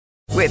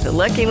With the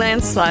Lucky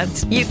Land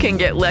Slots, you can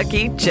get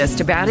lucky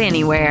just about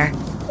anywhere.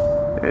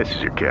 This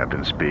is your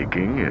captain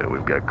speaking.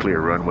 We've got clear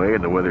runway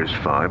and the weather's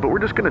fine, but we're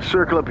just going to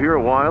circle up here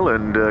a while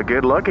and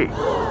get lucky.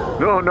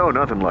 No,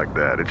 nothing like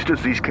that. It's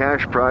just these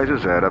cash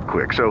prizes add up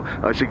quick. So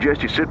I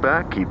suggest you sit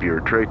back, keep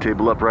your tray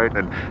table upright,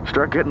 and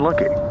start getting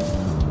lucky.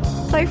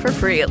 Play for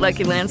free at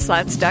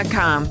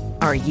LuckyLandSlots.com.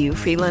 Are you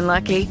feeling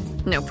lucky?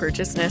 No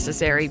purchase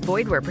necessary.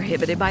 Void where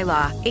prohibited by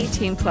law.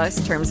 18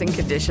 plus terms and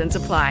conditions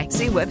apply.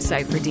 See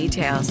website for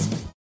details.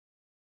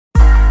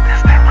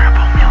 That's that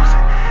rebel music.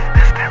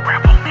 That's that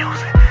rebel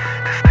music.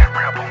 That's that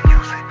rebel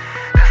music.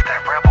 That's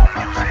that rebel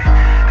music.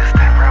 That's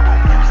that rebel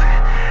music.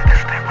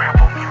 That's that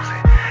rebel music.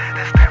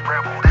 That's that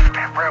rebel. That's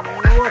that rebel.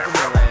 Welcome to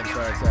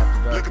Landsharks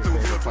After Dark, your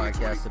favorite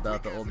podcast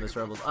about the Ole Miss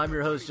Rebels. I'm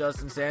your host,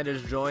 Justin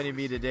Sanders. Joining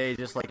me today,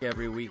 just like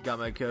every week, got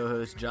my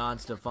co-host, John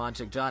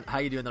Stefanchik. John, how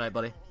you doing tonight,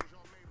 buddy?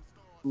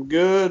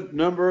 Good.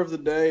 Number of the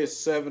day is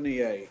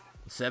 78.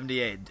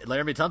 78.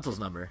 Laramie Tunsil's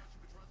number.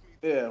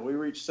 Yeah, we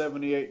reached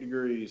 78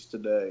 degrees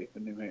today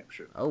in New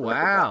Hampshire. Oh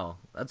wow,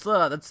 that's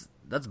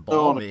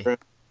balmy.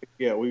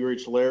 Yeah, we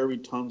reached Laramie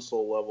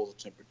Tunsil levels of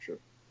temperature.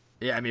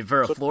 Yeah, I mean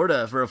for a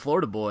Florida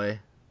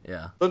boy,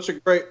 yeah. Such a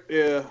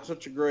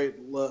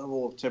great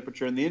level of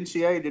temperature, and the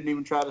NCAA didn't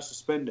even try to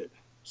suspend it,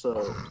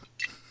 so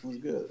it was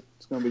good.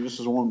 It's going to be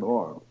just as warm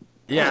tomorrow.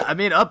 Yeah, I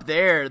mean up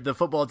there, the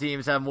football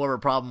teams have more of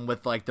a problem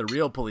with like the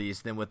real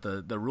police than with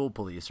the rule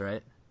police,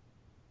 right?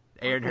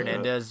 Aaron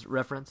Hernandez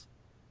reference.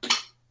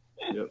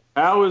 Yep.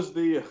 How is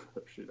the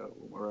shit? I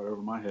went right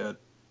over my head.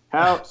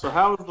 How is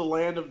the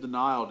land of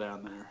denial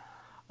down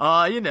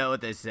there? You know what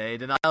they say.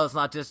 Denial is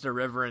not just a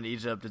river in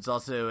Egypt; it's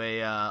also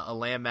a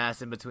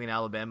landmass in between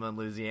Alabama and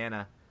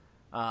Louisiana.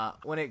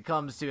 When it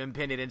comes to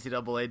impending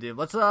NCAA doom,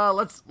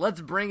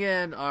 let's bring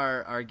in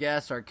our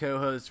guest, our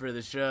co-host for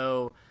the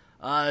show.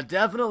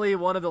 Definitely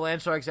one of the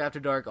Landsharks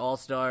After Dark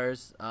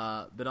all-stars.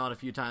 Been on a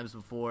few times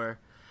before.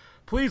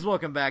 Please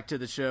welcome back to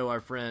the show our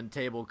friend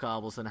Table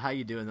Cobbleson. How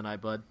you doing tonight,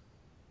 bud?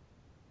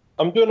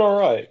 I'm doing all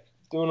right.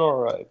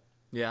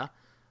 Yeah.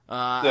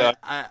 Yeah.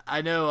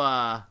 I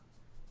know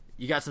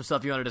you got some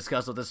stuff you want to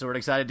discuss with us, so we're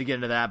excited to get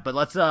into that. But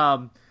let's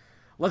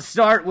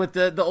start with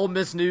the Ole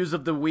Miss news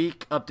of the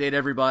week. Update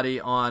everybody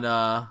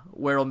on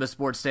where Ole Miss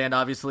sports stand.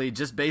 Obviously,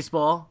 just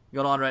baseball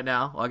going on right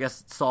now. Well, I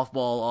guess softball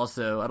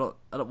also. I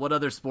don't. What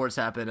other sports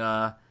happen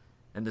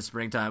in the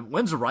springtime?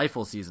 When's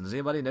rifle season? Does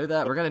anybody know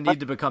that? We're gonna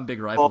need to become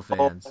big rifle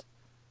fans.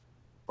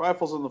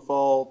 Rifles in the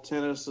fall.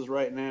 Tennis is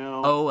right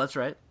now. Oh, that's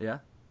right. Yeah.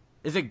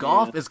 Is it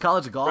golf? Yeah. Is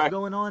college golf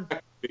going on?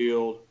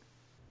 Field.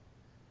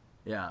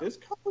 Yeah. Is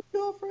college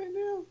golf right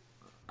now?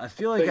 I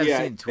feel like I've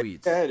seen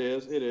tweets. Yeah, it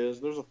is.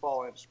 There's a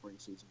fall and spring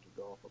season to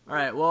golf. All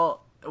right,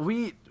 well,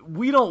 we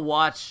don't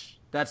watch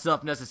that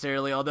stuff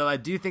necessarily, although I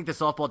do think the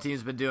softball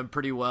team's been doing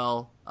pretty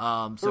well.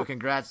 So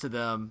congrats to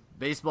them.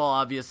 Baseball,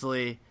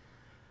 obviously,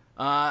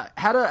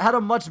 had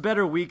a much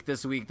better week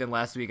this week than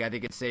last week. I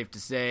think it's safe to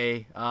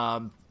say.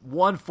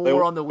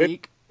 1-4 on the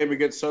week. Game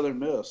against Southern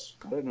Miss.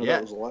 I didn't know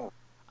that was allowed.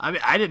 I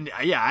mean,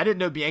 I didn't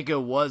know Bianco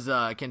was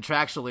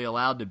contractually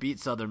allowed to beat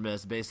Southern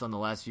Miss based on the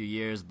last few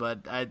years,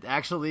 but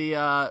actually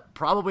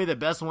probably the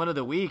best one of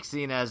the week,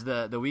 seeing as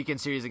the weekend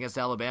series against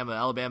Alabama.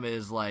 Alabama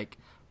is like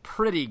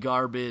pretty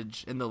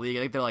garbage in the league. I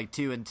think they're like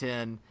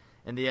 2-10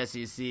 in the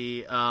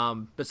SEC.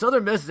 But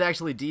Southern Miss is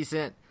actually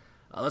decent.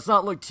 Let's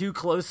not look too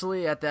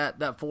closely at that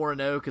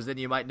 4-0, because then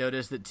you might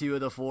notice that 2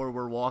 of the 4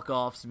 were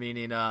walk-offs,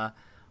 meaning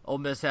Ole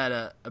Miss had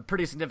a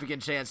pretty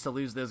significant chance to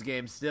lose those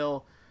games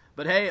still.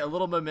 But hey, a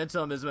little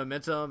momentum is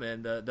momentum,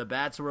 and the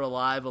bats were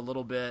alive a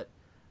little bit.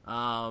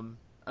 I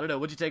don't know.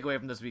 What'd you take away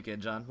from this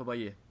weekend, John? What about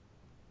you?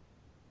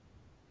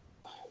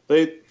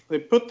 They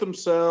put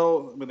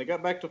themselves. I mean, they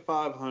got back to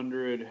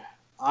 500.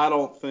 I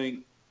don't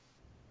think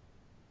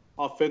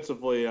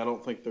offensively. I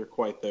don't think they're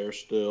quite there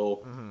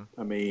still. Mm-hmm.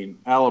 I mean,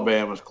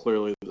 Alabama's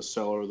clearly the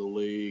seller of the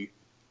league.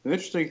 The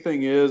interesting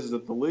thing is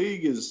that the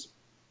league is.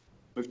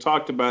 We've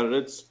talked about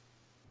it.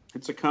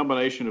 It's a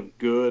combination of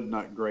good,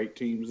 not great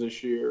teams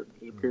this year,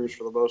 it appears,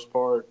 for the most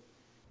part.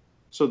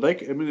 So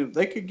if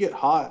they could get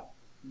hot,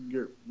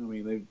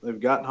 they've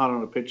gotten hot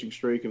on a pitching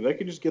streak. If they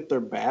could just get their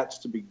bats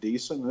to be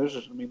decent,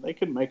 they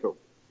could make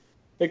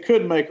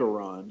a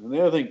run. And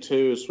the other thing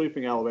too is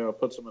sweeping Alabama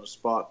puts them in a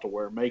spot to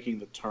where making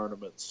the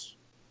tournament's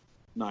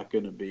not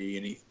going to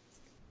be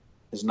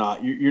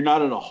you're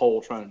not in a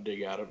hole trying to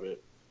dig out of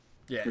it.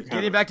 Yeah,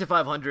 getting back to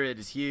 500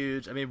 is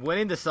huge. I mean,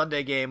 winning the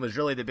Sunday game was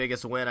really the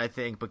biggest win, I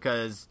think,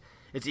 because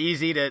it's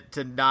easy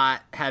to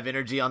not have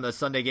energy on the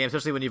Sunday game,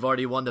 especially when you've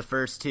already won the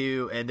first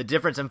 2. And the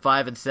difference in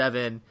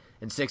 5-7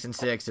 and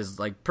 6-6 is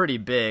like pretty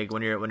big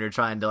when you're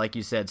trying to, like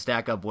you said,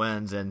 stack up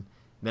wins and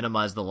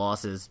minimize the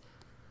losses.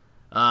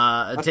 Go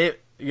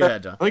ahead,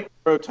 John. I think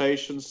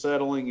rotation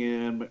settling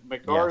in.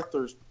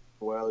 MacArthur's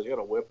he's got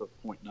a whip of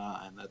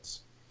 .9.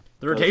 That's.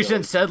 The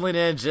rotation's settling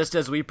in just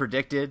as we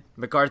predicted.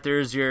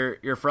 MacArthur's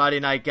your Friday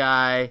night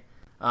guy.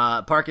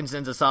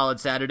 Parkinson's a solid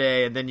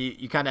Saturday, and then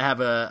you kind of have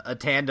a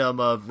tandem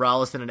of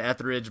Rollison and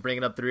Etheridge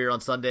bringing up the rear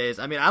on Sundays.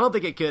 I mean, I don't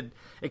think it could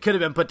have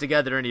been put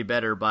together any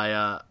better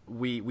by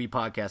we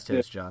podcast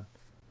host John.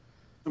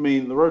 I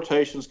mean, the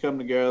rotations come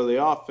together.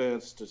 The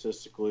offense,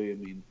 statistically, I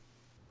mean,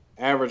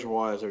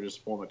 average-wise, they're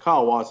disappointing.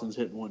 Kyle Watson's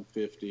hitting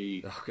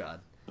 150. Oh,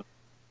 God.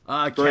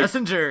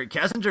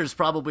 Kessinger's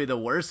probably the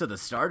worst of the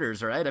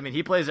starters, right? I mean,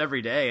 he plays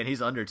every day, and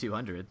he's under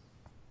 200.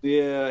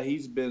 Yeah,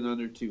 he's been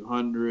under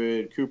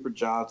 200. Cooper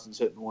Johnson's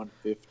hitting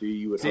 150.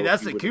 You would See,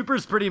 that's it.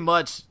 Cooper's pretty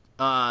much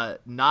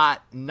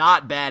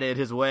not batted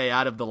his way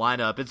out of the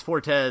lineup. It's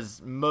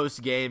Fortes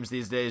most games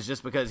these days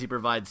just because he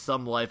provides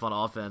some life on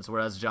offense,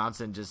 whereas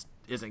Johnson just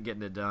isn't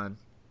getting it done.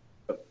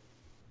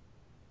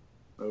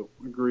 I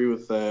agree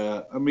with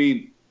that. I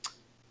mean,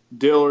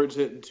 Dillard's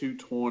hitting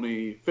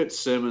 220.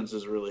 Fitzsimmons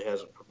really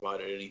hasn't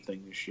provided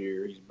anything this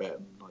year. He's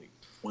batting like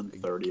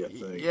 130, I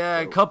think.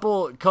 Yeah, so.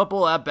 a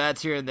couple at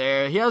bats here and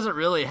there. He hasn't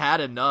really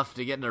had enough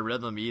to get in a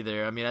rhythm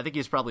either. I mean, I think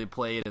he's probably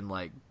played in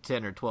like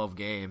 10 or 12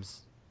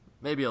 games,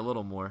 maybe a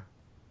little more.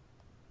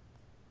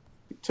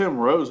 Tim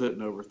Rose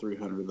hitting over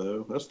 300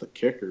 though. That's the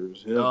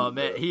kickers. Oh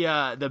man, he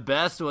the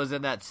best was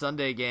in that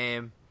Sunday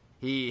game.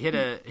 He hit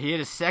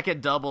a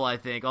second double, I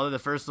think. Although the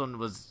first one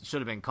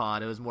should have been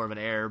caught. It was more of an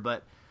error,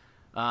 but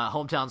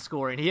hometown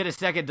scoring. He hit a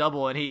second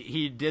double, and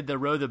he did the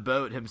row the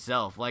boat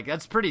himself. Like,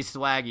 that's pretty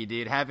swaggy,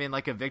 dude. Having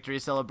like a victory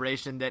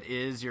celebration that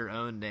is your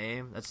own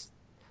name.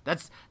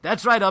 That's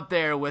right up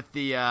there with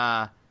the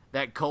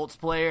that Colts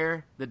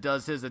player that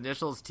does his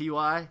initials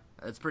TY.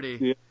 That's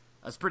pretty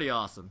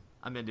awesome.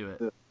 I'm into it.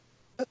 Yeah.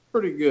 That's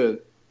pretty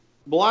good.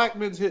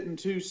 Blackman's hitting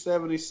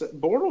 276.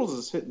 Bortles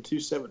is hitting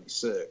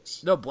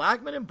 276. No,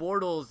 Blackman and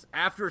Bortles,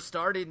 after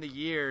starting the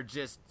year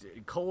just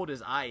cold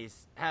as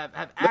ice, have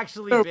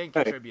actually been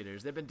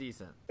contributors. They've been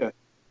decent. Yeah.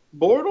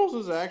 Bortles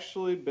has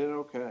actually been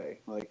okay.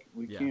 Like,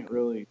 we can't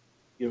really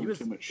give him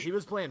too much. He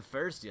was playing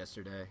first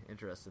yesterday,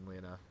 interestingly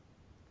enough.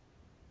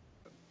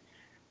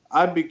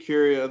 I'd be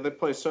curious. They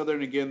play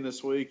Southern again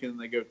this week, and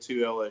they go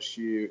to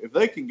LSU. If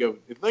they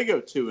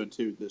go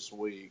 2-2 this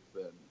week,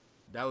 then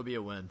that would be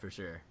a win for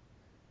sure.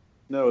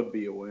 That would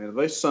be a win. If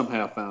they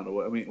somehow found a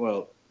way. I mean,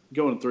 well,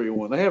 going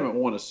 3-1, they haven't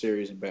won a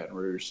series in Baton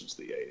Rouge since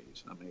the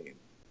 80s. I mean,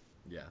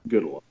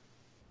 good luck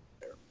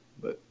there.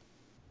 But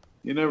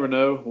you never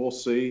know. We'll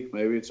see.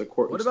 Maybe it's a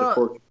court.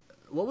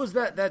 What was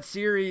that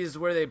series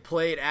where they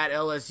played at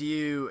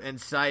LSU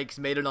and Sykes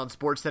made it on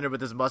SportsCenter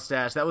with his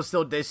mustache? They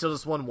still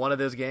just won one of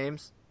those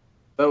games.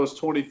 That was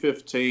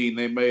 2015.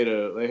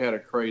 They had a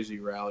crazy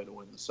rally to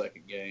win the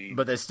second game,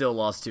 but they still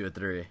lost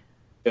 2-3.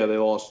 Yeah, they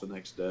lost the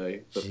next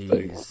day.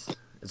 Jeez.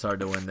 It's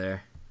hard to win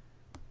there.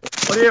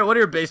 What are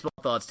your baseball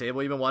thoughts,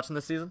 Table? You been watching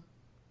this season?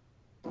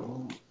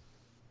 Not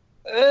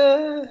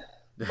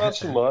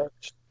so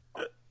much.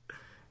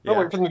 Yeah. I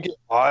wait for them to get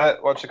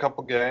hot, watch a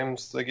couple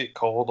games. They get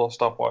cold, I'll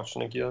stop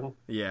watching again.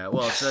 Yeah,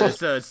 well,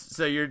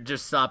 so you're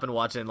just stopping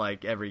watching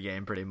like every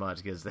game pretty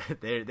much because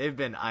they've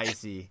been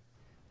icy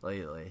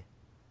lately.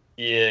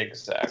 Yeah,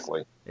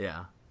 exactly.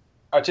 Yeah.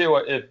 I tell you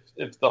what,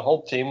 if the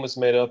whole team was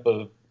made up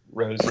of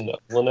Rose and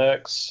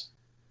Olenex,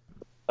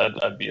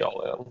 I'd be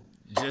all in.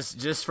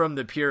 Just from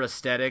the pure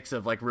aesthetics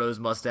of like Rose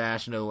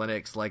mustache and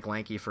Olenex like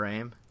lanky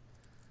frame.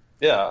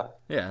 Yeah.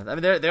 Yeah, I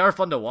mean they are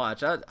fun to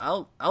watch.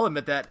 I'll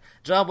admit that.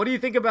 John, what do you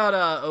think about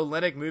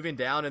Olenek moving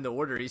down in the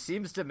order? He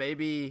seems to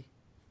maybe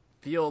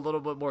feel a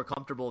little bit more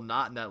comfortable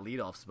not in that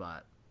leadoff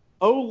spot.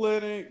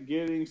 Olenek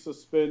getting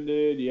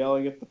suspended,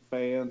 yelling at the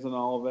fans and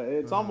all of that.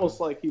 It's almost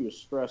like he was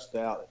stressed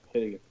out at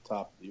hitting at the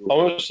top of the order.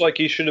 Almost like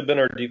he should have been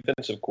our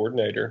defensive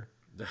coordinator.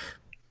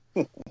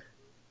 That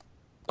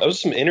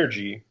was some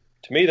energy.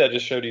 To me, that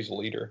just showed he's a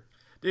leader.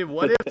 Dude,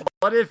 what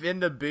if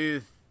in the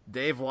booth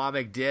Dave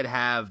Womack did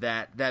have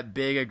that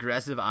big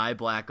aggressive eye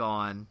black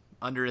on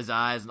under his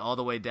eyes and all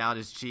the way down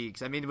his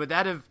cheeks? I mean, it would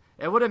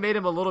have made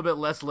him a little bit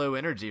less low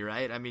energy,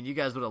 right? I mean, you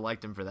guys would have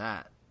liked him for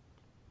that.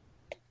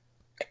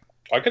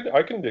 I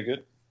can dig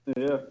it.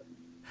 Yeah.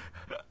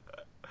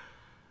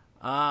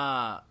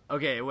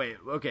 Okay.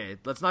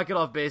 Let's not get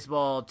off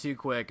baseball too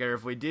quick, or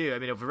if we do, I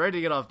mean, if we're ready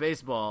to get off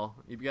baseball,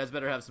 you guys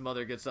better have some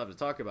other good stuff to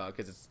talk about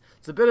because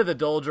it's a bit of the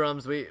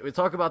doldrums. We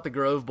talk about the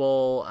Grove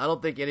Bowl. I don't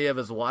think any of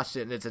us watched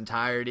it in its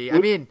entirety. I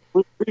mean,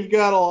 we've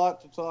got a lot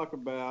to talk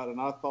about,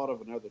 and I thought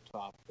of another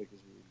topic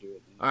as we were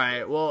doing it. All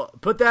right, well,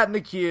 put that in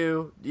the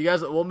queue. You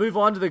guys, we'll move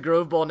on to the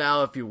Grove Bowl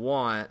now if you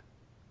want.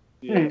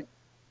 Yeah,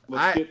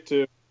 let's get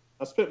to.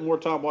 I spent more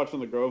time watching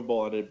the Grove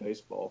Bowl than I did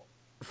baseball.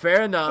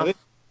 Fair enough.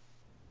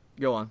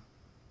 Go on.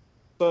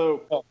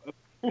 So,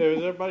 as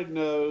everybody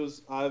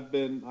knows, I've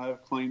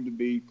claimed to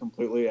be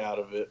completely out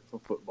of it for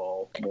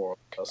football, more or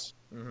less.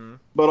 Mm-hmm.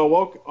 But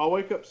I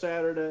wake up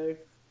Saturday,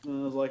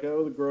 and I was like,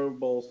 oh, the Grove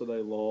Bowl's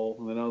today, lol.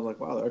 And then I was like,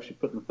 wow, they're actually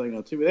putting the thing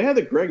on TV. They had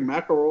the Greg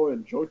McElroy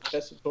and Joe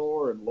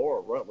Tessitore and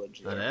Laura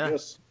Rutledge there. Yeah. I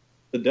guess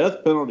the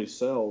death penalty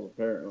sells,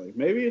 apparently.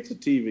 Maybe it's a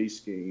TV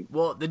scheme.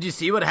 Well, did you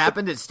see what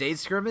happened at state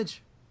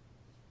scrimmage?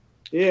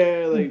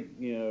 Yeah,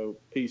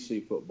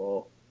 PC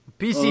football.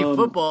 PC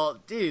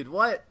football, dude,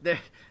 what?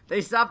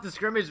 They stopped the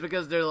scrimmage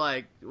because they're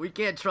like, we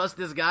can't trust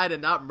this guy to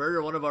not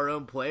murder one of our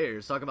own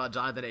players. Talking about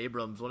Jonathan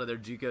Abrams, one of their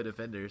JUCO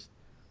defenders.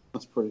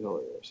 That's pretty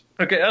hilarious.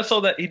 Okay, I saw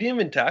that. He didn't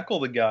even tackle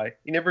the guy.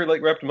 He never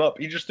wrapped him up.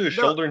 He just threw his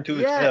shoulder into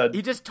his head.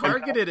 He just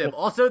targeted him.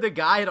 Also, the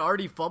guy had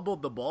already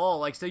fumbled the ball.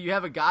 Like, so you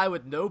have a guy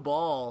with no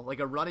ball, like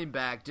a running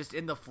back, just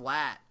in the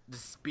flat to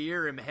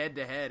spear him head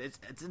to head.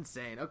 It's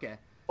insane. Okay.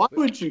 Why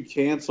would you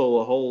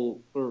cancel a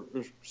whole or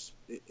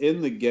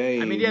in the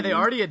game? I mean, yeah, they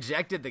already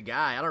ejected the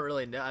guy. I don't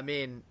really know. I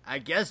mean, I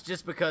guess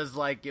just because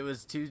like it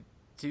was too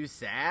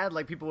sad.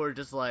 Like people were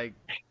just like,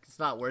 it's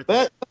not worth it.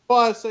 That's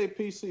why I say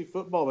PC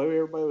football. Maybe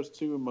everybody was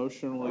too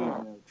emotionally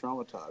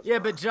traumatized. Yeah,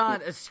 but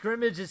John, a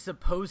scrimmage is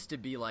supposed to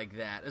be like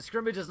that. A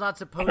scrimmage is not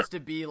supposed to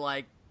be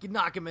like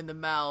knock him in the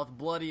mouth,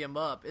 bloody him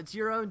up. It's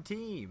your own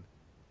team.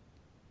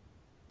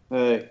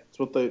 Hey, it's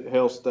what they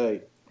Hail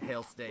State.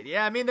 Hail State.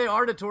 Yeah, I mean, they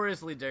are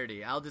notoriously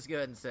dirty. I'll just go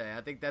ahead and say.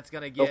 I think that's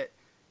going to get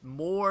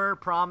more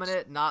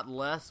prominent, not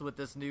less, with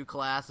this new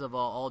class of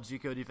all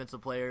JUCO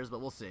defensive players,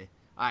 but we'll see.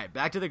 All right,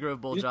 back to the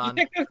Grove Bowl, John.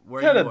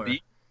 Where you were.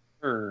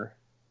 Or...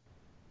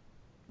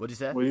 What'd you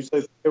say? What did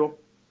you say, Table?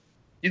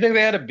 You think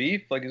they had a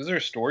beef? Like, is there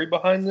a story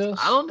behind this?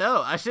 I don't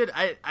know. I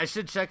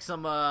should check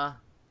some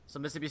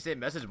Mississippi State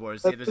message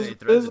boards, see if there's any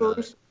threads about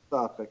it.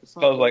 Topic.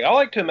 I was like, I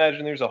like to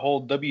imagine there's a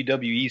whole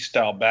WWE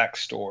style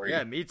backstory.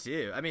 Yeah, me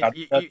too. I mean,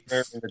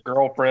 their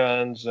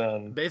girlfriends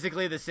and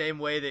basically the same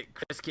way that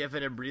Chris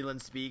Kiffin and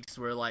Breland Speaks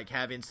were like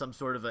having some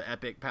sort of an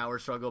epic power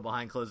struggle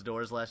behind closed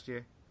doors last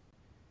year.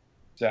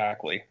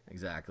 Exactly.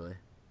 Is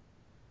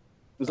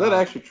that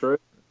actually true?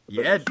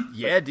 Yeah,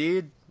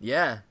 dude.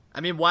 Yeah.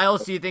 I mean, why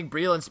else do you think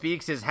Breland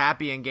Speaks is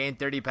happy and gained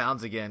 30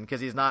 pounds again? Because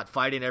he's not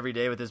fighting every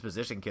day with his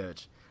position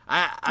coach.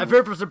 I've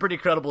heard from some pretty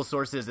credible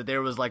sources that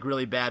there was like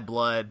really bad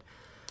blood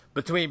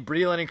between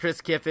Breland and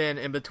Chris Kiffin,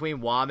 and between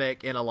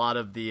Womack and a lot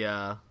of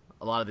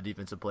the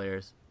defensive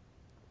players.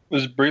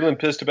 Was Breland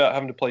pissed about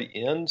having to play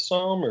in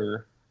some,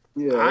 or?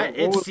 Yeah,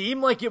 it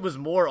seemed like it was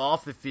more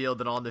off the field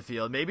than on the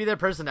field. Maybe their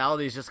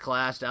personalities just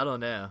clashed. I don't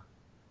know.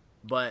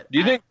 But do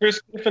you think Chris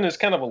Kiffin is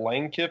kind of a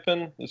Lane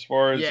Kiffin as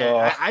far as?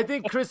 Yeah, I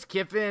think Chris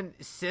Kiffin,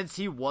 since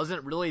he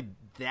wasn't really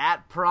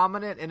that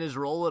prominent in his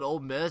role at Ole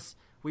Miss,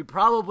 we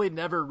probably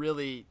never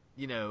really,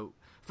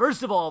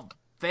 first of all,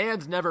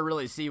 fans never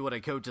really see what a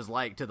coach is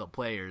like to the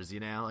players,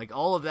 Like,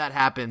 all of that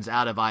happens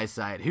out of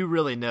eyesight. Who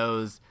really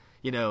knows,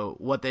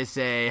 what they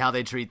say, how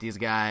they treat these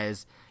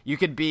guys? You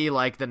could be,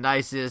 like, the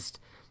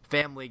nicest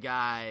family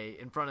guy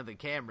in front of the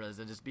cameras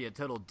and just be a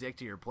total dick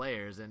to your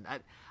players. And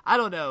I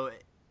don't know.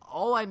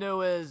 All I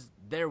know is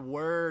there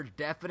were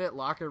definite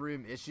locker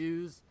room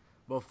issues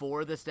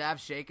before the staff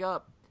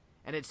shakeup.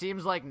 And it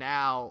seems like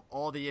now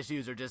all the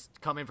issues are just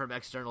coming from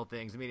external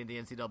things, meaning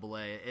the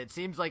NCAA. It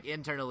seems like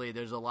internally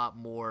there's a lot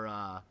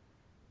more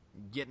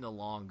getting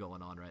along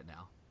going on right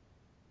now.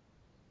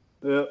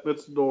 Yeah,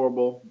 it's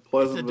adorable.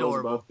 Pleasantville's It's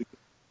adorable. about to be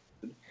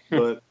good.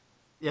 But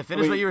Yeah,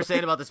 finish what you were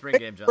saying about the spring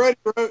game, John. Freddie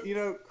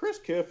wrote, Chris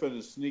Kiffin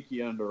is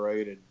sneaky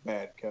underrated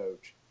bad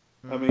coach.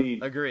 I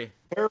mean, Agree.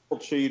 terrible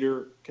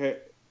cheater.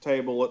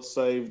 Table, let's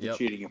save the Yep.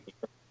 cheating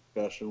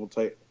discussion. We'll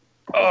take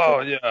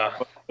yeah.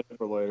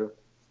 for later.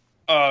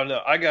 Oh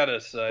no, I gotta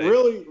say,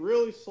 Really,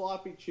 really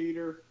sloppy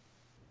cheater,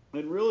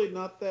 and really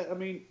not that. I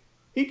mean,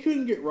 he could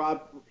not get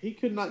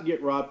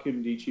Rob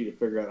Kimdichie to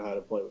figure out how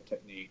to play with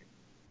technique.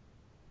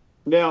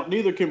 Now,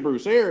 neither can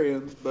Bruce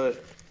Arians,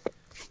 but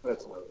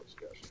that's another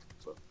discussion.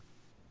 So,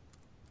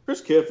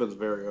 Chris Kiffin's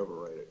very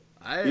overrated.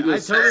 I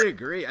totally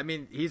agree. I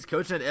mean, he's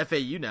coaching at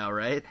FAU now,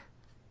 right?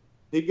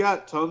 He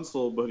got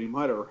Tunsil, but he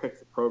might have wrecked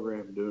the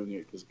program doing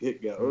it because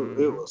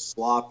it was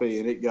sloppy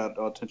and it got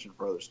attention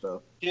for other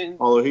stuff.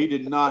 Although he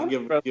did not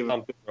give it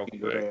 15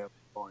 grand.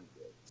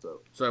 So.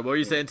 Sorry, what were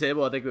you saying,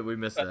 Table? I think that we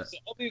missed that.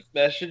 All these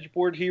message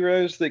board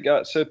heroes that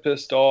got so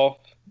pissed off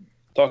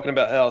talking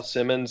about how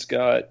Simmons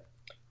got,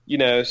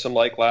 some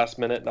like last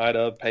minute night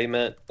of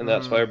payment, and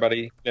that's why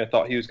everybody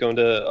thought he was going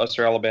to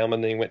Ulster, Alabama,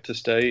 and then he went to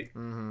State.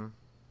 Mm-hmm.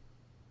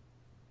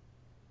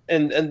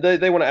 And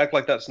they want to act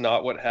like that's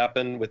not what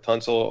happened with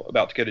Tunsil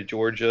about to go to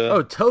Georgia.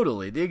 Oh,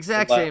 totally. The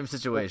exact same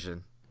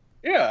situation.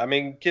 Yeah, I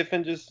mean,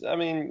 Kiffin just,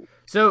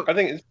 So I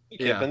think it's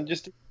Kiffin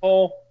just did the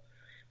whole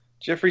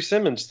Jeffrey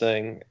Simmons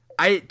thing.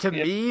 To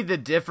me, the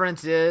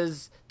difference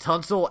is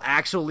Tunsil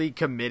actually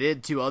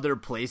committed to other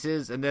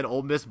places, and then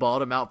Ole Miss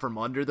balled him out from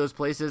under those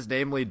places,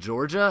 namely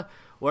Georgia.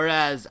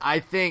 Whereas I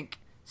think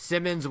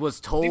Simmons was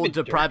told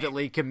to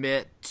privately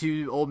commit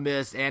to Ole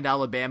Miss and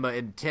Alabama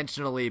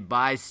intentionally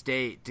by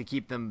State to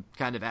keep them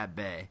kind of at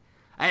bay.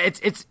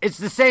 It's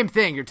the same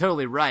thing. You're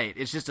totally right.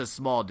 It's just a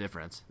small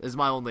difference. Is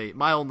my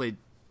only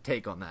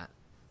take on that.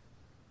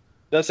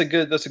 That's a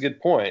good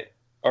point.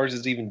 Ours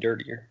is even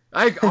dirtier.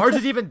 Ours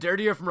is even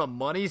dirtier from a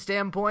money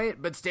standpoint,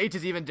 but State's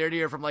is even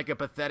dirtier from like a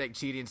pathetic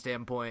cheating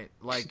standpoint.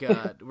 Like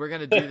we're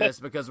gonna do this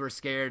because we're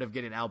scared of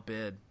getting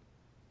outbid.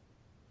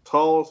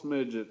 Tallest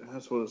midget.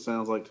 That's what it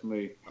sounds like to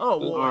me. Oh,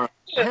 well, All right.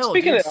 hell,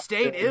 dude,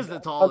 State is the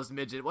tallest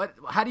midget.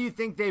 How do you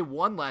think they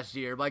won last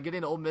year? By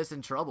getting Ole Miss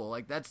in trouble.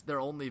 Like, that's their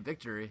only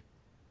victory.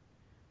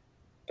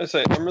 I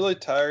say, I'm really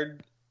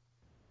tired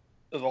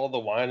of all the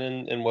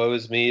whining and woe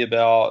is me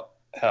about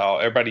how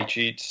everybody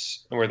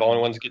cheats and we're the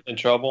only ones getting in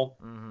trouble.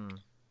 Mm-hmm.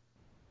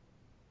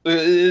 It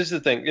is the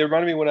thing. It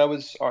reminded me when I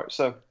was all right.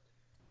 So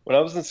when I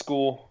was in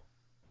school,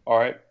 all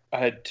right, I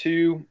had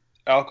two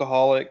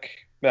alcoholic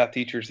math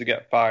teachers that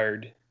got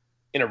fired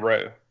in a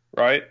row.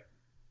 Right?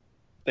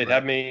 They'd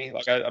have me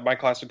my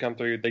class would come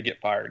through. They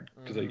get fired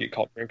because they get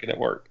caught drinking at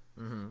work.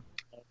 Mm-hmm.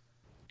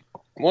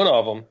 One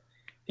of them,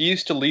 he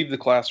used to leave the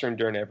classroom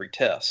during every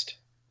test.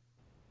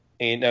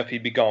 And if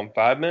he'd be gone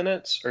 5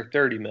 minutes or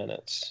 30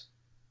 minutes,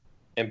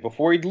 and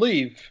before he'd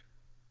leave,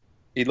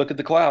 he'd look at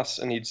the class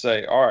and he'd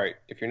say, "All right,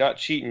 if you're not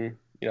cheating,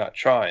 you're not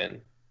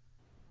trying.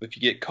 If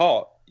you get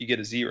caught, you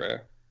get a 0."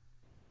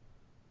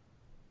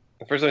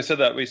 The first time he said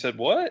that, we said,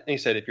 "What?" And he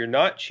said, "If you're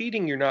not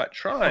cheating, you're not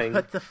trying.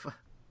 What the fuck?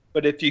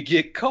 But if you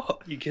get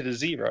caught, you get a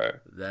 0."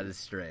 That is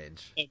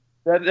strange.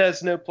 That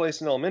has no place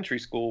in elementary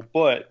school,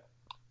 but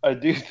I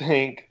do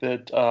think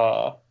that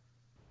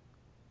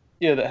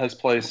that has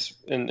place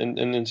in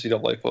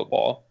NCAA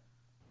football.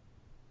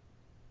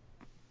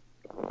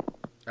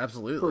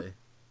 Absolutely.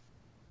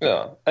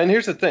 Yeah, and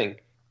here's the thing: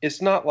 it's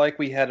not like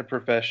we had a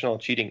professional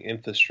cheating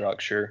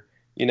infrastructure.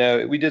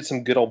 We did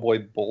some good old boy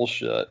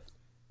bullshit.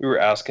 We were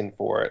asking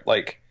for it,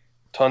 like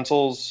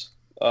Tunsil's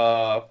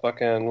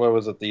fucking what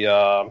was it?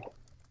 The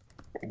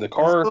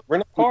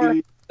rental car.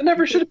 It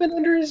never should have been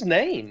under his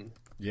name.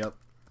 Yep.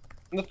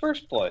 In the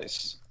first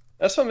place.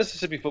 That's why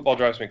Mississippi football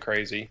drives me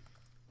crazy,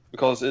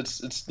 because it's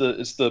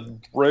the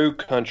bro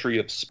country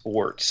of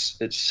sports.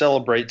 It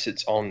celebrates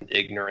its own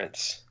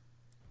ignorance.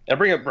 I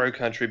bring up bro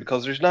country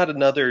because there's not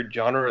another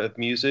genre of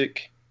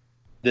music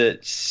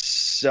that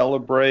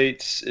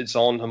celebrates its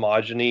own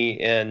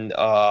homogeny and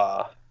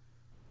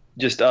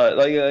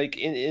like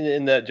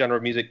in that genre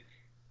of music,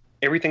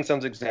 everything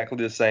sounds exactly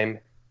the same,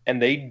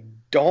 and they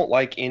don't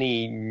like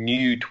any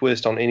new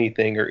twist on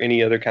anything or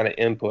any other kind of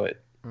input.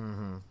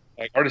 Mm-hmm.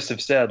 Like artists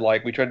have said,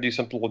 like, we tried to do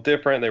something a little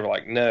different. They were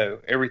like, no,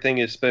 everything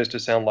is supposed to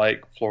sound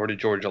like Florida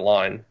Georgia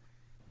Line.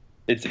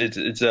 It's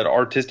that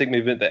artistic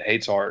movement that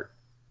hates art,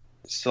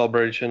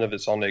 celebration of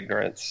its own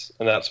ignorance,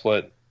 and that's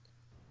what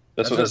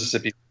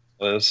Mississippi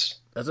is.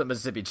 That's what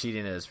Mississippi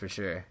cheating is for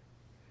sure.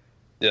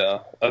 Yeah,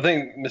 I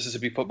think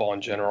Mississippi football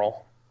in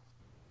general.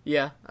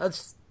 Yeah,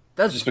 that's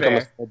just fair. become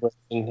a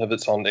celebration of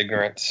its own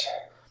ignorance.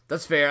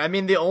 That's fair. I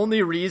mean, the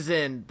only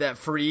reason that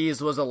Freeze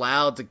was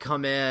allowed to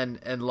come in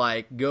and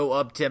like go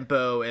up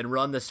tempo and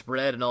run the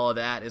spread and all of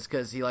that is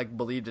because he like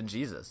believed in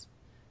Jesus,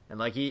 and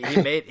like he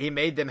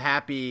made them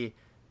happy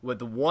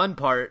with one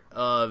part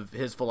of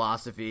his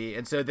philosophy,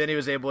 and so then he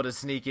was able to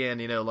sneak in,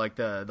 like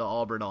the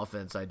Auburn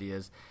offense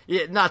ideas.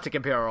 Yeah, not to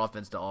compare our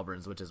offense to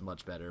Auburn's, which is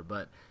much better,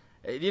 but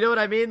you know what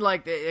I mean?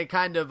 Like it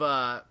kind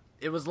of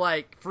it was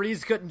like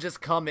Freeze couldn't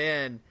just come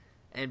in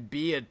and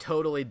be a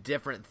totally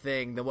different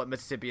thing than what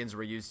Mississippians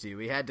were used to.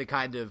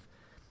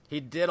 He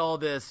did all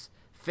this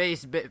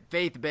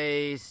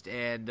faith-based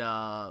and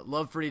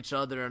love for each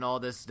other and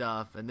all this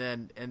stuff, and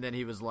then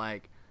he was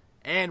like,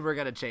 and we're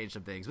gonna change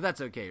some things, but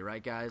that's okay,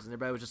 right, guys? And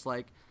everybody was just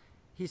like,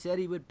 he said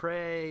he would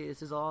pray.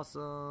 This is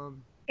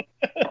awesome.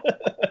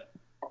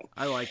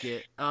 I like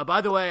it.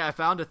 By the way, I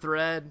found a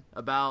thread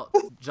about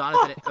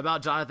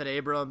Jonathan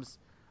Abrams,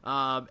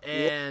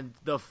 and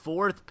the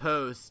fourth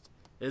post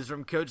is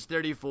from Coach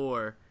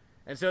 34.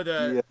 And so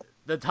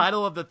the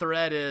title of the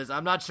thread is,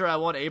 I'm not sure I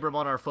want Abram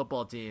on our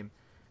football team.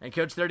 And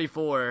Coach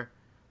 34,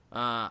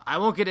 I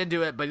won't get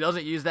into it, but he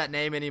doesn't use that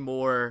name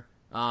anymore.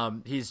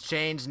 He's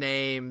changed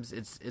names.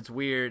 It's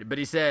weird. But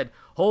he said,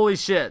 holy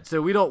shit,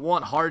 so we don't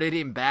want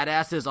hard-hitting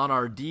badasses on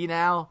our D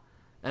now?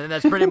 And then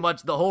that's pretty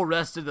much the whole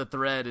rest of the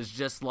thread is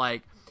just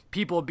like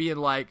people being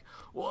like,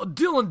 well,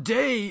 Dylan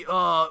Day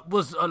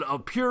was a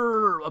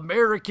pure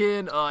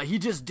American. He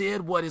just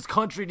did what his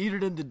country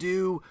needed him to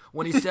do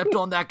when he stepped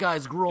on that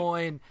guy's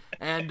groin.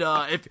 And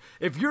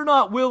if you're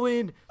not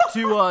willing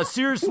to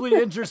seriously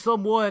injure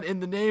someone in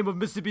the name of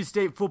Mississippi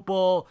State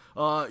football,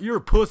 you're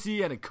a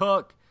pussy and a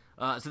cuck.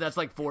 So that's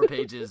like 4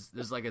 pages.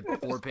 There's like a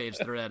 4-page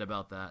thread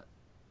about that.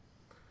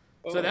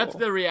 So that's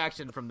the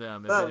reaction from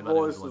them. That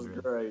voice was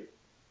great.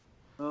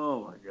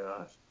 Oh my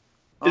gosh.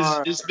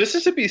 Is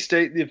Mississippi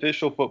State the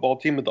official football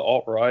team of the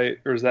alt-right,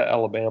 or is that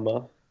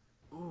Alabama?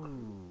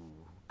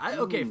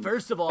 Okay,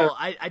 first of all,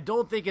 I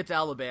don't think it's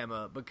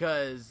Alabama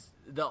because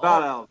the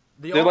alt-right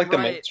like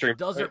the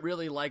doesn't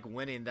really like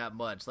winning that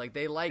much. Like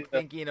they like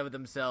thinking of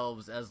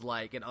themselves as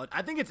like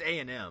I think it's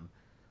A&M.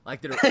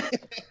 Like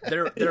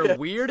they're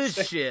weird as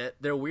shit.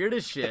 They're weird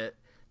as shit.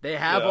 They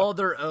have all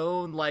their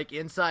own like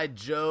inside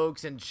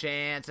jokes and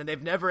chants, and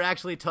they've never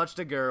actually touched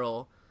a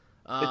girl.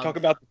 They talk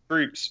about the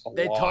troops a lot.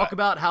 They talk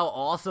about how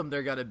awesome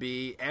they're going to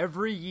be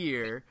every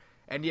year,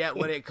 and yet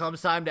when it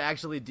comes time to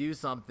actually do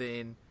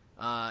something,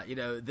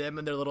 them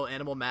and their little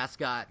animal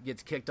mascot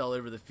gets kicked all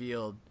over the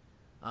field.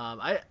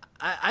 I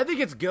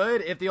think it's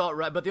good if the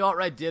alt-right, but the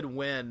alt-right did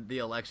win the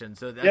election,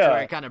 so that's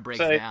where it kind of breaks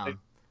down.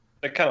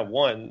 They kind of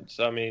won,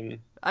 so I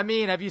mean,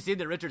 have you seen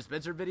the Richard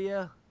Spencer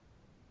video?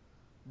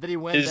 Did he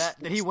win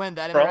that? Did he win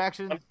that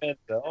interaction?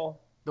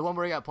 The one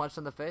where he got punched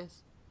in the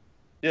face?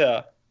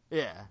 Yeah.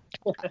 Yeah.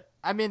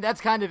 I mean,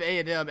 that's kind of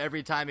A&M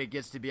every time it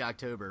gets to be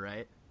October,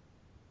 right?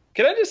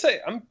 Can I just say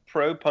I'm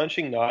pro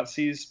punching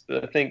Nazis,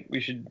 but I think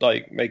we should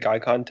like make eye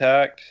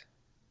contact,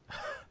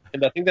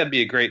 and I think that'd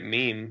be a great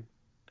meme.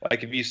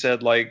 Like if you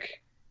said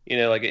like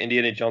like an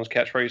Indiana Jones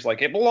catchphrase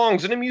like "It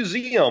belongs in a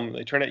museum,"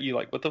 they turn at you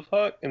like "What the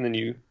fuck?" and then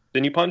you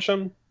punch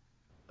them.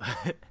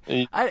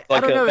 I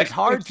don't know. It's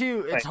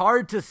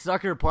hard to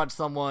sucker punch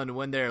someone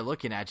when they're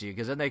looking at you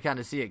because then they kind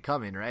of see it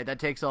coming, right? That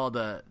takes all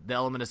the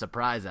element of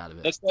surprise out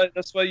of it.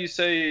 That's why you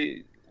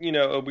say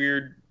a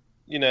weird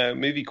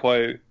movie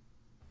quote.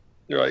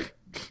 You're like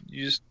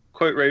you just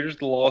quote Raiders of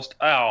the Lost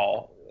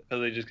Owl because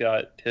they just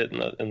got hit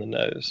in the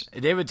nose.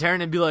 They would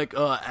turn and be like,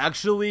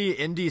 actually,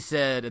 Indy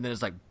said, and then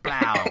it's like,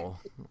 bow,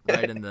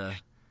 right in the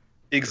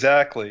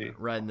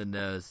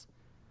nose.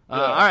 Yeah.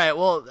 All right,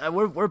 well,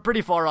 we're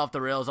pretty far off the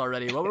rails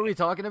already. What were we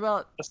talking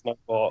about? That's my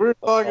fault. We were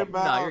talking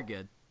about. No, you're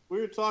good. We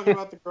were talking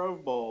about the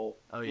Grove Bowl.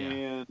 Oh yeah.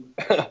 And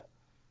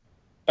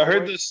I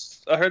heard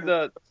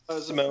that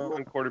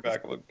Samoan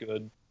quarterback looked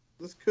good.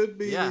 This could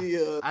be.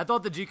 Yeah. I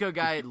thought the JUCO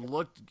guy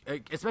looked,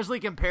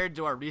 especially compared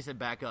to our recent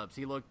backups,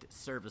 he looked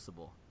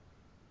serviceable.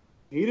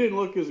 He didn't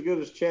look as good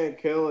as Chad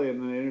Kelly in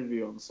the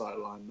interview on the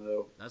sideline,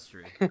 though. That's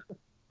true. I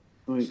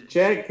mean,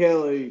 Chad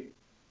Kelly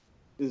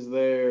is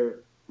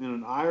there in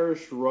an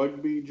Irish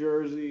rugby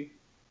jersey.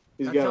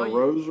 He's got a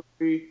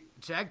rosary.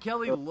 Chad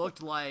Kelly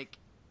looked like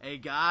a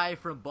guy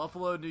from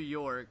Buffalo, New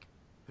York,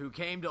 who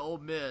came to Ole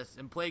Miss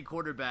and played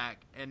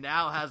quarterback and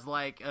now has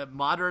like a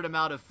moderate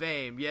amount of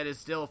fame, yet is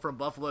still from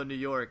Buffalo, New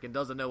York, and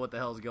doesn't know what the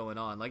hell's going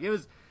on. Like it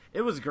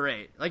was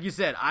great. Like you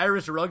said,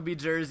 Irish rugby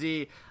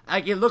jersey.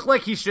 Like it looked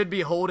like he should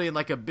be holding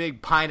like a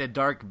big pint of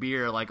dark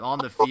beer like on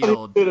the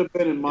field. He could have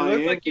been in Miami. It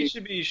looked like he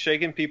should be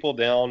shaking people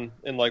down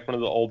in like one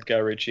of the old Guy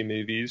Ritchie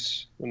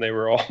movies when they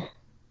were all.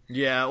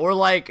 Yeah, or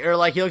like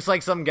he looks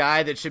like some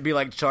guy that should be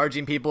like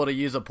charging people to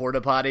use a porta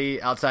potty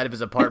outside of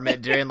his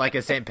apartment during like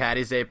a St.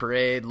 Patty's Day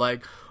parade.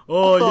 Like,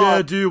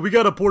 yeah, dude, we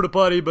got a porta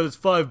potty, but it's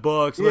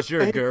 $5 unless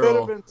you're a girl. He could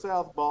have been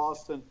South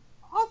Boston.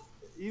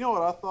 You know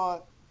what I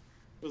thought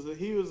was that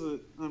he was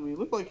he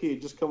looked like he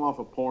had just come off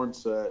a porn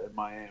set in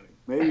Miami.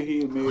 Maybe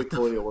he and Mia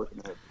Khalifa are working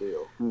that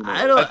deal.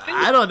 I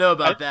don't know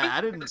about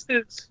that.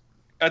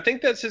 I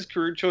think that's his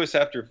career choice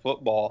after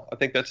football. I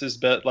think that's his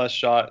best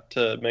shot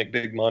to make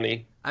big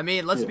money. I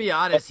mean, let's be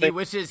honest. He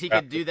wishes he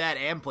could do that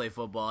and play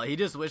football. He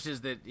just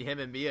wishes that him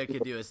and Mia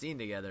could do a scene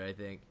together, I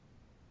think.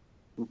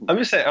 I'm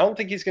just saying, I don't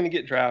think he's going to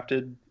get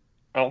drafted.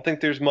 I don't think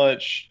there's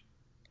much,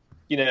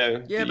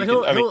 Yeah, but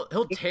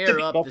he'll tear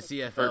up the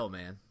CFL,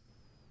 man.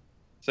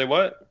 Say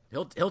what?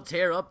 He'll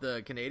tear up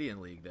the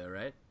Canadian League, though,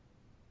 right?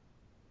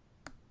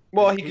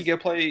 Well, he could go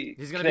play.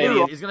 He's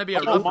gonna be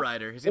a rough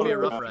rider. He's gonna be a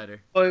rough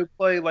rider.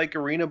 Play like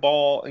arena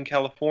ball in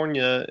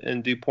California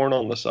and do porn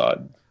on the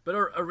side. But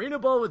arena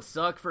ball would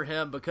suck for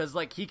him because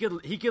like he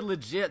could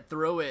legit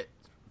throw it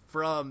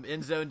from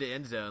end zone to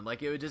end zone.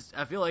 Like it would just,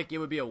 I feel like it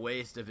would be a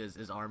waste of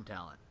his arm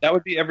talent. That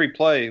would be every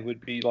play. Would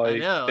be like I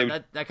know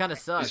that kind of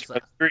sucks.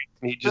 And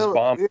he just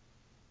bombed.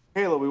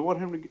 Taylor, we want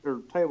him to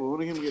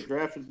get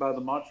drafted by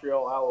the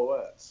Montreal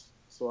Alouettes,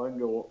 so I can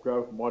go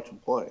drive and watch him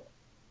play.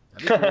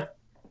 That'd be cool.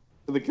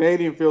 The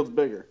Canadian field's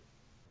bigger.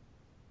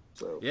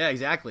 So yeah,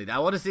 exactly. I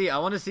want to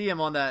see him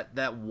on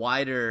that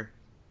wider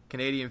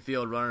Canadian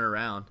field running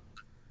around.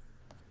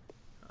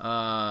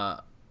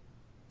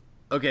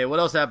 Okay, what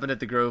else happened at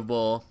the Grove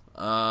Bowl?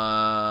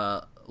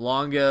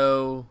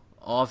 Longo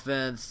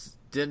offense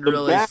didn't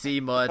really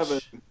see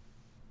much.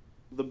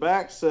 The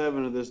back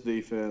seven of this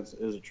defense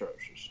is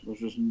atrocious. There's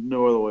just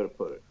no other way to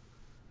put it.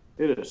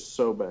 It is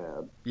so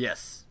bad.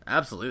 Yes,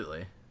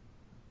 absolutely.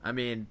 I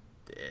mean,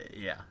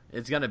 yeah,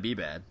 it's gonna be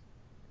bad.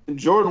 And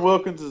Jordan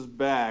Wilkins is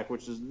back,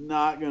 which is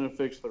not going to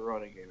fix the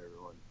running game,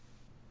 everyone.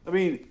 I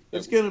mean,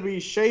 it's going to be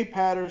Shea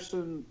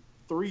Patterson,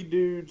 three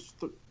dudes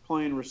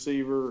playing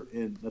receiver,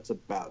 and that's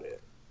about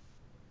it.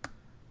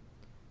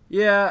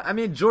 Yeah, I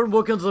mean, Jordan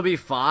Wilkins will be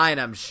fine,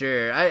 I'm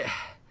sure.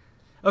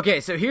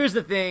 Okay, so here's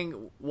the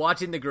thing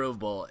watching the Grove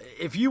Bowl.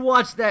 If you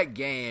watched that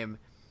game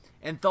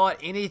and thought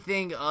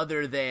anything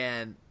other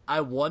than, I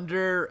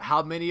wonder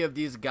how many of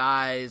these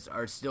guys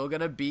are still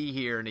going to be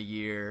here in a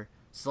year,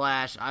 /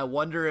 I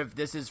wonder if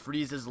this is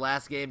Freeze's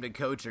last game to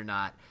coach or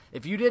not.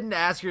 If you didn't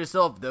ask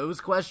yourself those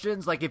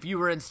questions, like if you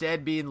were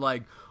instead being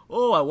like,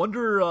 oh, I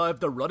wonder if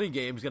the running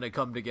game's going to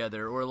come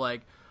together, or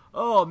like,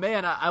 oh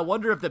man, I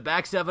wonder if the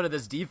back seven of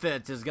this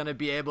defense is going to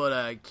be able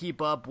to keep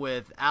up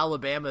with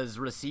Alabama's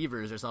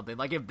receivers or something.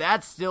 Like if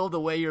that's still the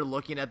way you're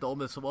looking at the Ole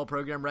Miss football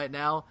program right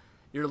now,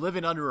 you're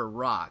living under a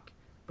rock.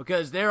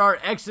 Because there are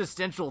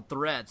existential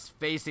threats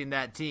facing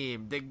that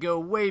team that go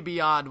way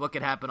beyond what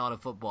could happen on a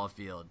football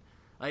field.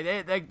 Like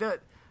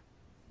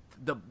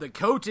the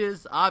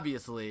coaches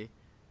obviously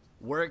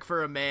work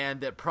for a man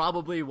that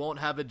probably won't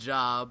have a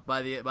job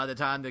by the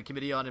time the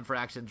Committee on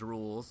Infractions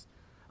rules,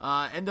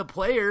 and the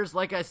players,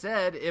 like I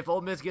said, if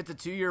Ole Miss gets a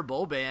 2-year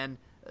bowl ban,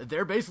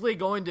 they're basically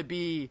going to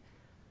be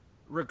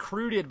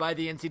recruited by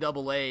the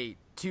NCAA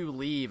to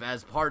leave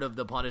as part of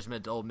the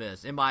punishment to Ole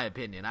Miss. In my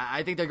opinion,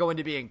 I think they're going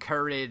to be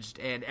encouraged,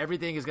 and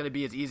everything is going to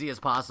be as easy as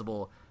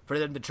possible for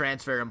them to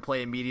transfer and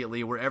play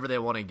immediately wherever they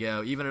want to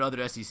go, even at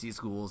other SEC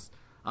schools.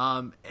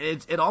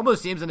 It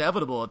almost seems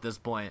inevitable at this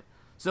point.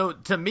 So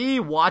to me,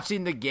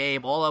 watching the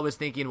game, all I was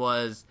thinking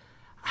was,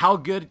 how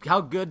good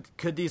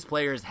could these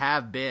players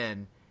have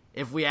been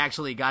if we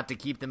actually got to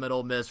keep them at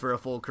Ole Miss for a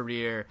full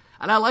career?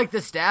 And I like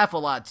the staff a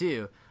lot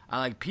too. I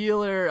like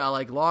Peeler, I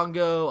like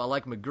Longo, I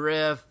like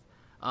McGriff.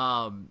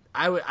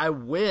 I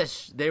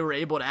wish they were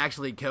able to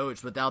actually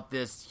coach without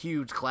this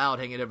huge cloud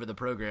hanging over the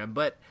program.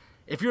 But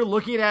if you're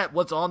looking at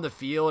what's on the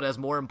field as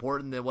more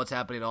important than what's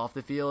happening off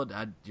the field,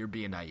 you're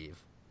being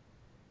naive.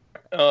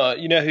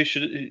 You know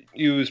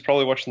who was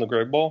probably watching the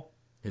Grove Bowl?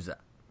 Who's that?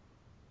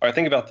 All right,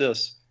 think about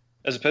this.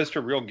 As opposed to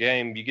a real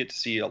game, you get to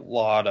see a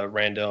lot of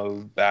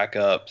rando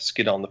backups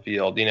get on the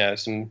field. You know,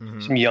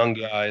 some young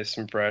guys,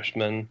 some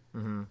freshmen.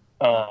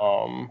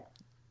 Mm-hmm.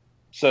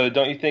 So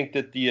don't you think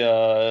that the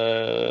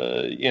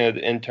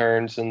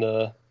interns and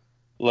the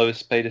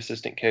lowest paid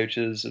assistant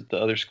coaches at the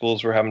other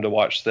schools were having to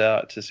watch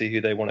that to see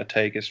who they want to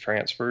take as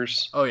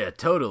transfers? Oh yeah,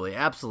 totally,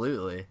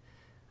 absolutely.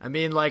 I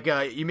mean, like,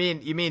 you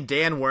mean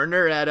Dan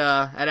Werner at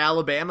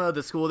Alabama,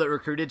 the school that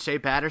recruited Shea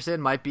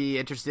Patterson, might be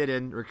interested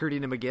in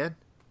recruiting him again?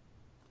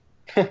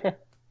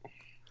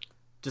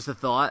 Just a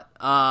thought.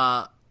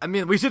 I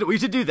mean, we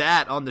should do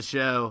that on the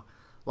show.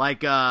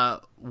 Like,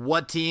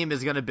 what team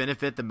is going to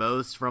benefit the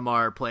most from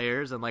our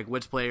players, and like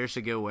which players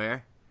should go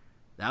where?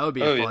 That would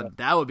be fun. Yeah.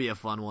 That would be a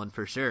fun one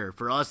for sure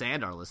for us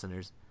and our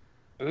listeners.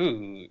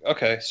 Ooh,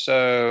 okay.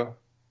 So,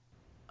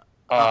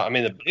 I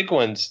mean, the big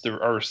ones,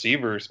 our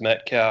receivers,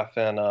 Metcalf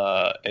and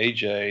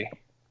AJ.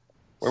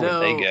 Where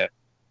would they go?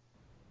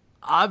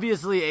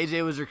 Obviously,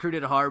 AJ was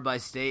recruited hard by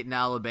State and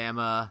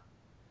Alabama.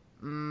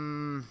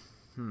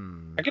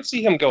 I could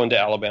see him going to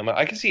Alabama.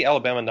 I could see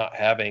Alabama not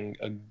having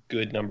a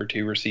good number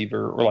 2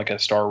 receiver or like a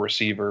star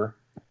receiver.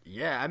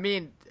 Yeah, I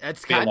mean,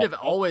 that's kind of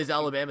always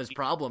Alabama's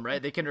problem,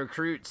 right? They can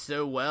recruit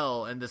so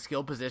well, and the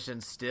skill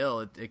positions still,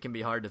 it can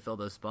be hard to fill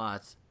those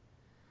spots.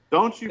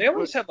 Don't you? They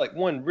always have like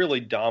one really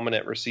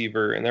dominant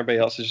receiver, and everybody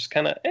else is just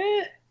kind of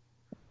eh.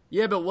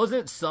 Yeah, but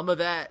wasn't some of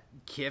that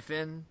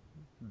Kiffin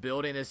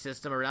building his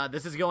system around?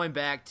 This is going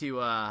back to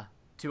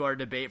our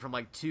debate from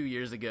like 2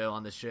 years ago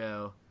on the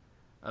show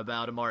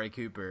about Amari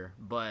Cooper,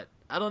 but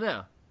I don't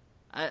know.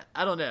 I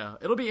don't know.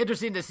 It'll be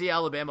interesting to see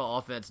Alabama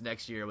offense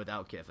next year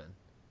without Kiffin.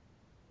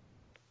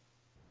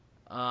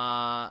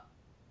 I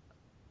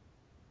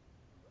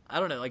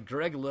don't know. Like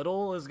Greg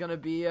Little is going to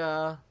be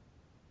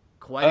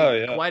quite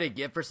a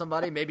gift for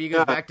somebody. Maybe he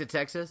goes back to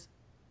Texas.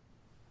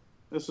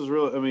 This is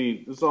really. I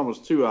mean, this is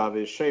almost too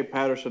obvious. Shea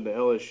Patterson to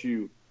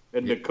LSU,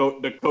 and the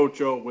Coach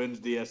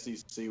wins the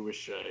SEC with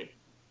Shea.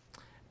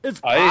 It's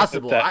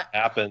possible. I hope that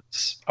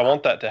happens. I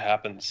want that to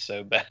happen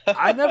so bad.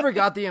 I never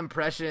got the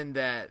impression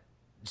that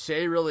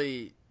Shea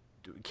really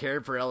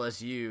cared for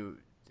LSU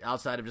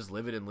outside of just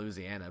living in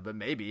Louisiana, but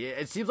maybe.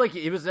 It seems like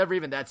he was never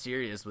even that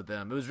serious with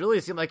them.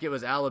 It seemed like it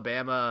was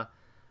Alabama.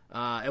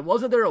 And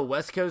wasn't there a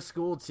West Coast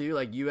school too,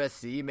 like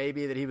USC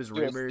maybe, that he was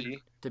rumored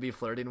to be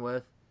flirting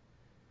with?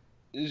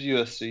 It was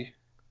USC.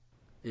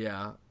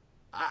 Yeah.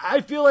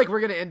 I feel like we're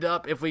going to end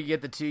up, if we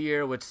get the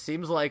 2-year, which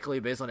seems likely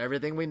based on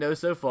everything we know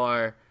so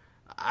far,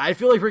 I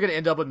feel like we're going to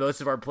end up with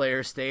most of our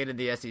players staying in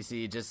the SEC,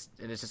 and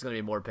it's just going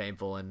to be more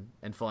painful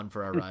and fun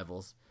for our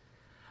rivals.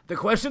 The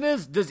question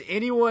is, does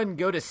anyone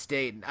go to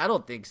State? I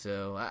don't think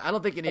so. I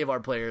don't think any of our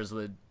players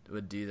would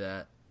do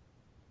that.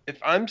 If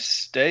I'm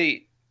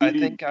State, I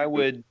think I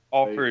would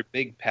offer a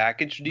big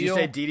package deal. Did you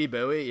say Dede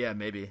Bowie? Yeah,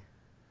 maybe.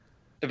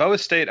 If I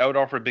was State, I would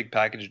offer a big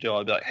package deal.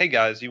 I'd be like, hey,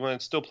 guys, you want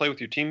to still play with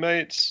your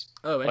teammates?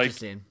 Oh,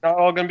 interesting. Like, not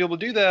all going to be able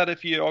to do that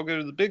if you all go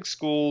to the big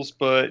schools,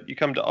 but you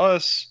come to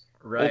us,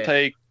 We'll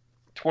take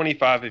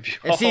 25 of you.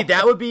 And see,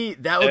 that would be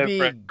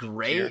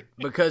great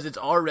because it's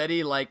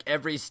already like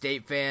every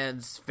State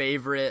fan's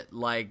favorite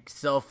like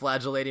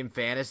self-flagellating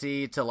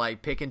fantasy to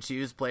like pick and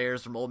choose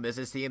players from Ole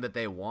Miss's team that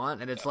they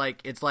want, and it's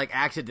like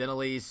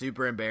accidentally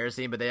super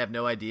embarrassing, but they have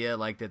no idea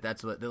like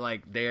that's what they're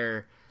like.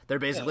 They're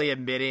basically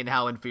admitting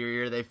how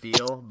inferior they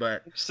feel,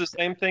 but it's the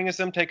same thing as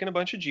them taking a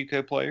bunch of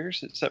JUCO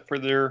players, except for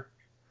their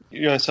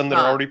some that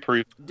are already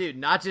proven. Dude,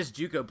 not just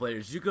JUCO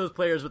players. JUCO's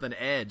players with an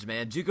edge,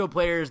 man. JUCO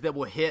players that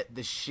will hit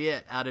the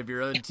shit out of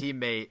your own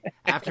teammate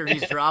after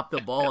he's dropped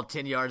the ball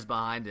 10 yards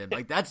behind him.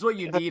 Like, that's what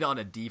you need on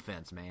a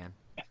defense, man.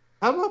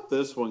 How about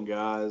this one,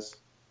 guys?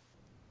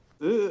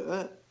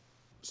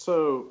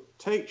 So,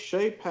 take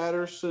Shea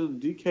Patterson,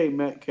 DK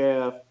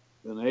Metcalf,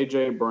 and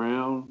A.J.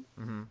 Brown,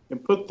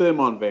 and put them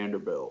on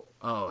Vanderbilt.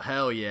 Oh,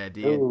 hell yeah,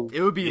 dude. Ooh.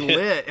 It would be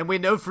lit. And we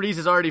know Freeze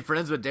is already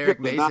friends with Derek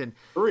Mason.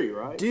 3,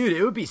 right? Dude,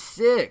 it would be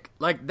sick.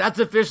 Like, that's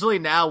officially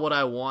now what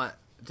I want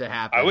to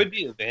happen. I would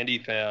be a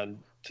Vandy fan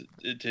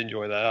to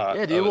enjoy that.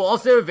 Yeah, dude. Well,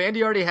 also,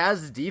 Vandy already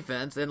has his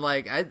defense, and,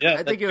 like, I think it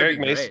would be great.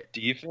 Mason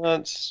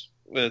defense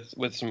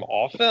with some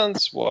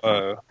offense?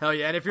 Whoa. Hell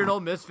yeah, and if you're an Ole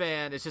Miss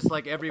fan, it's just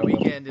like every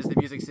weekend is the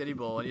Music City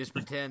Bowl, and you just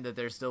pretend that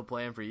they're still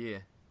playing for you.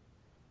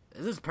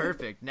 This is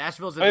perfect.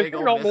 Nashville's a big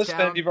Ole Miss town.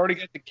 Fan, you've already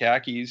got the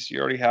khakis.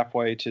 You're already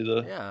halfway to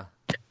the...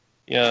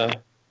 Yeah.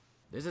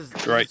 This is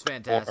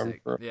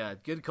fantastic. Yeah,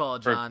 good call,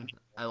 John.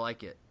 I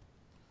like it.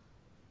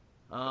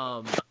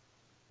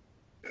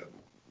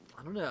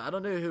 I don't know. I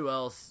don't know who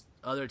else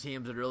other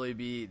teams would really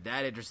be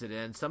that interested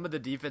in. Some of the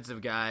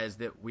defensive guys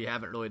that we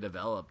haven't really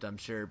developed, I'm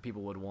sure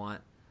people would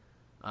want.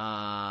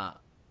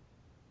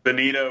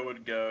 Benito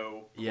would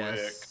go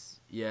quick.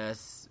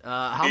 Yes.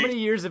 How many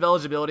years of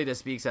eligibility does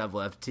Speaks have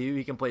left? 2?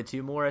 He can play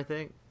 2 more, I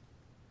think.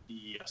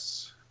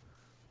 Yes.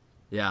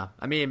 Yeah.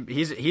 I mean,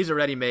 he's a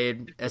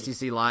ready-made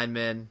SEC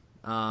lineman.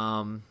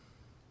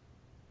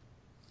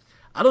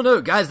 I don't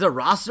know, guys. The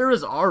roster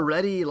is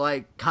already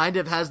kind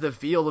of has the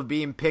feel of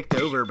being picked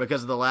over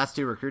because of the last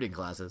 2 recruiting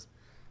classes.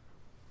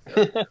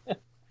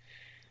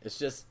 It's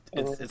just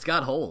it's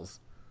got holes.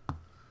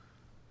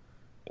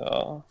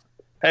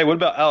 Hey, what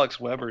about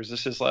Alex Weber? Is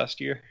this his last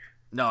year?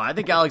 No, I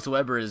think Alex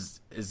Weber is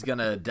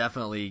gonna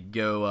definitely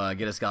go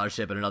get a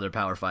scholarship at another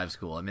Power 5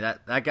 school. I mean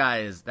that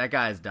guy is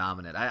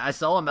dominant. I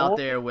saw him out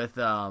there with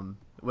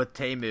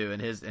Temu in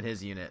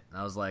his unit. And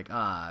I was like,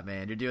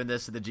 man, you're doing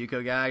this to the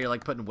JUCO guy. You're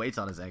putting weights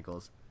on his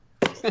ankles.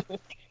 They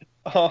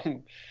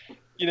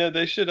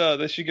should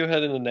go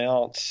ahead and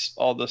announce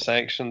all the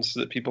sanctions so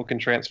that people can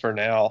transfer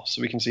now,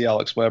 so we can see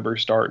Alex Weber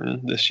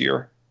starting this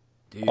year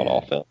on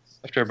offense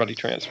after everybody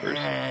transfers.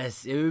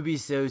 Yes, it would be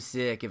so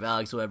sick if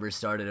Alex Weber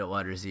started at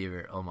wide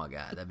receiver. Oh my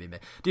god, that'd be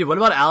amazing. Dude, what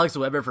about Alex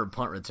Weber for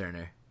punt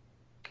returner?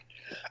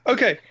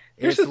 Okay,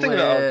 here's the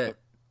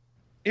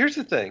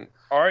thing.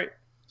 All right.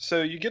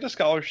 So you get a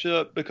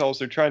scholarship because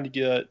they're trying to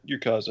get your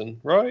cousin,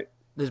 right?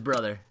 His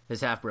brother,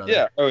 his half-brother.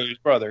 Yeah, his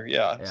brother,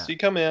 yeah. So you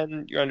come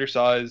in, you're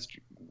undersized.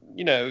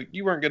 You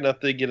weren't good enough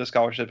to get a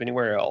scholarship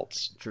anywhere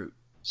else. True.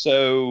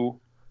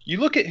 So you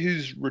look at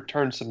who's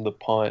returned some of the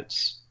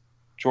punts.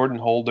 Jordan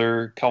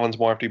Holder, Collins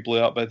Moore after he blew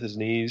out both his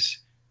knees.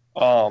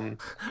 And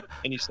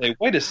you say,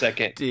 wait a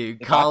second.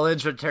 Dude,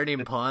 Collins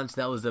returning punts,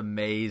 that was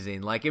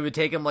amazing. It would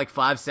take him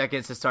 5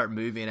 seconds to start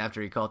moving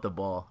after he caught the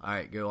ball. All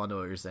right, go on to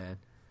what you're saying.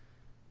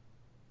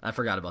 I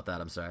forgot about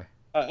that. I'm sorry.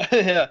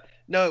 Yeah,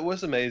 no, it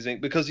was amazing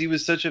because he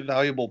was such a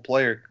valuable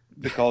player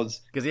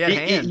because he had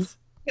hands.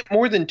 He had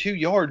more than 2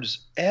 yards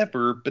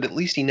ever, but at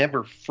least he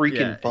never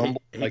freaking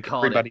fumbled like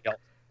everybody else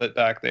put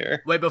back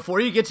there. Wait, before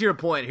you get to your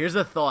point, here's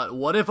a thought.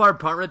 What if our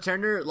punt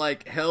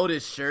returner held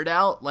his shirt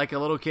out like a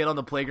little kid on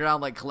the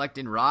playground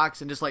collecting rocks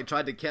and just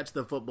tried to catch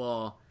the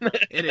football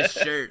in his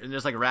shirt and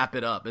just wrap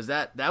it up?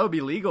 That would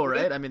be legal,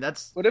 right? I mean,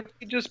 that's. What if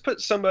we just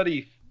put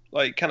somebody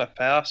kind of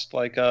fast,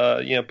 put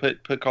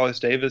Carlos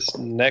Davis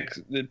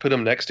put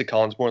him next to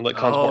Collins Moore and let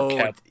Collins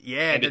Moore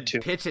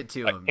pitch it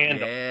to him.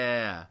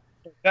 Yeah.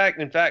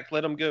 In fact,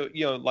 let him go,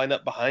 line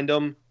up behind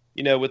him,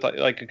 with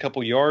a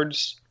couple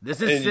yards.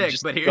 This is sick,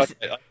 but here's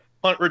a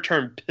punt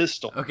return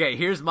pistol. Okay,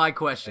 here's my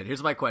question.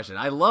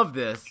 I love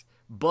this,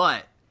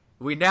 but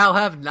we now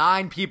have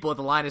 9 people at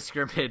the line of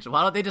scrimmage.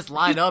 Why don't they just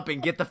line up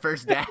and get the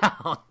first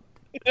down?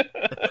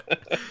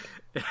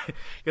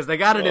 Because they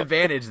got an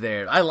advantage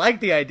there. I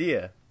like the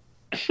idea.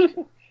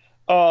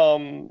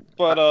 Anyway,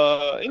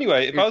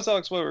 if I was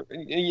Alex Weber,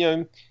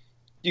 you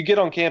get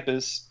on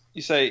campus,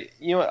 you say,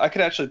 I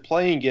could actually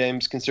play in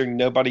games considering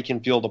nobody can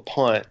field a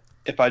punt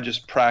if I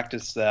just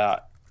practice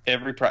that.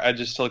 I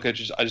just tell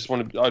coaches, I just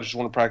want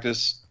to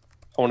practice.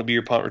 I want to be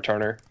your punt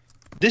returner.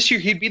 This year,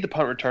 he'd be the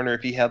punt returner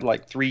if he had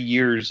 3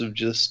 years of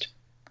just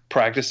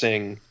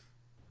practicing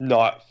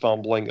not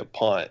fumbling a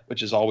punt,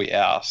 which is all we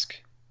ask.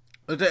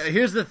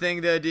 Here's the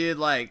thing, though, dude.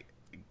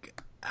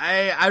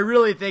 I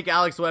really think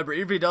Alex Weber,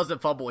 even if he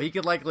doesn't fumble, he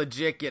could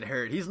legit get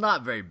hurt. He's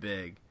not very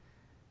big.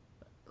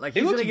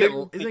 He's gonna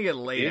get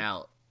laid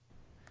out.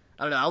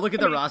 I don't know. I'll look at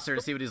the roster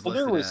and see what he's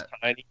listed was at.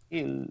 Tiny.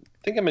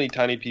 Think how many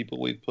tiny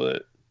people we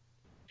put.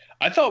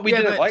 I thought we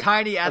didn't like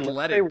tiny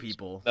athletic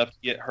people enough to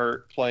get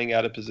hurt playing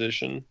out of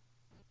position.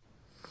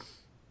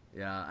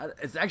 Yeah,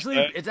 it's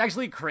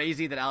actually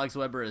crazy that Alex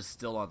Weber is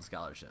still on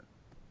scholarship.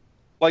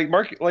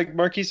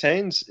 Marquise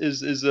Haynes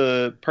is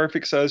a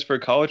perfect size for a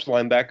college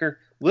linebacker.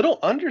 Little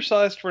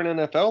undersized for an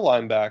NFL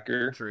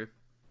linebacker. True.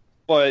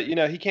 But,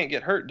 he can't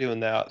get hurt doing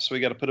that, so we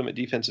got to put him at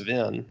defensive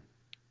end.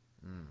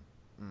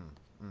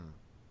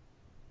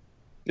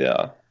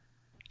 Yeah.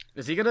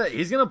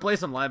 He's gonna play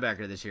some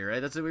linebacker this year, right?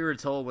 That's what we were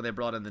told when they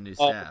brought in the new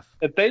staff.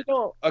 If they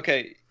don't,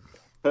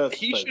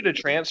 he should have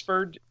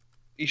transferred.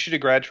 He should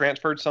have grad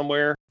transferred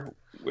somewhere,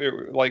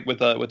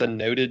 with a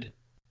noted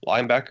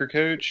linebacker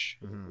coach,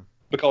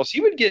 because he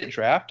would get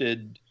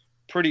drafted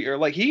pretty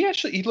early.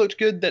 He looked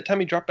good that time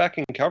he dropped back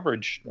in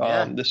coverage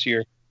this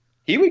year.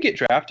 He would get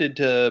drafted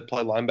to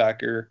play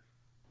linebacker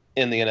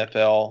in the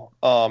NFL.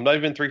 Not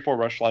even 3-4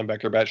 rush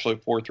linebacker, but actually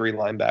 4-3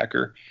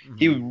 linebacker.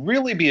 He would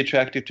really be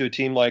attractive to a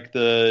team like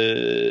now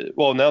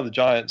the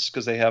Giants,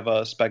 because they have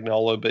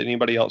Spagnuolo, but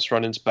anybody else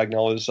running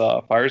Spagnuolo's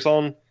fire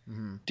zone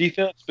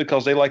defense,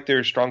 because they like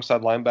their strong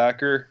side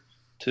linebacker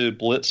to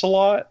blitz a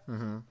lot.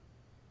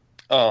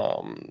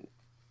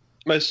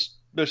 Most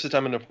of the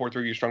time in a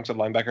 4-3, your strong side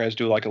linebacker has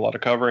to do a lot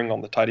of covering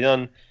on the tight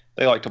end.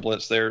 They like to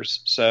blitz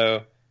theirs.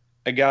 So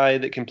a guy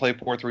that can play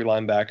 4-3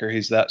 linebacker,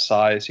 he's that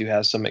size, who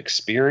has some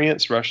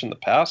experience rushing the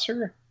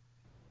passer.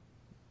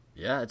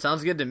 Yeah, it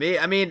sounds good to me.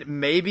 I mean,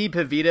 maybe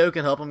Pavito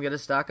can help him get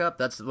his stock up.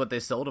 That's what they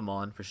sold him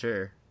on, for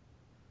sure.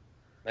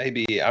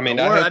 Maybe. I mean,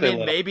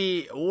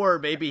 maybe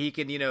he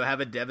can, have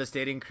a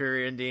devastating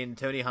career-ending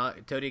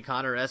Tony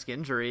Connor-esque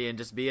injury and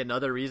just be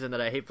another reason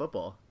that I hate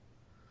football.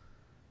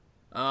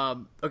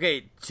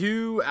 Okay,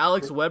 to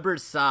Alex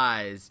Weber's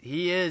size,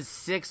 he is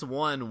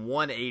 6'1",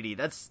 180.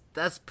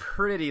 That's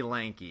pretty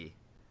lanky.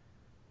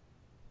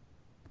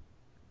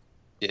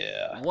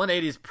 Yeah.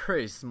 180 is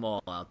pretty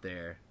small out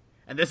there.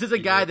 And this is a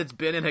guy that's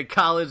been in a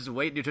college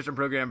weight nutrition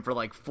program for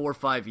like 4 or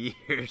 5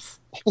 years.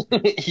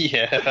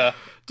 Yeah.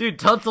 Dude,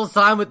 Tunsil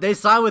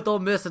signed with Ole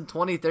Miss in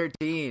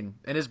 2013,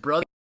 and his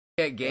brother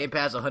at Game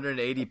Pass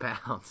 180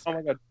 pounds. Oh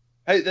my god.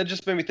 Hey, that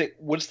just made me think,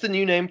 what's the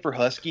new name for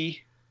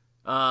Husky?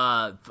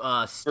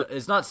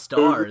 It's not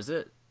Star, is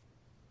it?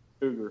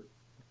 Cougar.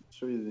 I'll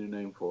show you the new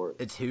name for it.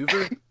 It's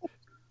Hoover?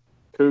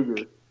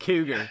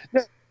 Cougar.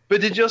 But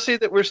did y'all see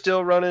that we're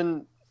still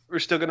running? We're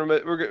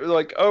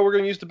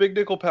gonna use the big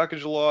nickel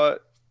package a lot.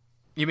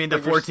 You mean the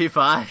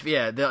 4-2-5?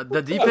 Yeah,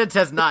 the defense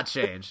has not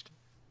changed.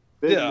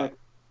 Yeah,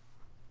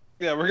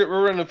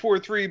 we're running a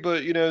 4-3,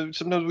 but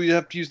sometimes we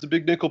have to use the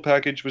big nickel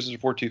package, which is a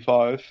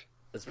 4-2-5.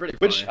 That's pretty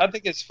funny. Which I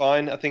think is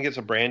fine. I think it's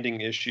a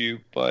branding issue,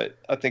 but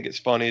I think it's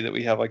funny that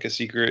we have like a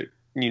secret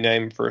new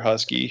name for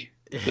Husky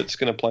that's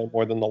going to play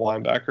more than the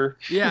linebacker.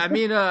 Yeah, I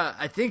mean,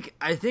 I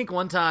think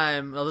one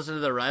time I listened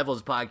to the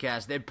Rivals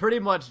podcast. They pretty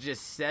much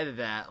just said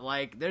that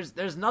like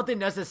there's nothing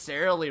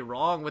necessarily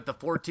wrong with the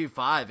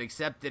 4-2-5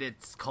 except that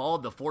it's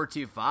called the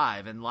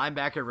 4-2-5 and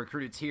linebacker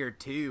recruits here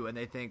too, and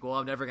they think, well,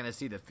 I'm never going to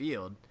see the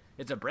field.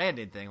 It's a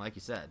branding thing, like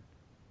you said.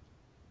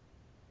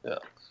 Yeah.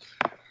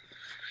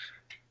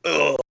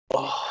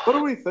 What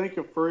do we think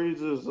of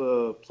Freeze's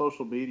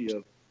social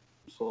media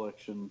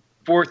selection?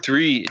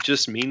 4-3, it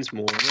just means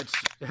more.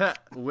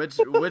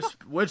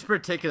 Which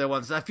particular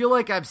ones? I feel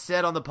like I've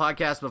said on the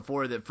podcast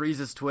before that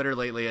Freeze's Twitter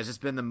lately has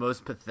just been the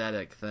most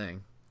pathetic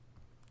thing.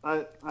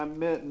 I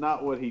meant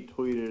not what he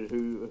tweeted.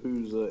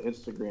 Whose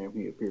Instagram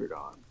he appeared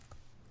on?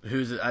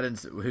 Whose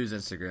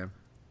Instagram?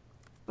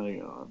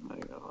 Hang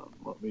on.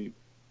 Let me.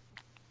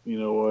 You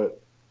know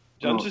what?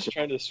 John's just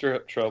trying to stir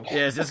up trouble.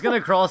 Yeah, is this going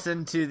to cross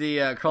into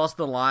the cross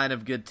the line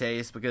of good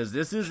taste? Because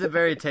this is a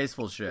very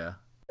tasteful show.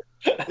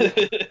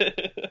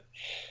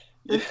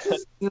 This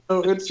is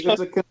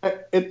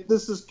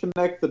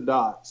connect the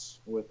dots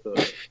with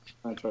the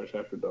Landsharks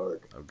After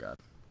Dark. Oh God.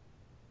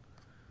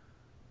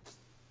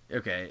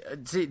 Okay,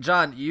 see,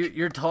 John,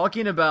 you're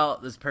talking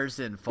about this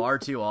person far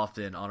too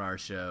often on our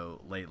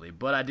show lately,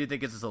 but I do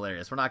think it's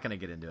hilarious. We're not going to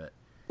get into it.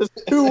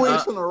 It's 2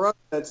 weeks in a row.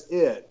 That's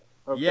it.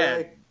 Okay?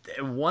 Yeah,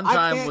 one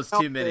time was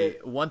too many.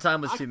 One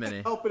time was too many.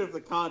 I can't help it if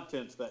the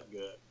content's that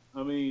good.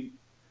 I mean,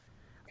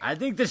 I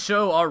think the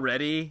show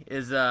already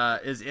is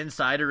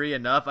insidery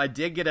enough. I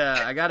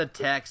got a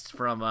text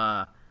from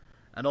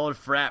an old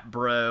frat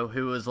bro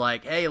who was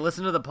like, "Hey,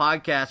 listen to the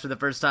podcast for the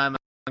first time in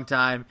a long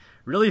time.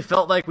 Really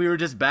felt like we were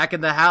just back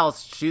in the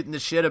house shooting the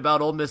shit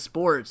about Ole Miss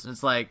sports." And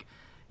it's like,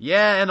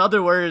 yeah, in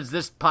other words,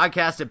 this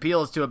podcast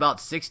appeals to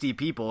about 60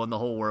 people in the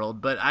whole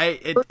world. But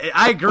I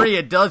agree,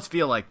 it does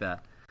feel like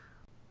that.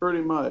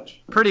 Pretty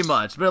much.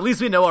 But at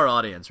least we know our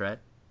audience, right?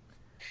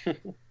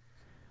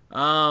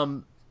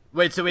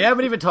 Wait, so we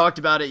haven't even talked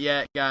about it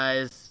yet,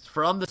 guys.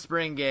 From the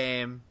spring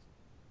game,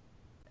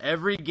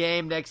 every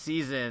game next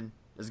season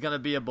is going to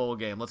be a bowl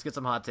game. Let's get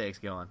some hot takes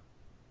going.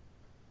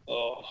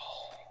 Oh.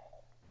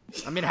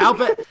 I mean, how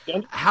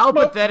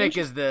pathetic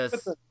is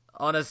this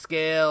on a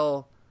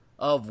scale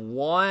of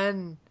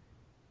 1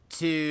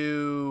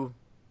 to,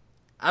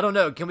 I don't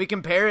know, can we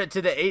compare it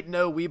to the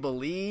 8-0 we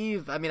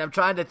believe? I mean, I'm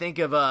trying to think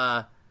of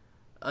a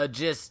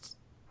just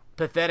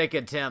pathetic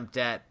attempt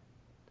at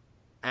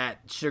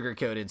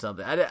sugarcoating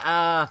something.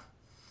 Well,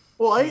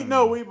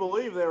 8-0 we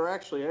believe they were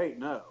actually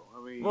 8-0.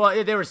 I mean,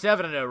 well, they were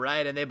 7-0,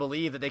 right? And they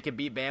believed that they could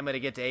beat Bama to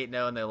get to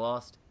 8-0, and they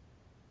lost.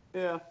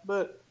 Yeah,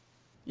 but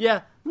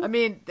yeah, I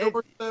mean, they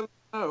were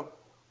 7-0.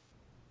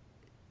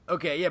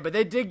 Okay, yeah, but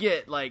they did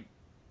get like,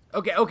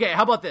 okay.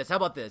 How about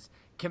this?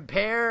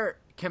 Compare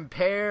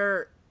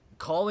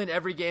calling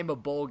every game a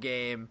bowl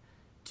game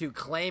to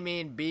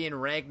claiming being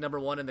ranked number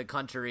 1 in the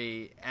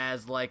country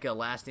as like a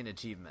lasting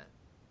achievement.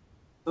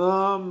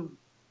 I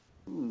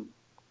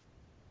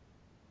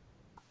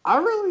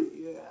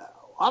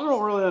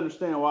don't really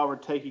understand why we're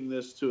taking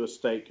this to a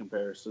state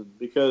comparison,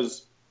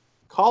 because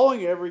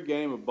calling every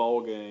game a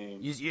bowl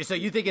game. So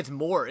you think it's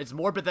more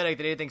pathetic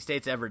than anything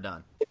State's ever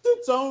done? It's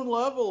its own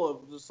level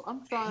of just.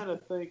 I'm trying to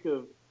think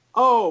of.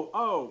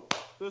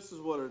 This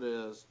is what it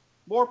is.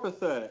 More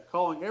pathetic,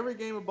 calling every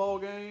game a bowl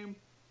game,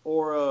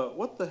 or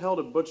what the hell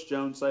did Butch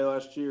Jones say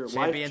last year?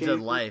 Champions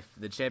of life.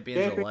 The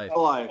champions of life.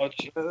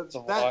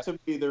 That to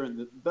me, they're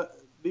in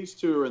these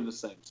two are in the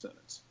same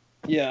sentence.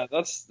 Yeah,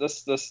 that's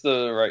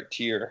the right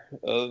tier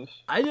of.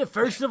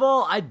 First of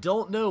all, I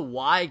don't know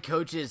why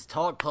coaches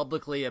talk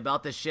publicly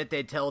about the shit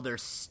they tell their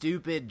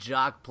stupid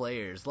jock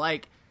players.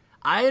 Like,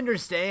 I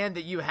understand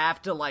that you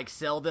have to like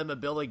sell them a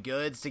bill of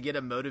goods to get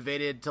them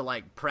motivated to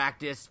like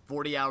practice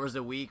 40 hours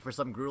a week for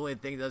some grueling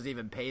thing that doesn't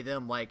even pay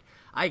them. Like,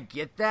 I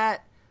get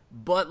that,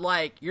 but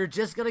like you're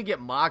just gonna get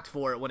mocked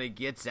for it when it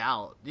gets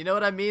out. You know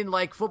what I mean?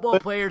 Like football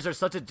players are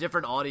such a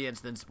different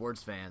audience than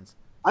sports fans.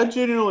 I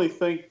genuinely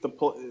think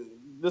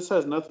this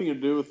has nothing to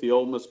do with the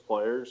Ole Miss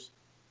players,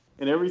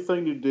 and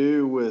everything to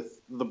do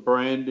with the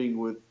branding,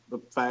 with the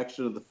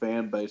faction of the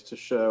fan base to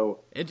show.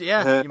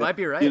 You might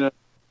be right. You know,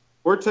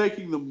 we're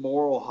taking the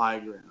moral high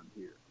ground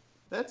here.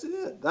 That's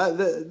it.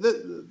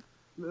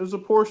 There's a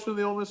portion of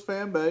the Ole Miss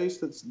fan base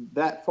that's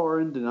that far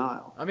in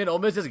denial. I mean, Ole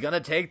Miss is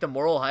gonna take the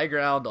moral high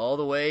ground all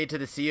the way to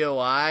the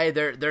COI.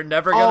 They're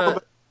never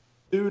gonna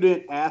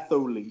student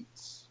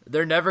athletes.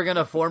 They're never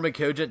gonna form a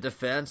cogent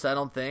defense. I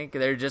don't think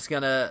they're just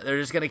gonna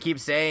keep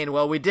saying,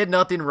 "Well, we did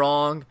nothing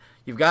wrong.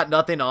 You've got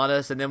nothing on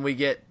us," and then we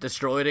get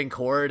destroyed in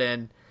court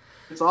and.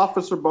 It's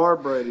Officer Bar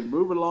Brady.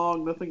 Move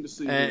along, nothing to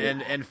see.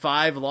 And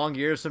 5 long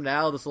years from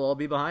now, this will all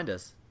be behind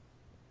us.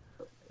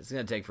 It's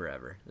going to take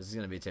forever. This is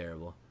going to be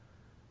terrible.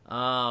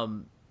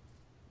 Oh,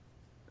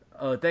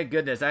 thank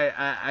goodness.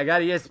 I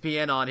got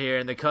ESPN on here,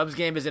 and the Cubs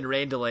game is in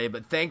rain delay,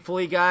 but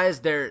thankfully, guys,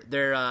 they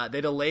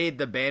delayed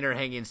the banner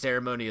hanging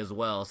ceremony as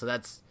well. So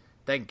that's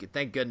thank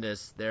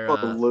goodness they're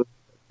going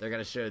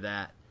to show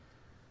that.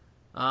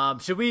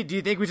 Do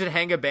you think we should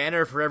hang a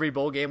banner for every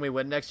bowl game we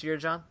win next year,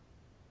 John?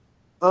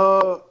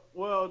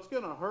 Well, it's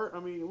going to hurt.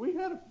 I mean,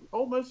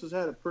 Ole Miss has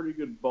had a pretty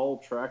good bowl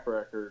track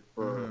record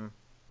for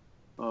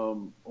a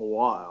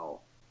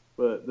while,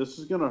 but this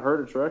is going to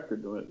hurt its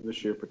record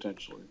this year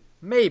potentially.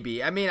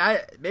 Maybe. I mean,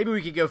 maybe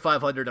we could go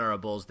 500 in our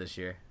bowls this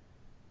year.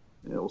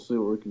 Yeah, we'll see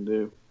what we can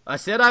do. I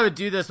said I would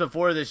do this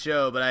before the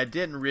show, but I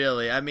didn't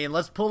really. I mean,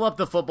 let's pull up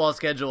the football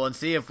schedule and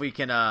see if we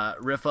can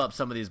riff up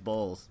some of these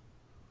bowls.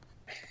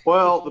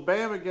 Well, the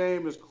Bama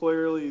game is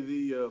clearly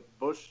the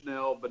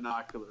Bushnell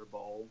Binocular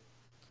Bowl.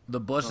 The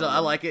Bushnell, I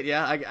like it.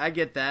 Yeah, I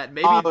get that.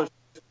 Maybe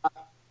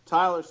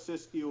Tyler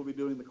Siskey will be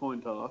doing the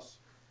coin toss.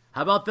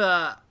 How about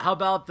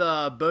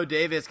the Bo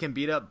Davis can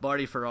beat up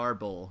Barney Farrar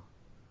Bowl?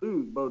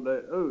 Ooh, Bo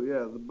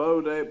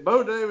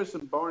Davis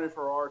and Barney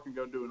Farrar can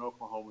go do an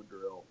Oklahoma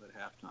drill at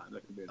halftime.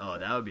 That could be.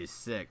 That would be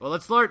sick. Well,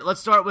 let's start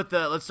with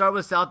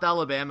South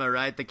Alabama,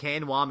 right? The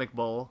Kane Womack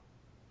Bowl.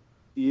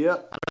 Yep. I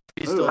don't know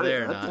if he's still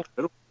there or not.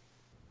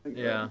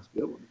 Yeah.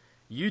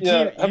 UT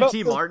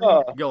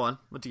Martin. Go on.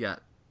 What you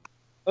got?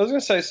 I was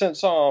gonna say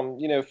since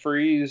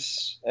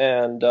Freeze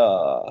and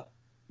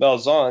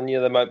Malzahn,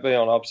 they might be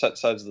on opposite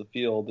sides of the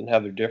field and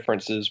have their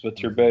differences, but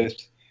they're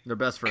best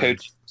friends.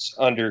 Coaches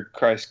under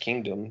Christ's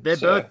kingdom.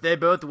 They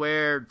both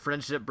wear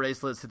friendship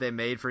bracelets that they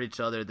made for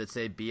each other that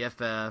say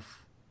BFF.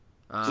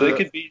 So they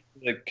could be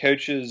the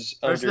coaches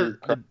under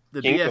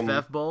the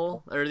BFF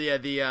Bowl or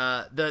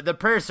the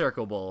Prayer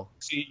Circle Bowl.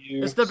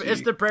 It's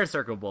the Prayer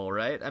Circle Bowl,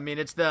 right? I mean,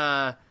 it's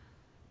the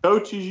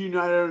Coaches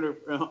United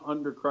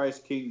under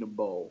Christ's Kingdom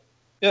Bowl.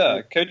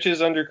 Yeah,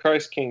 Coaches under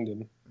Christ's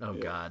Kingdom. Oh,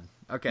 God.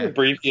 Okay.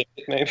 Abbreviated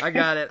name. I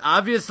got it.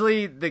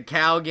 Obviously, the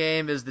Cal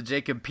game is the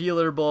Jacob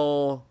Peeler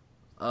Bowl.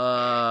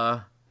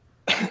 I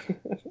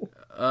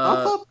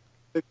thought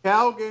the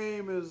Cal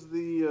game is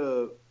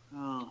the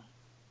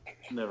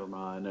never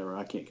mind.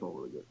 I can't come up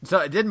with a good.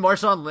 So didn't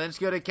Marshawn Lynch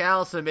go to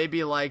Cal? So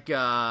maybe like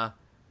we're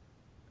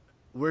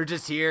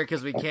just here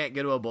because we can't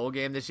go to a bowl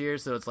game this year.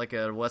 So it's like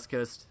a West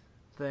Coast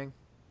thing.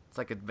 It's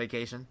like a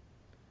vacation.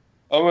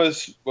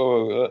 Almost.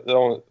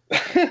 That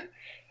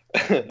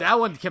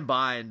one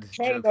combined.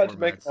 Trying not to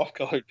make an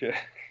off-color joke.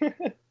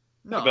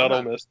 No, about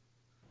Ole Miss.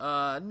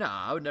 No,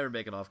 I would never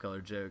make an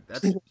off-color joke.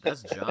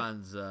 That's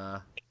John's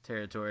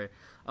territory.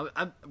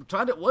 I'm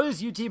trying to. What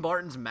is UT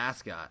Martin's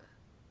mascot?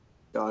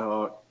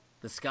 Skyhawk.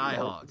 The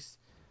Skyhawks.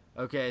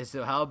 Okay,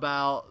 so how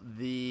about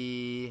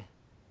the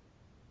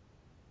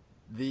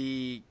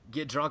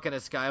get drunk in a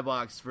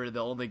skybox for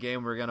the only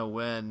game we're gonna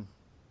win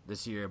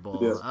this year bowl?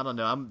 Yeah. I don't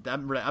know.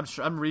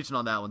 I'm reaching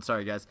on that one.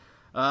 Sorry, guys.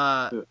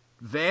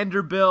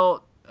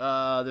 Vanderbilt,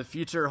 the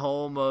future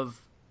home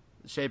of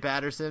Shea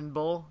Patterson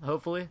Bowl,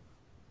 hopefully.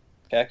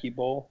 Khaki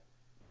Bowl.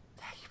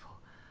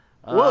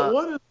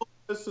 What is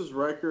Miss's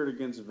record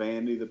against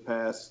Vandy the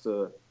past?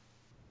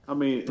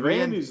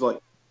 Vandy's like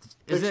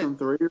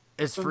 6-3.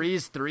 Is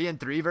Freeze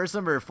 3-3 versus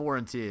him or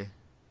 4-2?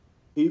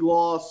 He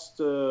lost.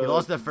 He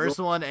lost the first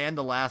one and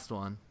the last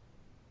one.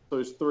 So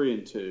he's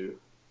 3-2.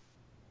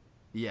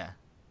 Yeah.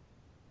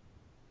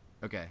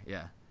 Okay.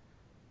 Yeah.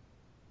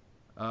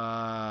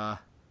 The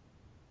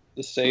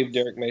Save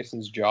Derek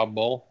Mason's Job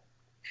Bowl.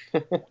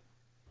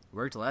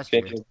 Worked last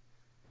year.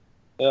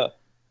 Yeah.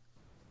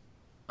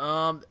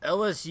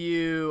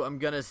 LSU, I'm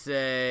gonna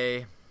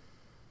say.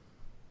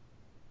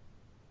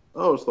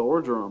 Oh, it's the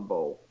Orgeron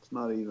Bowl. It's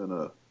not even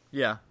a.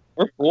 Yeah.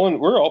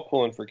 We're all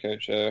pulling for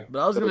Coach O. But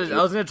I was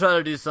gonna try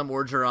to do some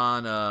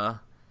Orgeron,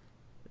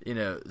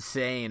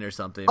 saying or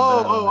something.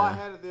 I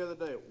had it the other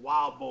day.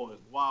 Wild Boys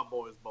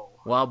Bowl.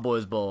 Wild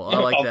Boys Bowl. I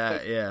like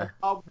that. Yeah.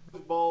 Wild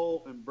Boys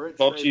Bowl and Brent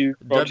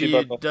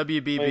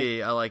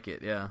WBB. I like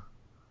it. Yeah.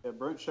 Yeah,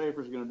 Brent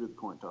Schaefer's gonna do the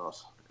coin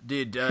toss.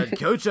 Dude,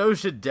 Coach O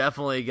should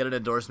definitely get an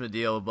endorsement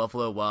deal with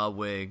Buffalo Wild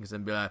Wings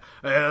and be like,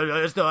 hey,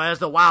 it's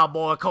the Wild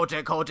Boy, Coach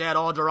Ed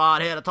Orgeron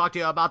here to talk to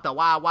you about the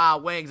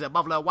Wild Wings at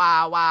Buffalo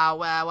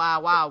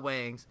Wild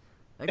Wings.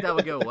 I think that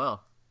would go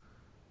well.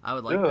 I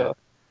would like that.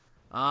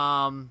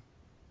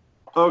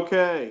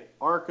 Okay,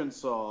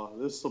 Arkansas.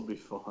 This will be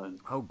fun.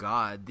 Oh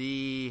God,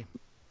 the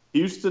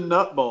Houston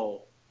Nut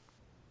Bowl.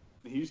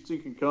 Houston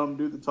can come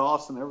do the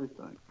toss and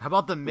everything. How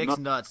about the mixed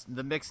nuts?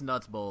 The mixed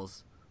nuts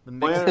bowls. The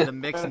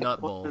mixed nut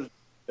bowl.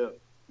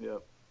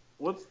 Yep.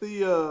 What's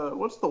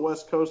the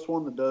West Coast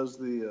one that does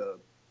the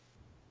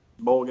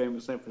bowl game in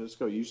San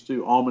Francisco? Used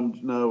to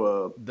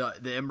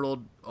the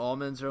Emerald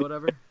Almonds or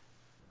whatever.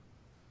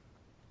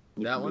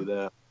 That one.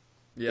 That.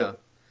 Yeah.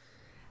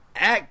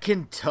 At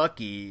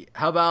Kentucky,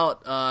 how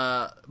about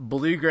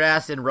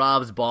Bluegrass and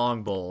Rob's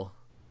Bong Bowl?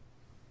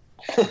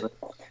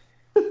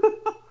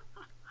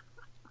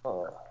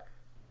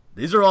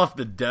 These are off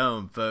the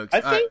dome, folks.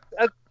 I think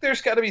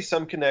there's got to be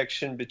some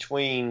connection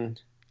between,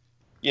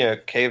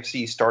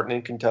 KFC starting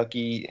in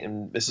Kentucky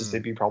and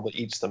Mississippi probably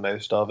eats the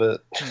most of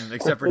it.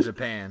 Except for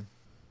Japan.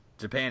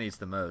 Japan eats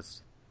the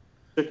most.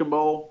 Chicken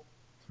bowl?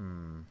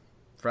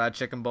 Fried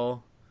chicken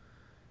bowl?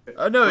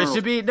 Oh, no, it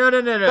should be... No.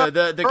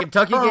 The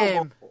Kentucky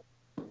game...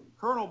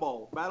 Colonel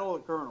Bowl. Battle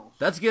of the Colonels.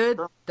 That's good.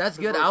 That's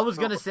good. I was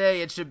going to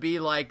say it should be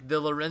like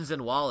the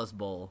Lorenzen Wallace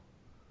Bowl.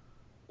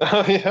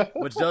 Oh, yeah.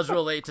 Which does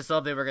relate to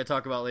something we're going to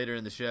talk about later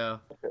in the show.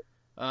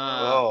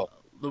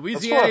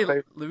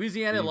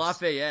 Louisiana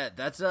Lafayette.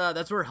 That's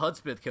where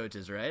Hudspeth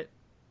coaches, right?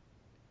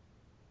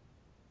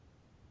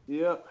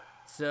 Yep.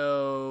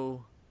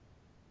 So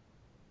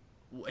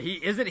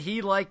isn't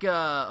he like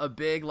a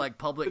big like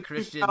public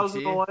Christian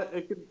too?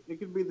 It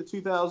could be the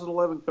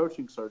 2011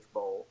 coaching search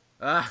bowl.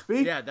 That's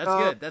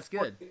good. That's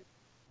good.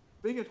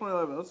 Speaking of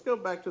 2011, let's go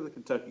back to the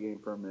Kentucky game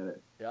for a minute.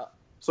 Yeah.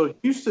 So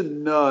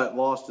Houston Nutt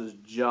lost his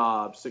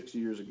job 6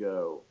 years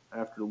ago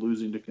after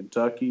losing to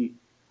Kentucky.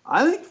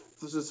 I think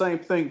the same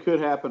thing could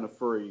happen to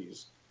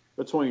Freeze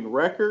between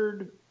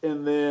record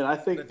and then I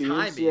think the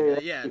timing.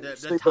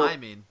 NCAA, The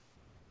timing.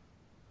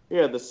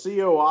 Yeah, the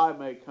COI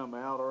may come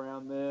out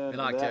around then in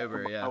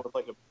October. With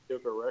like a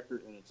mediocre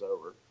record and it's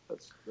over.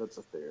 That's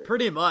a theory.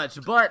 Pretty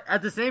much, but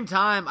at the same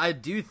time, I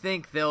do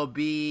think they'll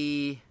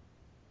be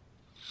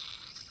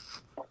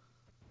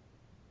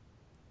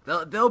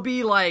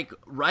like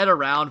right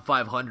around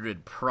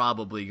 500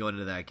 probably going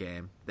into that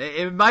game.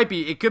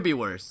 It could be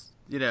worse,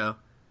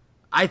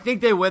 I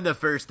think they win the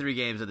first 3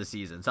 games of the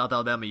season. South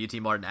Alabama, UT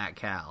Martin, at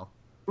Cal.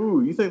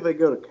 Ooh, you think they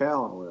go to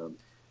Cal and win?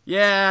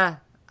 Yeah.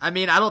 I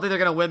mean, I don't think they're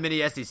going to win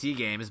many SEC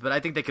games, but I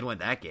think they can win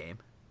that game.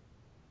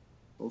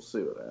 We'll see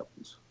what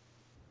happens.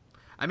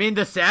 I mean,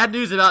 the sad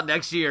news about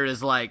next year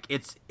is like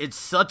it's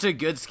such a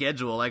good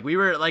schedule. Like we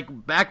were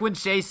like back when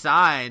Shea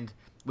signed,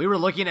 we were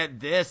looking at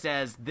this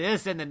and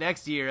the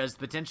next year as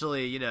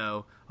potentially,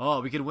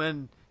 we could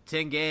win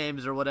 10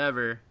 games or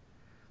whatever.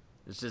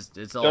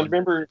 It's all.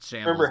 Remember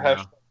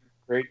now.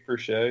 Grade for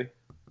Shea.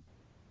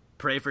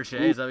 Pray for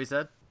Shea. Is that what he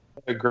said?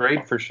 A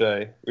grade for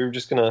Shea. We were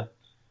just gonna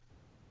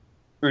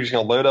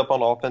load up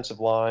on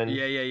offensive line.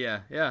 Yeah.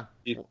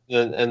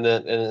 And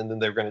then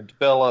they were gonna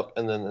develop,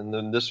 and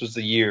then this was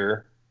the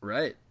year.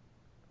 Right.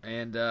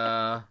 And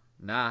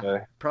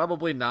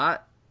probably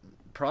not.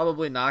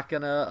 Probably not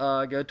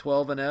gonna go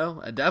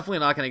 12-0. And definitely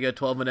not gonna go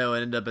 12-0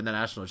 and end up in the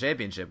national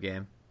championship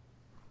game.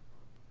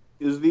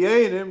 Is the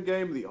A&M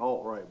game the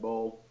alt-right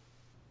bowl?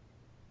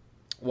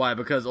 Why?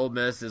 Because Ole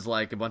Miss is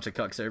like a bunch of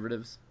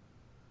conservatives.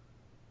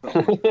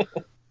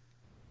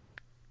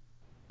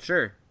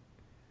 Sure.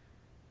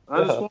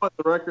 I just want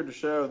the record to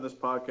show in this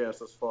podcast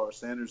thus far,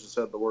 Sanders has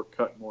had the word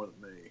 "cut" more than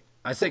me.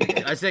 I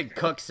said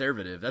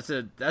conservative. That's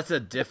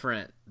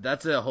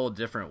a whole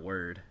different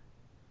word.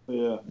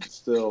 Yeah,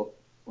 still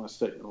my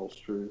statement holds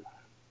true.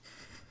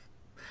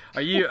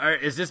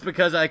 Is this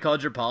because I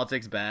called your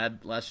politics bad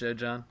last show,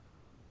 John?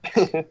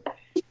 It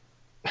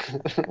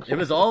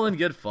was all in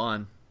good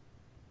fun.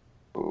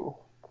 Ooh.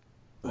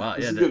 Wow,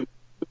 yeah.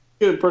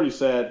 Getting pretty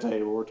sad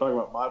table. We're talking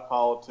about my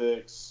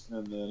politics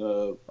and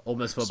then Ole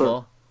Miss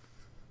football.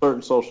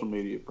 Certain social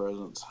media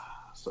presence.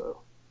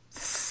 So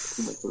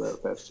for that the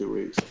past 2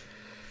 weeks.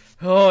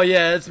 Oh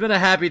yeah, it's been a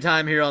happy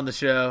time here on the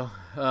show.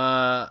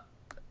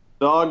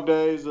 Dog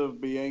days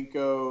of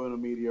Bianco and a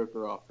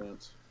mediocre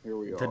offense. Here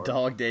we are. The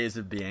dog days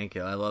of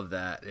Bianco. I love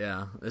that.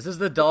 Yeah, this is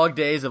the dog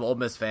days of Ole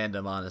Miss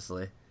fandom,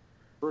 honestly.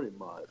 Pretty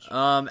much.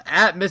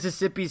 At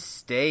Mississippi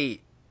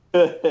State.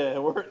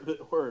 Where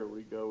do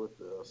we go with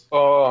this?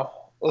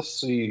 Let's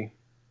see.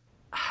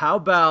 How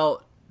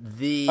about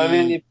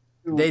they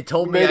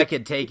told me I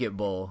could take it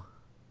bowl?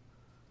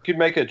 You could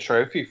make a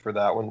trophy for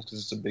that one because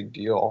it's a big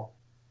deal.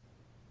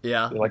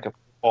 Yeah. Like a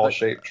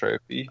football-shaped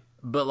trophy.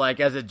 But like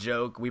as a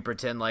joke, we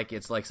pretend like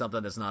it's like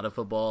something that's not a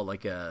football,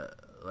 like a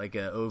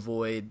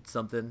ovoid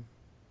something.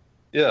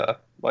 Yeah,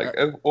 like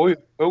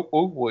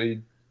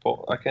ovoid.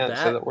 I can't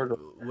say that word.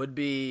 Would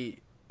be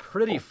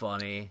pretty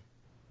funny.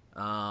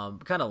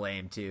 Kind of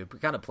lame too.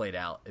 Kind of played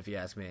out, if you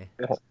ask me.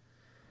 Yeah.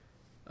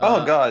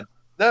 Oh God,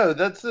 no!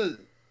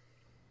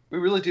 We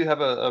really do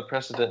have a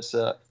precedent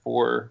set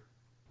for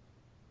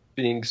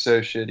being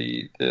so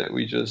shitty that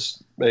we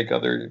just make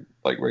other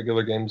like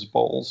regular games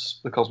bowls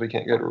because we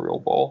can't go to a real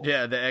bowl.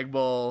 Yeah, the Egg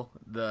Bowl,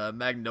 the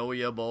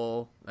Magnolia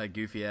Bowl, that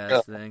goofy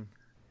ass thing.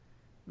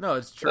 No,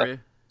 it's true.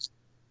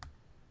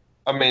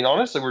 I mean,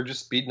 honestly, we're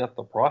just speeding up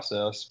the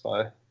process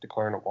by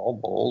declaring them all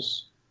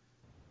bowls.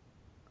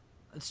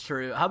 That's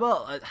true. How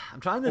about I'm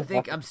trying to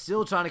think. I'm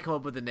still trying to come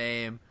up with a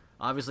name,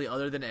 obviously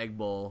other than Egg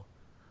Bowl,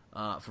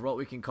 for what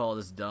we can call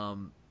this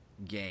dumb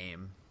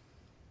game.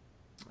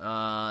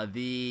 Didn't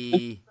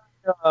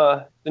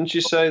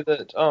you say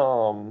that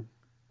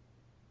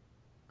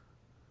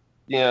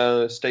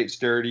state's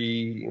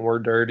dirty and we're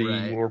dirty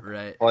and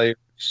we're players,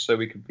 so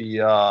we could be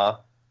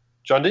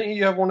John, didn't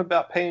you have one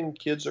about paying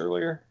kids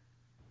earlier?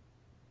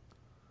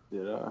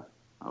 Did I?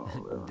 I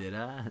don't know. Did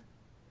I?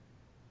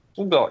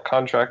 Something about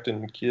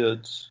contracting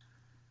kids.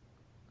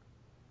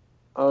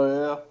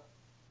 Oh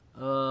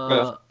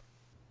yeah.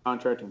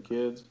 Contracting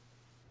kids.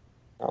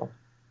 Oh.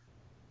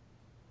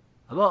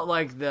 How about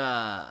like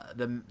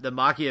the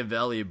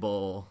Machiavelli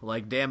Bowl?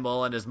 Like Dan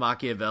Mullen is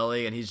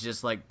Machiavelli, and he's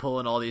just like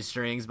pulling all these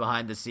strings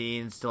behind the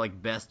scenes to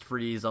like best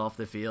freeze off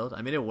the field.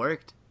 I mean, it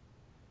worked.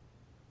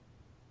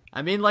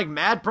 I mean, like,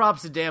 mad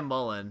props to Dan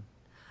Mullen.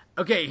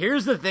 Okay,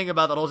 here's the thing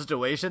about that whole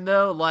situation,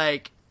 though.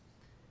 Like,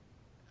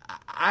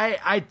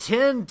 I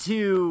tend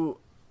to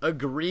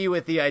agree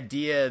with the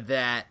idea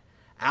that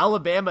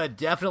Alabama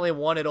definitely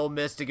wanted Ole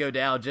Miss to go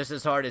down just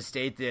as hard as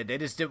State did. They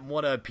just didn't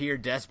want to appear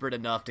desperate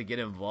enough to get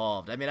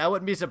involved. I mean, I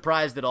wouldn't be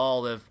surprised at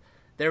all if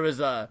there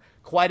was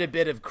quite a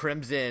bit of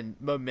Crimson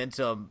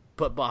momentum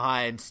put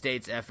behind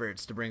State's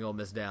efforts to bring Ole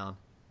Miss down.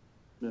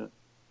 Yeah.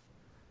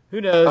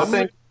 Who knows? I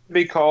think it would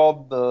be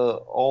called the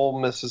Ole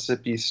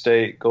Mississippi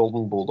State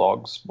Golden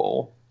Bulldogs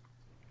Bowl.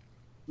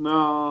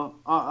 No,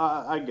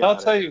 I got it. I'll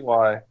tell you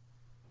why.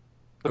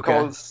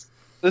 Because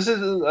this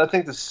is, I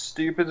think, the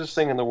stupidest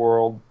thing in the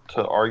world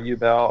to argue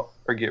about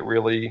or get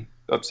really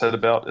upset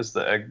about is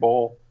the Egg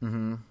Bowl.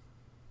 Mm-hmm.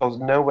 Because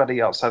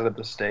nobody outside of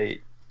the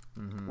state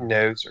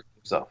knows or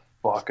gives a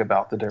fuck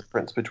about the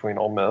difference between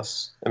Ole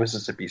Miss and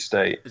Mississippi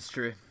State. It's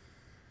true.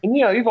 And,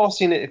 you've all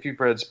seen it if you've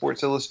read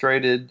Sports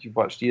Illustrated, you've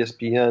watched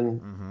ESPN.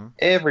 Mm-hmm.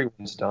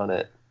 Everyone's done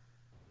it.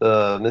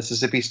 The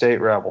Mississippi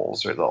State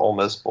Rebels or the Ole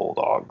Miss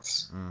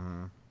Bulldogs.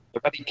 Mm-hmm.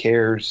 Nobody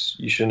cares.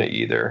 You shouldn't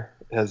either.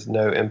 It has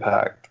no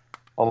impact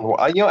on the.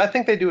 I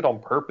think they do it on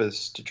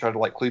purpose to try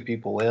to clue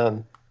people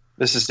in.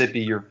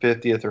 Mississippi, you're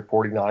 50th or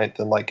 49th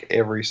in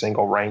every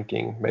single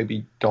ranking.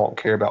 Maybe don't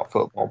care about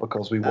football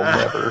because we will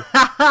never.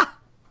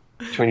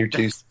 Between your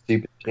two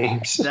stupid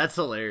teams. That's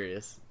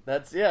hilarious.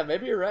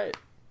 Maybe you're right.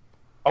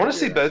 I want to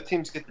see both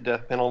teams get the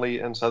death penalty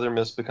and Southern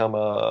Miss become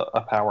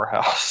a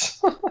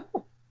powerhouse.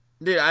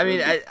 Dude, I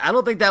mean, I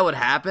don't think that would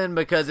happen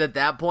because at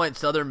that point,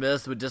 Southern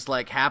Miss would just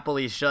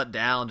happily shut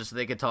down just so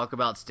they could talk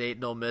about State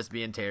and Ole Miss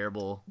being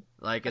terrible.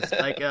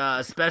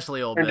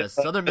 Especially Ole Miss.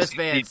 Southern Miss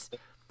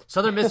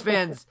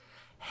fans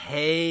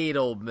hate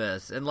Ole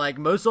Miss, and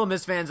most Ole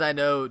Miss fans I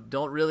know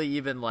don't really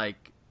even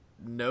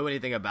know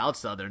anything about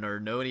Southern or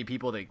know any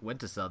people that went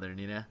to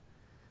Southern,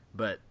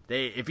 But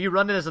if you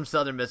run into some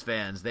Southern Miss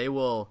fans, they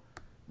will.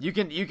 You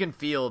can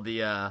feel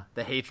the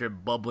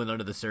hatred bubbling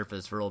under the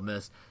surface for Ole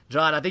Miss.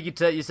 John, I think you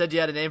said you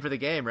had a name for the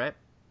game, right?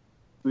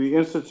 The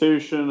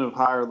Institution of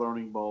Higher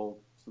Learning Bowl,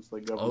 since they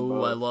govern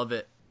both. I love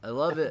it. I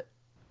love it.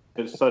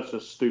 It's such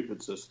a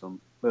stupid system.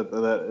 That's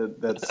That's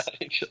good.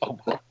 Institution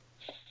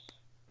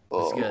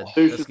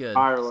That's good. Of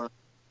Higher Learning.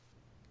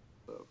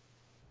 So.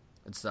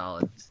 It's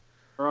solid.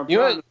 I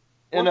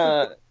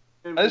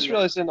just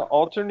realized in the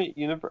alternate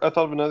universe, I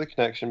thought of another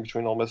connection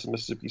between Ole Miss and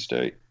Mississippi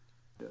State.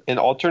 In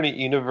alternate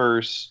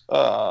universe,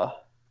 Hugh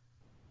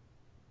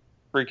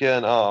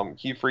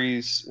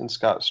Freeze and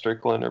Scott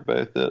Strickland are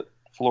both at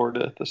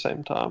Florida at the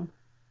same time.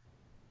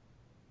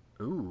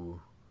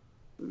 Ooh.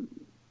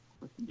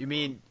 You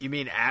mean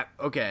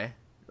okay.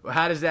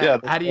 How does that? Yeah,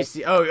 how do you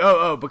see?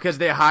 Oh, because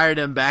they hired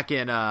him back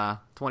in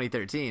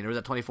 2013 or was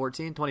that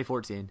 2014?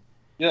 2014.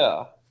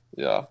 Yeah.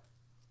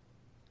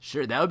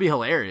 Sure, that would be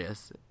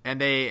hilarious. And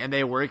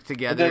they work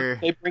together.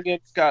 They bring in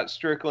Scott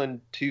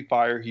Strickland to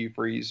fire Hugh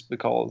Freeze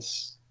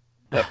because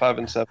that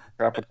 5-7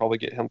 crap would probably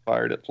get him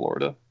fired at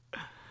Florida.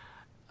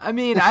 I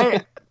mean,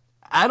 I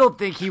don't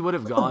think he would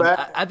have gone.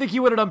 I think he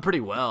would have done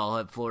pretty well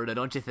at Florida,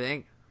 don't you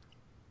think?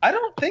 I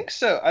don't think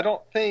so. I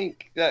don't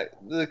think that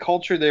the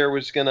culture there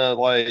was gonna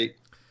I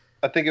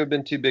think it would have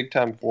been too big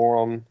time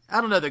for him. I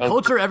don't know. The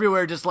culture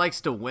everywhere just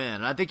likes to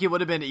win. I think it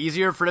would have been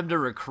easier for him to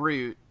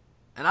recruit.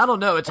 And I don't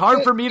know. It's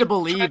hard for me to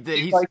believe that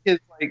he's his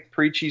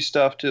preachy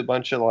stuff to a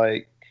bunch of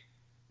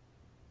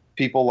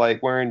people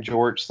wearing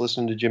jorts,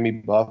 listening to Jimmy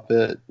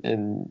Buffett,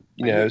 and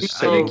Are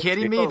you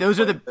kidding me? Those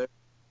are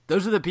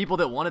the people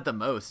that want it the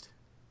most.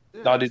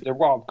 No, dude, they're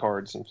wild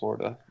cards in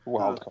Florida.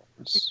 Wild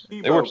cards.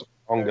 They were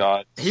strong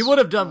guys. He would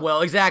have done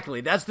well.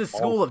 Exactly. That's the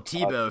school of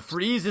Tebow.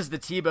 Freeze is the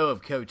Tebow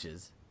of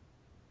coaches.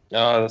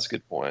 Oh, that's a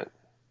good point.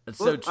 That's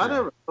so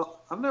true.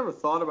 I've never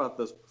thought about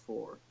this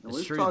before. And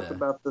we've talked though.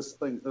 about this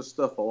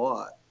stuff a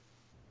lot.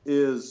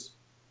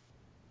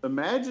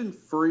 Imagine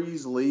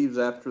Freeze leaves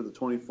after the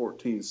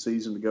 2014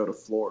 season to go to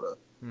Florida.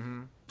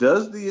 Mm-hmm.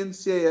 Does the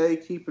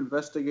NCAA keep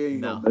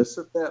investigating Ole Miss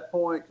at that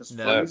point? Because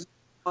Freeze is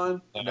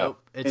on. Nope.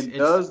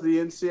 Does the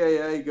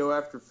NCAA go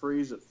after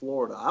Freeze at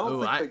Florida? I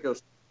don't think they go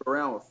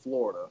around with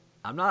Florida.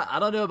 I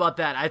don't know about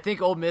that. I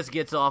think Ole Miss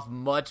gets off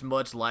much,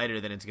 much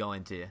lighter than it's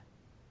going to.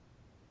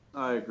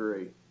 I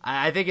agree.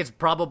 I think it's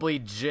probably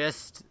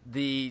just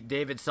the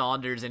David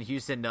Saunders and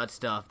Houston Nutt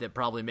stuff that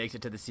probably makes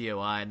it to the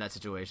COI in that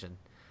situation.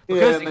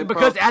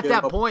 Because at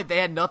that point, they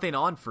had nothing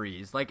on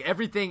Freeze. Like,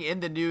 everything in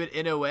the new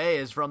NOA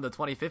is from the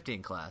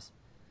 2015 class.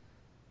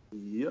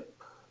 Yep.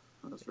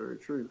 That's very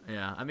true.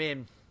 Yeah, I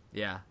mean,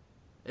 yeah.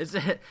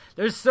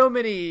 There's so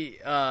many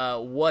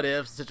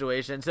what-if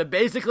situations. So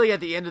basically,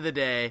 at the end of the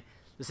day,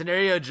 the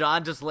scenario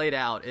John just laid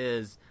out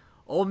is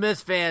Ole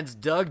Miss fans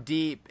dug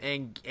deep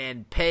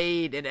and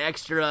paid an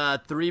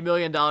extra $3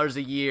 million a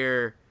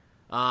year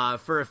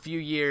for a few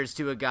years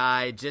to a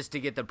guy just to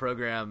get the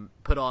program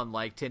put on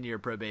like 10-year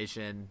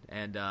probation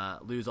and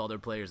lose all their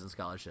players and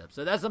scholarships.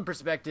 So that's some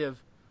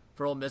perspective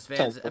for Ole Miss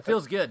fans. It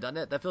feels good, doesn't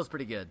it? That feels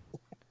pretty good.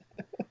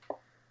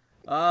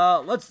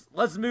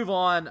 Let's move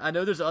on. I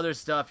know there's other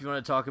stuff you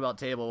want to talk about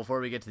Table before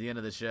we get to the end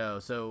of the show.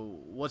 So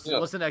what's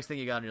the next thing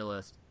you got on your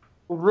list?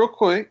 Well, real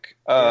quick,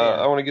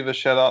 I want to give a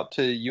shout out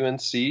to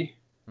UNC.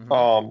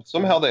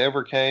 Somehow they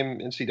overcame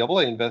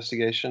NCAA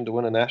investigation to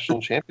win a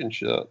national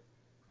championship.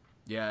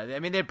 Yeah, I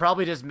mean, they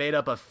probably just made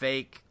up a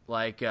fake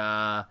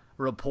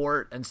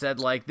report and said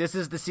like, "This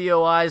is the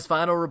COI's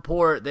final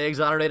report. They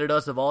exonerated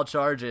us of all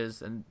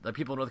charges." And the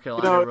people in North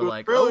Carolina were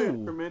like, really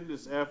 "Oh, a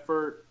tremendous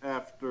effort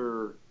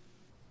after."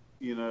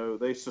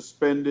 They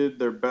suspended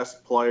their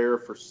best player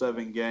for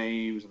 7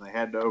 games, and they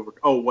had to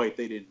Oh, wait,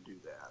 they didn't do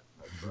that.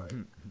 That's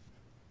right.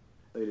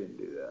 They didn't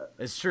do that.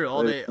 It's true.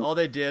 All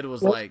they did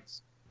was like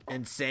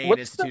insane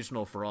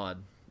institutional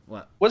fraud.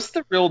 What? What's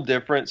the real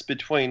difference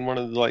between one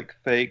of the like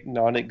fake,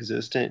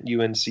 non-existent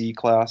UNC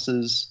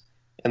classes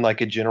and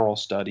like a general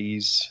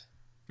studies?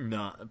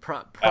 No,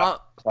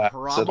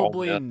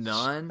 probably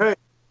none.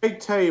 Hey,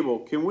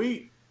 Table, can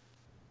we?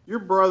 Your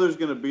brother's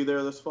going to be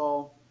there this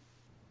fall.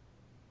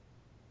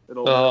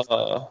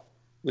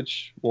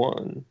 Which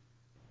one?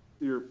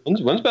 Your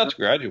When's about to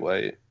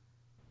graduate?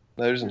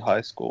 There's in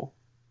high school.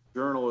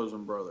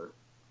 Journalism brother.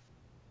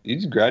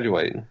 He's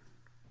graduating.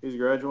 He's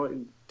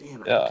graduating?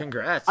 Damn it. Yeah.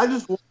 Congrats. I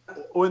just want,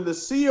 when the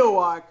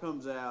COI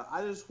comes out,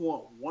 I just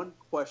want one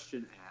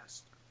question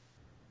asked.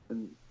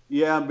 And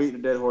yeah, I'm beating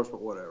a dead horse,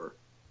 but whatever.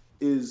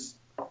 Is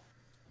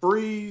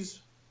Freeze,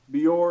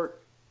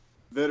 Bjork,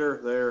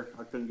 Vitter there?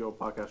 I couldn't go a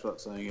podcast without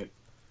saying it.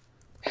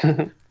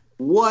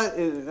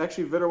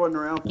 Actually, Vitter wasn't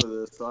around for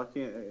this, so I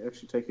can't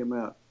actually take him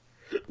out.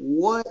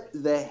 What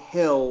the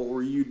hell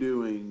were you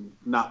doing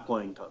not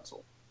playing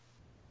Tunsil?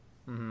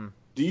 Mm-hmm.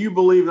 Do you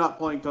believe not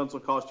playing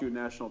Tunsil cost you a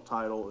national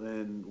title?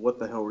 And what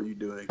the hell were you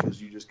doing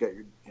because you just got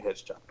your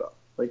heads chopped off?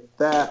 Like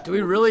that. Do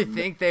we really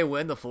think they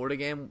win the Florida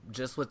game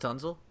just with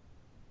Tunsil?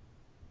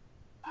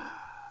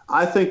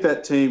 I think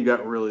that team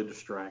got really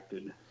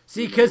distracted.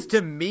 See, because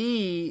to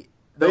me,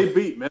 they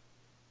beat Memphis.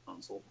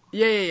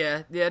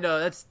 Yeah.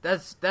 No,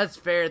 that's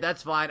fair.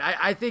 That's fine.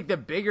 I think the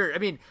bigger. I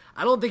mean,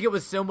 I don't think it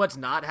was so much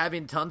not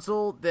having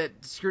Tunsil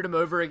that screwed him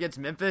over against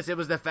Memphis. It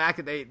was the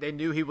fact that they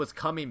knew he was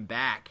coming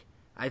back.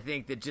 I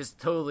think that just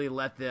totally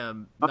let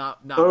them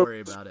not worry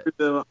about it.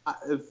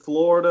 In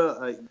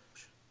Florida,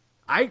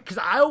 because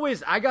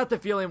I got the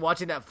feeling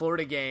watching that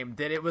Florida game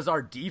that it was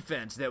our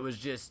defense that was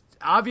just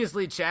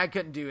obviously Chad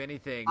couldn't do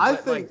anything. I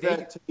think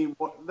that team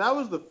that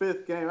was the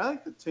 5th game. I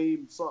think the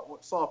team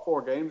saw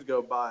 4 games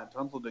go by and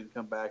Tunsil didn't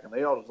come back, and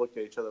they all just looked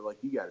at each other like,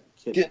 "You got to be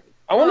kidding me."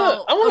 I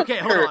want to. Okay,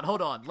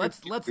 hold on.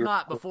 Let's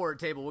not before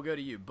Table. We'll go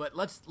to you, but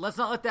let's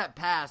not let that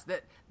pass.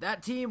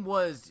 That team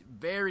was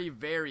very,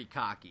 very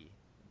cocky.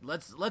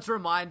 Let's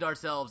remind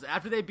ourselves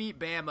after they beat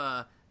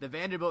Bama. The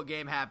Vanderbilt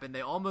game happened.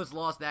 They almost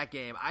lost that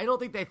game. I don't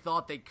think they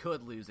thought they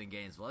could lose in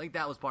Gainesville. I think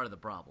that was part of the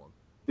problem.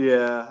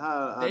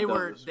 Yeah, they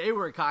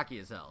were cocky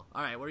as hell.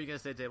 All right, what are you gonna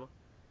say, Table?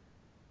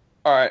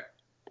 All right,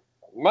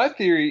 my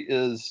theory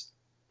is,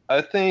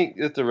 I think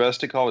that the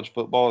rest of college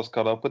football has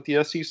caught up with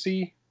the SEC.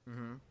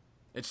 Mm-hmm.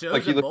 It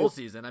shows in bowl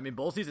season. I mean,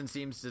 bowl season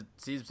seems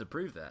to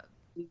prove that.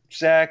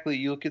 Exactly.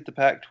 You look at the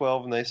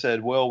Pac-12, and they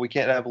said, "Well, we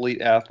can't have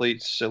elite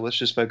athletes, so let's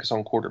just focus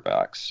on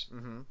quarterbacks."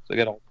 Mm-hmm. So they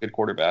got all good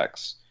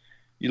quarterbacks.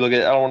 You look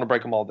at, I don't want to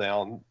break them all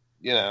down.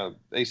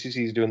 ACC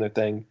is doing their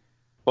thing,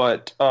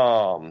 but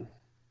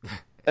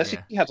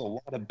SEC has a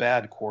lot of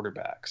bad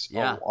quarterbacks.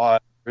 Yeah. A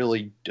lot of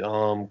really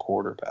dumb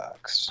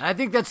quarterbacks. I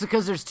think that's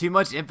because there's too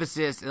much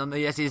emphasis on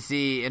the SEC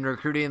in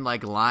recruiting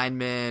like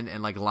linemen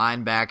and like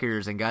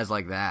linebackers and guys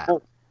like that.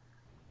 Well,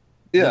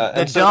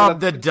 yeah,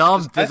 the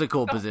dumb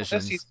physical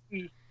positions.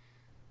 SEC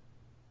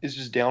is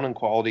just down in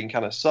quality and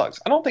kind of sucks.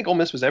 I don't think Ole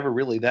Miss was ever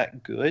really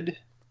that good.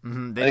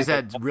 Mm-hmm. They just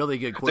had really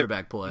good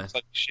quarterback play.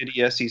 Like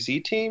shitty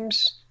SEC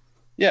teams.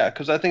 Yeah,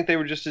 because I think they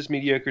were just as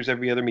mediocre as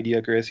every other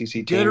mediocre SEC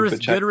team. Good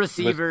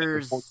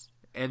receivers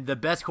and the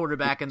best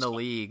quarterback in the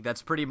league.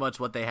 That's pretty much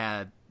what they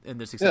had in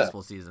their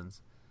successful seasons.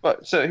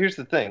 But so here's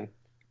the thing: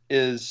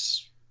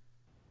 is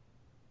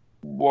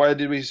why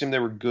did we assume they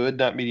were good,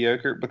 not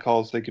mediocre?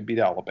 Because they could beat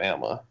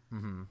Alabama.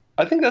 Mm-hmm.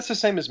 I think that's the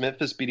same as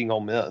Memphis beating Ole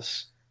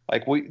Miss.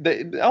 Like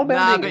Alabama.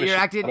 Nah, but you're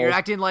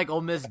acting like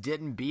Ole Miss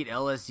didn't beat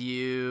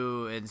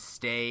LSU and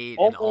State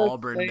and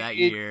Auburn that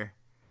year.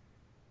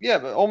 Yeah,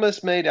 but Ole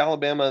Miss made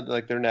Alabama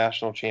like their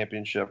national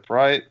championship,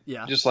 right?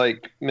 Yeah. Just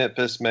like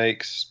Memphis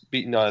makes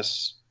beating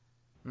us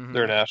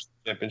their national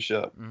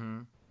championship.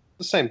 Mm-hmm.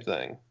 The same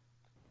thing.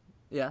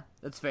 Yeah,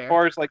 that's fair. As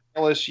far as like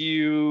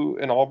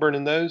LSU and Auburn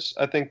and those,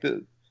 I think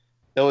that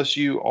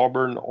LSU,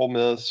 Auburn, Ole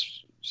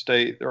Miss,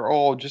 State, they're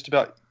all just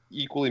about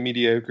equally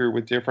mediocre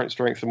with different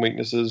strengths and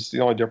weaknesses. The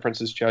only difference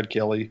is Chad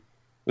Kelly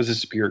was a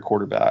superior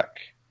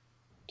quarterback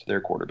to their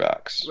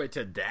quarterbacks. Wait,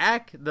 to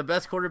Dak, the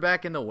best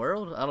quarterback in the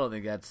world? I don't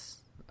think that's.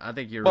 I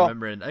think you're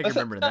remembering. I think you're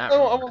remembering that. No,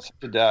 wrong. I won't say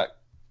to Dak.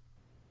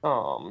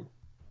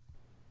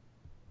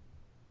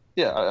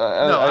 Yeah.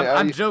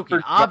 I'm joking.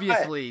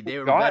 Obviously, they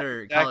were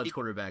better college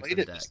quarterbacks than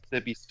Dak. Dak.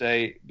 Mississippi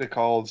State,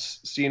 because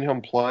seeing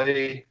him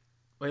play,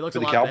 Well, he looks a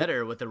the lot Cowboys,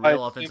 better with the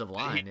real offensive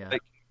line. Yeah.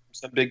 Like,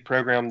 some big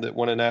program that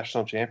won a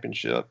national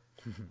championship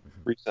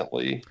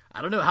recently.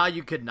 I don't know how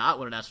you could not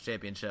win a national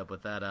championship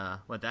with that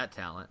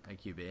talent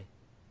at QB.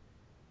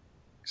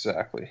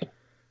 Exactly.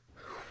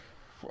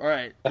 All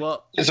right.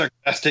 Well,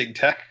 sarcastic.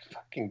 Dak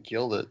fucking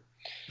killed it.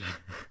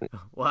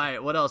 Why?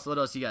 What else? What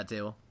else you got,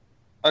 Table?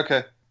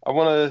 Okay. I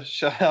want to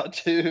shout out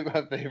to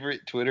my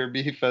favorite Twitter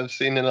beef I've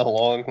seen in a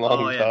long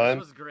time.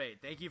 This was great.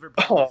 Thank you for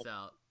putting this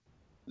out.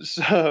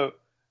 So,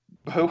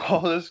 Bo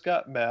Wallace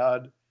got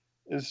mad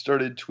and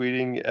started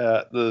tweeting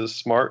at the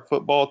Smart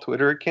Football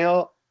Twitter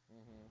account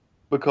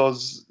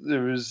because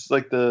there was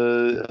like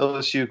the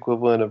LSU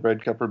equivalent of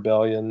Red Cup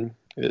Rebellion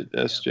at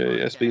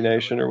SB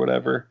Nation or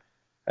whatever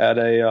at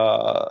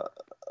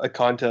a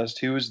contest.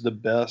 Who was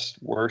the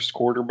worst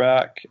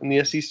quarterback in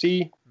the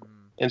SEC?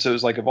 And so it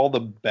was like, of all the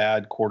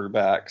bad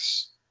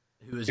quarterbacks,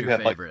 who is your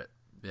favorite?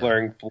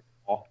 Playing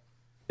football,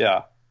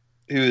 yeah,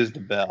 who is the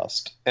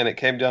best? And it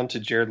came down to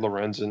Jared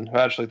Lorenzen, who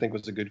I actually think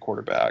was a good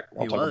quarterback.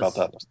 I'll talk about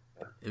that.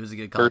 It was a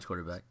good college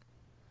quarterback.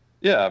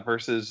 Yeah,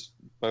 versus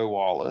Bo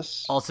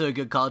Wallace, also a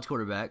good college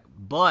quarterback.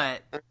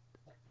 But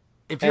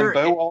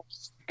Bo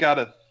Wallace got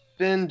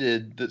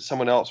offended that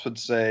someone else would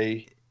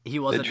say he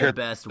wasn't the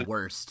best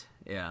worst.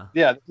 Yeah,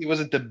 he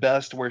wasn't the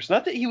best worst.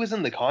 Not that he was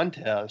in the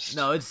contest.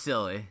 No, it's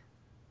silly.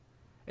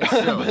 It's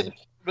silly.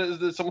 but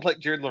is someone like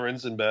Jared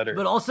Lorenzen better?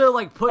 But also,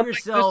 like, put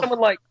yourself... someone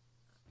like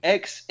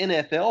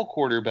ex-NFL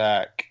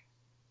quarterback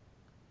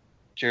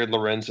Jared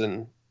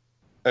Lorenzen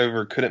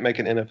couldn't make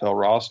an NFL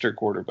roster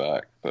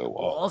quarterback. Bo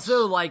Wallace.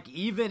 Also, like,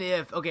 even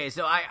if... Okay,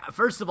 so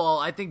first of all,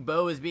 I think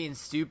Bo is being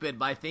stupid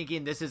by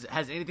thinking this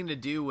has anything to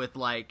do with,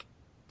 like,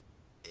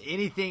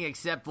 anything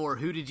except for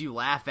who did you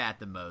laugh at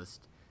the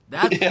most.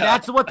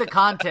 That's what the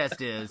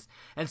contest is.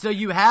 And so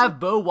you have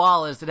Bo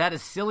Wallace that had a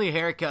silly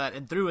haircut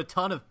and threw a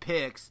ton of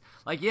picks.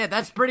 Like, yeah,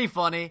 that's pretty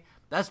funny.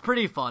 That's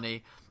pretty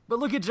funny. But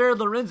look at Jared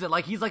Lorenzen.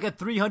 Like, he's like a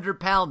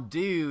 300-pound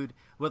dude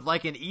with,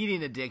 like, an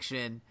eating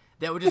addiction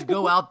that would just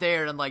go out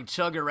there and, like,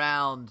 chug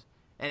around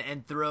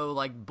and throw,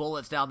 like,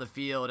 bullets down the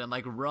field and,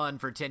 like, run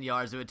for 10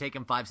 yards. It would take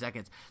him 5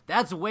 seconds.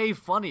 That's way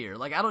funnier.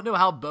 Like, I don't know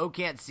how Bo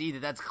can't see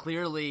that that's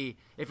clearly...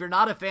 If you're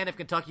not a fan of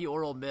Kentucky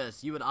or Ole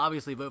Miss, you would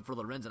obviously vote for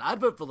Lorenzen. I'd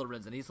vote for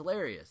Lorenzen. He's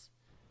hilarious.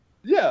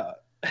 Yeah.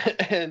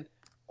 And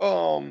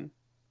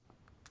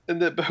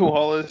that Bo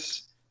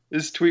Wallace,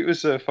 his tweet was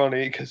so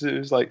funny because it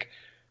was like,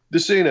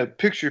 this ain't a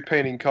picture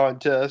painting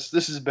contest.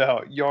 This is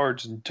about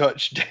yards and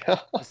touchdowns.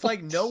 It's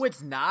like, no,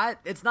 it's not.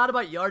 It's not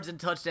about yards and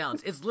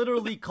touchdowns. It's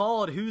literally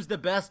called who's the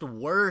best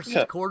worst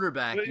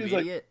quarterback, you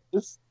idiot.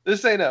 Like,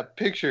 this ain't a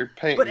picture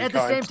painting But at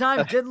the same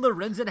time, didn't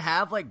Lorenzen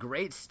have, like,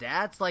 great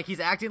stats? Like, he's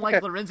acting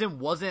like Lorenzen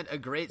wasn't a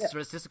great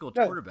statistical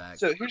quarterback.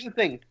 So here's the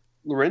thing.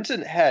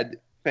 Lorenzen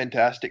had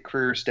fantastic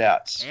career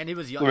stats. And he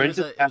was young. It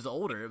was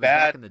older. It was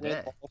back in the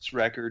day.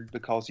 Record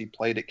because he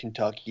played at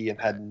Kentucky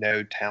and had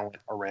no talent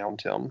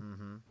around him.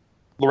 Mm-hmm.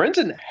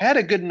 Lorenzen had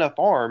a good enough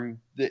arm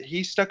that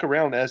he stuck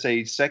around as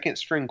a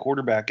second-string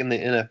quarterback in the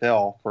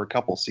NFL for a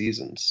couple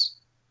seasons.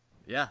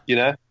 Yeah. You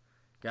know?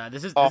 God,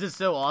 this is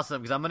so awesome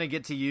because I'm gonna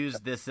get to use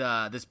this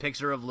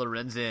picture of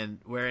Lorenzen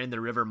wearing the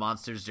River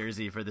Monsters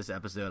jersey for this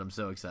episode. I'm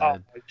so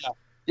excited.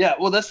 Yeah,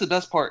 well, that's the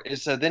best part.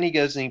 Is then he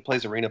goes and he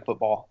plays arena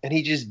football and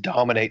he just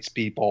dominates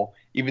people,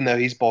 even though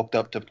he's bulked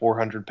up to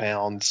 400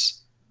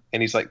 pounds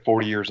and he's like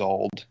 40 years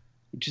old.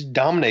 He just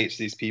dominates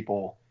these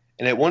people.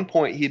 And at one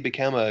point, he had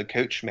become a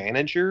coach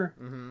manager,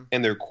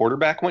 and their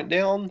quarterback went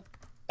down,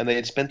 and they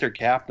had spent their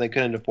cap, and they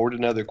couldn't afford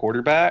another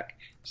quarterback.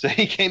 So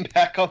he came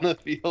back on the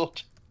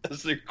field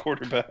as their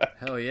quarterback.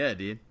 Hell yeah,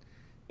 dude.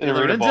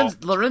 Lorenzen's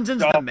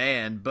the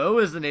man. Bo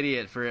is an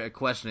idiot for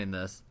questioning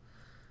this.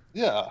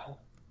 Yeah.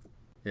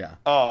 Yeah.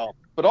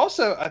 But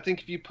also, I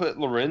think if you put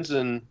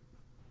Lorenzen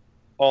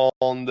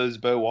on those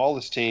Bo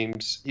Wallace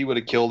teams, he would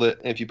have killed it.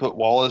 And if you put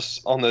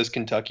Wallace on those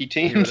Kentucky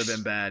teams, he would have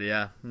been bad,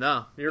 yeah.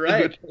 No, you're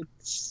right.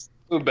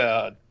 So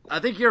bad. I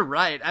think you're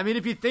right. I mean,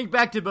 if you think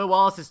back to Bo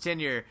Wallace's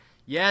tenure,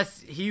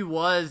 yes, he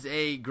was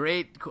a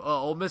great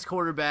Ole Miss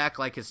quarterback,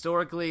 like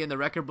historically in the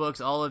record books,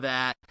 all of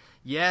that.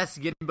 Yes,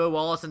 getting Bo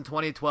Wallace in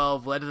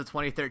 2012 led to the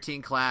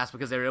 2013 class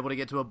because they were able to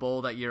get to a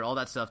bowl that year, all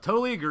that stuff.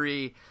 Totally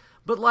agree.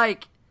 But,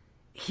 like,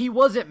 he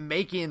wasn't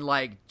making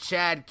like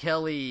Chad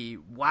Kelly,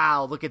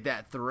 wow, look at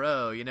that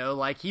throw,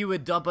 like he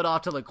would dump it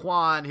off to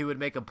Laquan, who would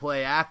make a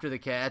play after the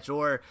catch.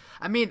 Or,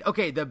 I mean,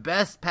 okay, the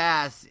best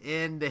pass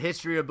in the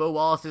history of Bo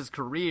Wallace's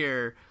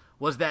career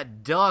was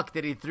that duck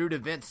that he threw to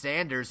Vince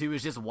Sanders, who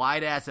was just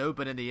wide ass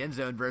open in the end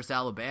zone versus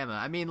Alabama.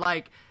 I mean,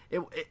 like,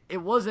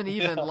 it wasn't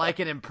even like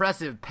an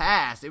impressive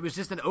pass. It was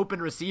just an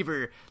open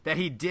receiver that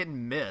he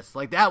didn't miss.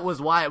 Like, that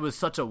was why it was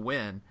such a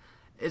win.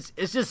 It's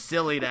just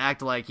silly to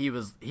act like he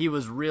was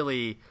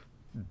really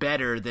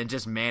better than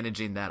just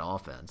managing that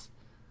offense.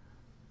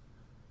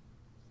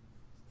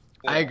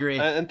 Yeah. I agree.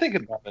 And think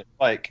about it,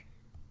 like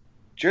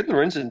Jared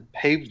Lorenzen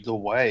paved the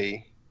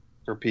way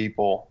for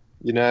people.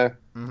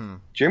 Mm-hmm.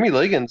 Jeremy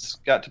Liggins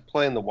got to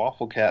play in the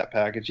Waffle Cat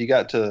package. You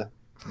got to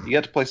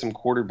play some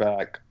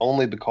quarterback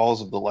only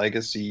because of the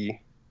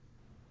legacy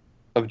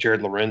of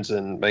Jared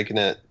Lorenzen, making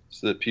it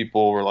so that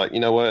people were like,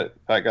 you know what,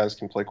 fat guys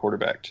can play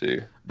quarterback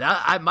too.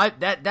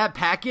 That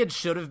package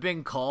should have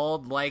been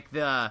called like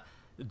the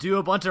do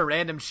a bunch of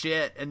random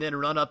shit and then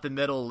run up the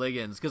middle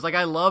Liggins, because like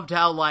I loved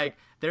how like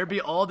there'd be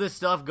all this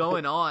stuff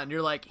going on.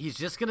 You're like, he's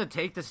just gonna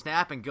take the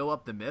snap and go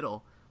up the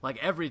middle like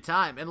every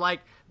time, and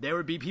like there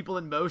would be people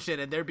in motion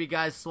and there'd be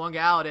guys swung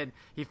out and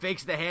he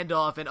fakes the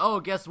handoff and oh,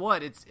 guess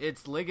what?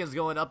 It's Liggins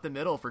going up the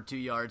middle for 2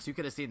 yards. Who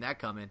could have seen that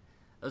coming?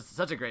 It was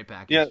such a great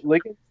package. Yeah,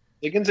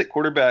 Liggins at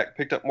quarterback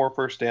picked up more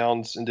first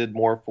downs and did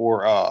more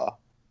for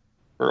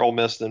Ole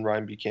Miss than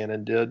Ryan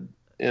Buchanan did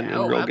in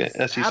real game.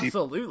 SEC.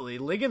 Absolutely.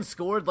 Liggins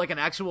scored like an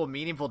actual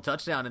meaningful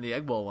touchdown in the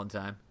Egg Bowl one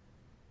time.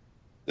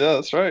 Yeah,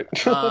 that's right.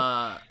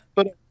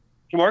 But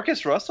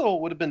Jamarcus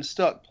Russell would have been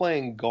stuck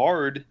playing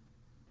guard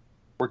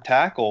or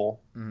tackle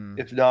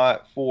if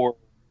not for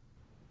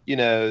the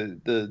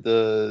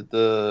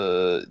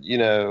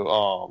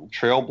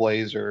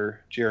trailblazer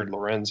Jared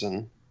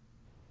Lorenzen.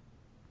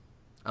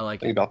 I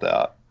like Think about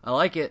that. I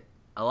like it.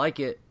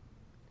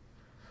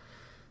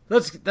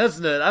 That's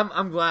it.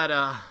 I'm glad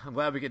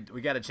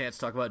we got a chance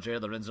to talk about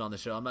Jared Lorenzen on the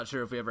show. I'm not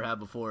sure if we ever have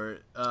before.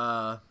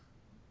 So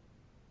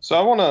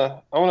I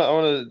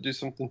wanna do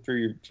something for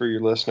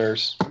your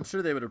listeners. I'm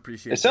sure they would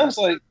appreciate it. It sounds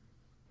like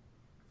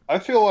I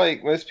feel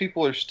like most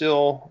people are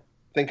still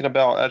thinking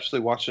about actually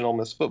watching Ole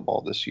Miss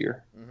football this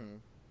year. Mm-hmm.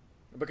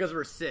 Because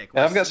we're sick.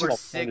 I've got we're some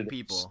sick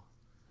people.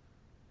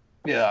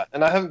 Yeah,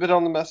 and I haven't been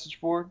on the message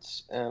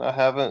boards, and I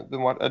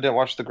didn't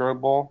watch the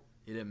Grove Bowl.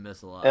 You didn't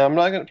miss a lot. And I'm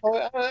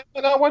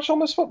not watch Ole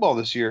Miss football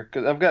this year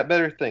because I've got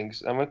better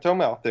things. I'm gonna throw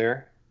them out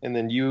there, and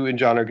then you and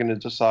John are gonna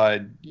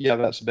decide, yeah,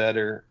 that's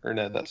better, or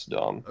no, that's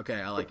dumb.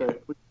 Okay, I like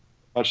it.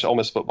 Watch Ole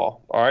Miss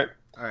football. All right.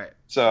 All right.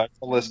 So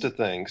a list of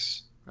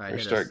things. All right.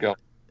 Start going.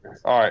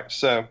 All right.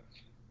 So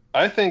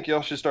I think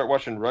y'all should start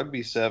watching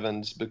rugby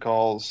sevens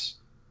because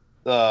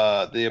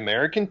the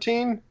American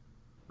team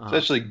is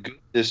actually good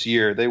this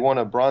year. They won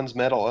a bronze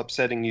medal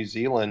upsetting New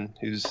Zealand,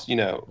 who's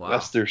wow.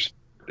 That's their sport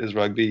is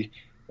rugby,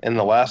 in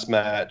the last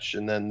match.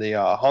 And then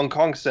the Hong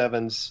Kong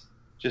sevens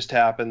just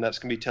happened. That's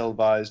gonna be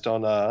televised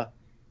on the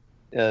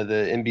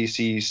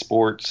NBC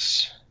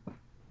Sports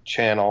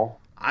channel.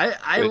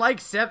 I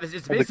like sevens.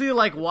 It's basically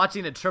like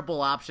watching a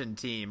triple option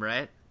team,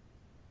 right?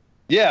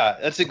 Yeah,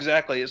 that's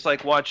exactly. It's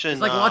like watching.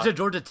 It's like watching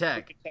Georgia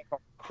Tech.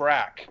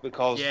 Crack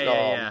because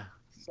yeah.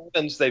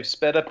 Sevens, they've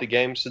sped up the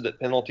game so that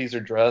penalties are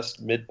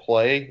addressed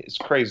mid-play. It's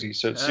crazy.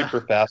 So it's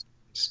super fast.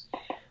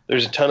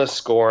 There's a ton of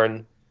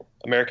scoring.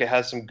 America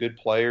has some good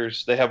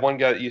players. They have one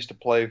guy that used to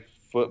play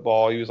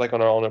football. He was like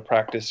on a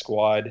practice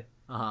squad.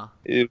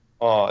 Named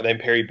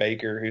Perry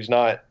Baker, who's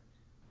not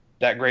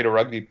that great a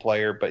rugby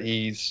player, but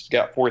he's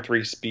got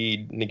 4.3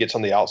 speed and he gets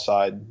on the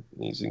outside.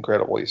 He's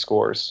incredible. He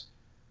scores.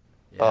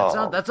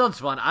 Yeah, that sounds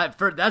fun.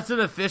 That's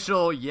an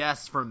official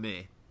yes from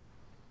me.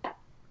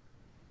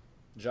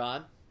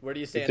 John, where do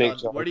you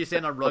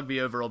stand on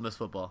rugby over Ole Miss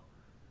football?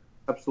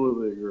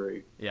 Absolutely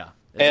agree. Yeah,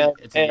 some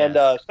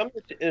of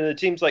the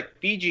teams like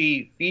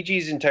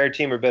Fiji's entire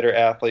team are better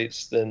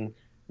athletes than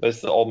most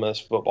of the Ole Miss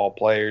football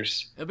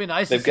players. It'd be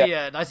nice to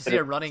see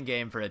a running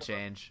game for a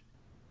change.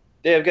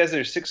 They have guys that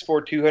are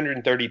 6'4",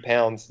 230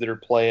 pounds that are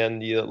playing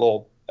the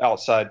little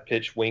outside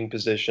pitch wing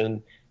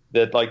position.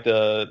 That like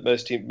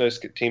most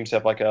teams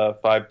have like a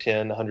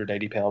 5'10",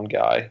 180 pound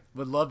guy.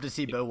 Would love to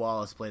see Bo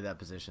Wallace play that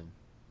position.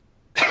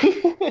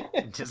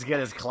 Just get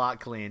his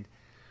clock cleaned.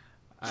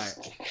 All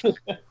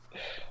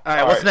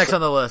right. What's next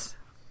on the list?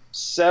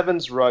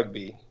 Sevens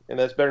rugby, and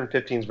that's better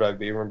than 15s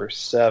rugby. Remember,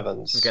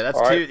 sevens. Okay, that's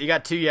two. Right. You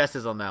got 2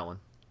 yeses on that one.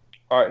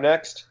 All right,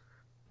 next,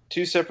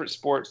 2 separate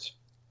sports: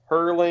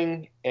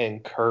 hurling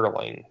and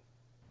curling.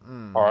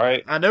 All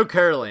right. I know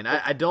curling.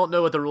 I don't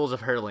know what the rules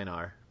of hurling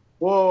are.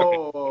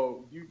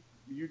 Whoa! You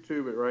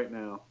YouTube it right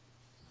now.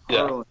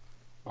 Yeah.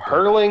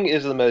 Hurling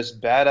is the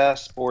most badass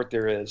sport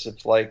there is.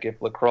 It's like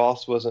if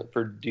lacrosse wasn't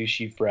for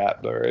douchey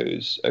frat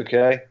bros,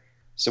 okay?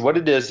 So what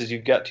it is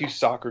you've got 2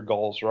 soccer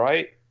goals,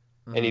 right?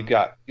 Mm-hmm. And you've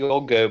got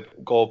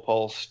goal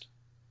post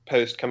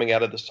coming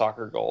out of the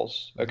soccer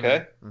goals,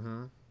 okay?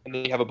 Mm-hmm. And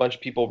then you have a bunch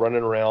of people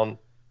running around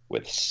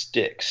with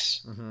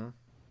sticks. Mm-hmm.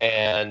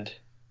 And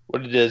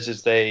what it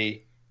is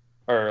they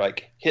are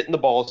like hitting the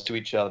balls to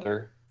each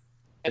other.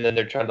 and then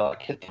they're trying to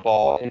like hit the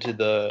ball into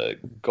the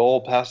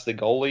goal past the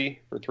goalie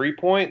for 3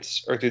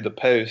 points or through the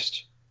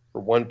post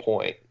for 1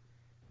 point.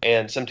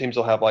 And some teams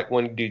will have like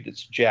one dude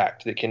that's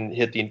jacked that can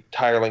hit the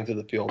entire length of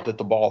the field, hit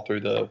the ball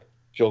through the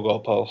field goal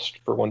post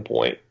for 1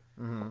 point.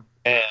 Mm-hmm.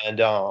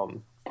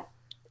 And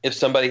if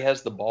somebody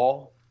has the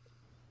ball,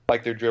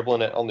 like they're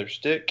dribbling it on their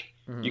stick,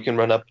 you can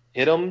run up,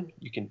 hit them,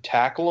 you can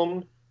tackle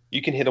them,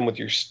 you can hit them with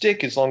your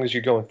stick as long as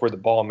you're going for the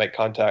ball and make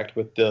contact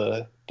with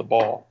the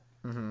ball.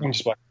 You can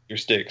just your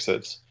stick. So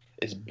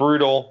it's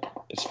brutal.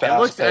 It's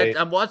fast paced.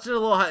 I'm watching a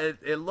little.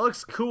 It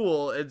looks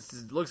cool. It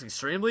looks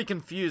extremely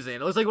confusing.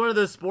 It looks like one of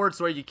those sports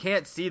where you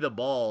can't see the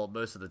ball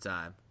most of the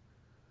time.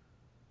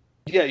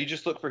 Yeah, you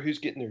just look for who's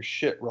getting their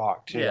shit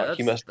rocked. Yeah,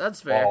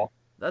 that's fair. Ball.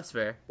 That's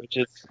fair. Which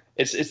is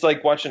it's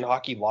like watching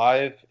hockey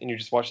live and you're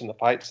just watching the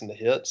fights and the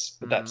hits,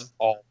 but that's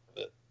all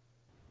of it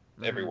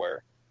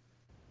everywhere.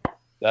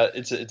 That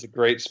it's a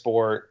great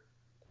sport.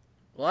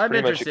 Well, I'm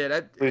interested.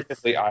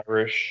 Exclusively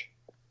Irish.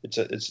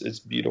 It's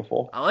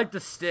beautiful. I like the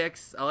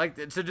sticks.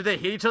 So do they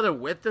hit each other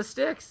with the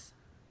sticks?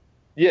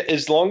 Yeah,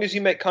 as long as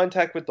you make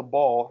contact with the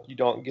ball, you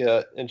don't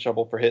get in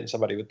trouble for hitting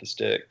somebody with the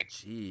stick.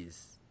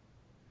 Jeez.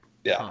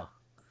 Yeah. Huh.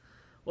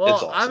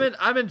 Well, awesome.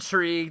 I'm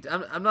intrigued.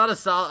 I'm not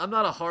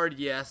a hard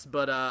yes,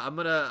 but I'm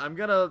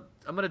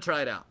gonna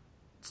try it out.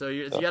 So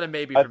you got a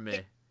maybe from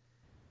me.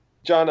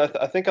 John,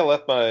 I think I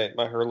left my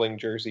hurling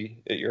jersey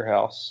at your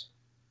house.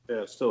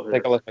 Yeah, it's still here. I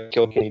think I left my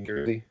Kilkenny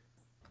jersey.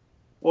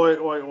 Wait.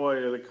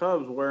 Are the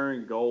Cubs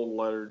wearing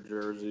gold-lettered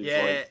jerseys?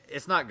 Yeah,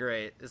 it's not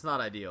great. It's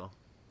not ideal.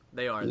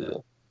 They are,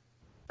 though.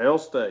 Hail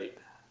State.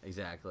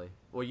 Exactly.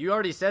 Well, you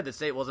already said that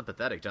State wasn't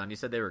pathetic, John. You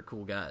said they were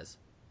cool guys.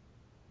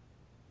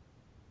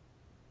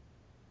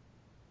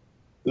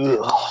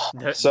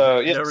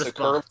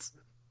 Response.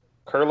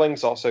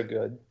 Curling's also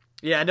good.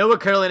 Yeah, I know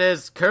what curling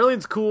is.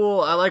 Curling's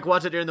cool. I like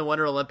watching it during the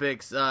Winter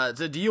Olympics. So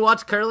do you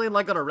watch curling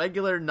like on a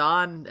regular,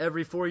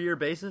 every 4-year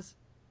basis?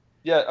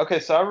 Yeah, okay,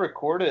 so I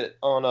record it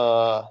on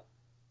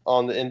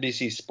the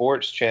NBC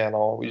Sports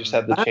channel. We just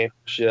have the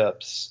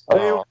championships.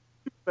 Hey,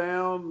 we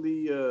found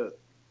the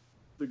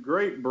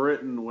Great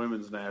Britain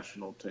women's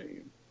national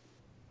team.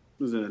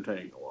 It was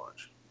entertaining to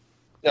watch.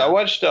 Yeah, I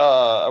watched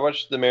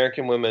the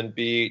American women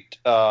beat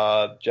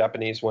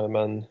Japanese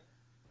women.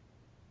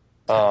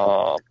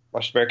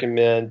 Watched American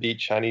men beat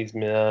Chinese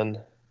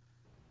men.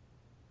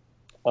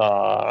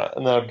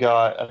 And then I've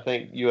got, I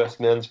think, U.S.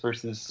 men's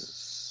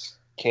versus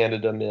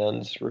Canada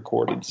men's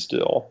recorded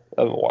still.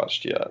 I haven't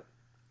watched yet.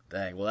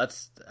 Dang. Well,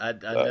 I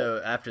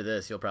know after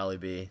this you'll probably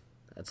be.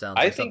 That sounds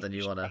like something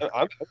you want to.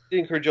 I'm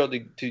encourage y'all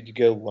to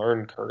go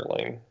learn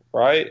curling,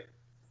 right?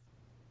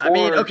 I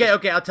mean,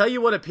 okay. I'll tell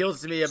you what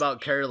appeals to me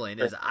about curling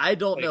is I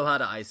don't know how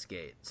to ice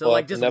skate.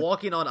 So, just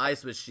walking on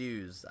ice with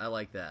shoes, I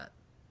like that.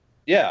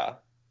 Yeah.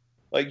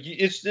 Like,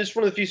 it's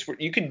one of the few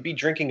sports you can be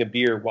drinking a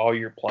beer while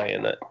you're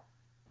playing it.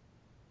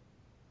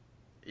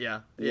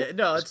 Yeah.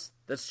 No,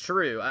 that's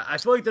true. I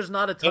feel like there's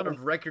not a ton of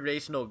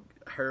recreational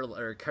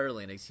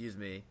curling,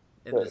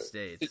 in the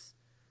States.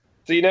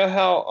 So you know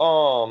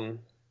how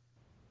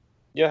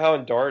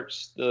in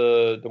darts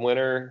the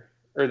winner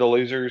or the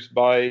losers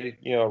buy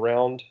a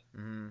round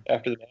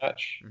after the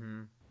match,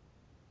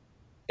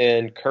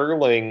 and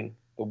curling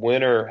the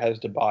winner has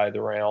to buy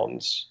the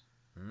rounds.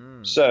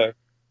 So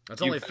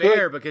that's only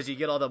fair because you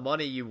get all the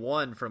money you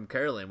won from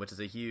curling, which is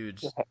a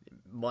huge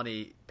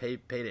money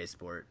payday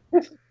sport.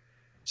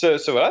 So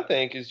what I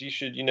think is you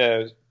should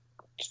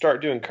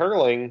start doing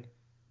curling,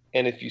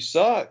 and if you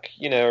suck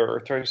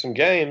or throw some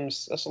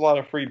games, that's a lot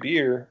of free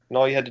beer, and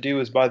all you had to do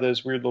was buy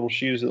those weird little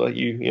shoes that let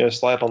you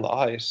slide on the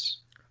ice.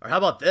 Or how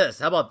about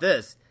this?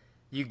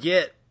 You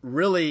get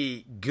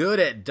really good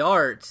at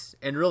darts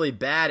and really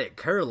bad at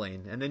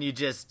curling, and then you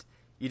just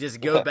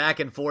go back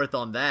and forth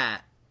on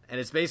that, and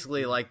it's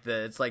basically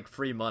it's like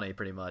free money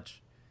pretty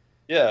much.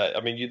 Yeah,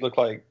 I mean you'd look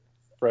like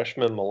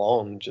freshman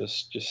Malone,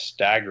 just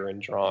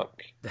staggering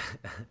drunk.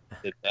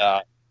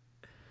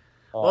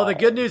 Well, the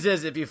good news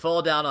is if you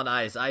fall down on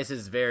ice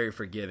is very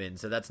forgiving,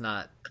 so that's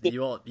not you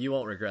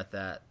won't regret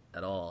that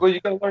at all. Well, you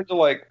gotta learn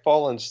to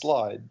fall and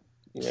slide.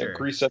 Sure.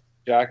 Grease up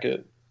the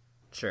jacket.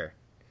 Sure.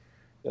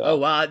 Yeah. Oh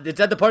wow, is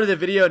that the part of the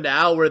video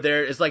now where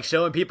it's like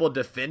showing people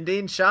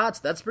defending shots?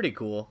 That's pretty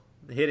cool.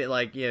 Hit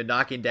it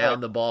knocking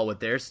down the ball with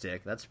their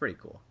stick. That's pretty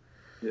cool.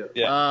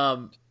 Yeah.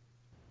 All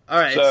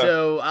right,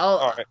 so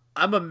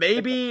I'm a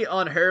maybe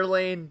on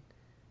hurling.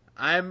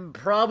 I'm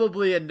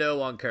probably a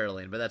no on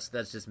curling, but that's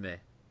just me.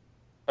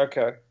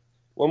 Okay.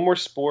 One more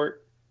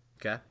sport.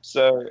 Okay.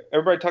 So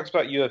everybody talks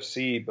about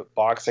UFC, but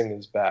boxing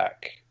is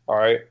back. All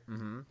right.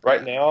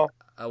 Right now,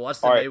 I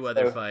watched the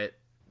Mayweather fight.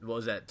 What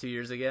was that? 2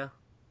 years ago?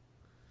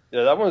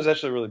 Yeah, that one was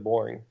actually really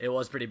boring. It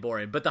was pretty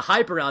boring, but the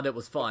hype around it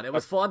was fun. It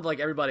was fun, like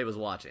everybody was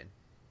watching.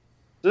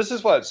 This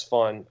is why it's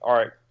fun. All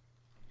right.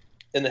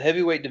 In the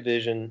heavyweight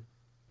division,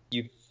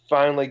 you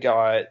finally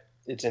got,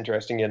 it's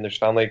interesting, and there's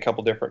finally a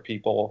couple different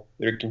people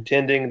that are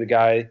contending. The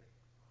guy,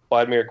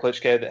 Vladimir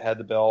Klitschko, that had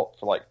the belt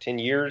for 10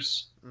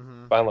 years,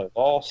 finally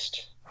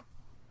lost.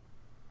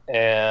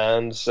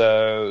 And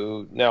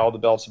so now all the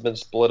belts have been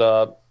split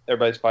up.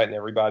 everybody's fighting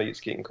everybody.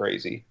 It's getting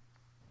crazy.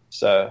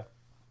 So,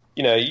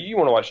 you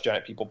want to watch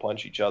giant people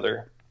punch each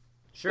other.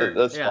 Sure.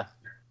 That's fun.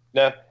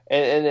 No,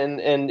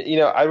 and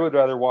I would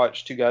rather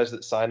watch two guys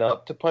that sign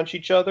up to punch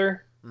each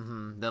other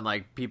than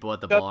like people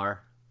at the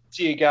bar.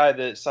 See a guy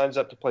that signs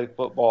up to play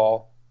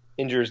football,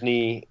 injures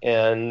knee,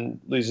 and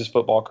loses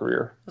football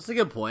career. That's a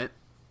good point.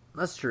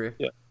 That's true.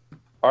 Yeah.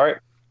 All right.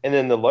 And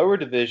then the lower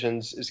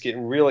divisions is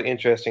getting really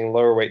interesting,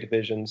 lower weight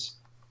divisions,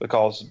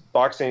 because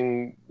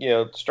boxing,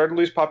 started to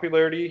lose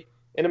popularity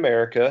in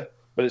America,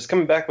 but it's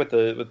coming back with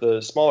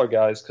the smaller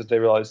guys because they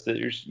realize that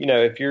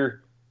if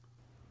you're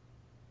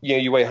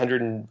you weigh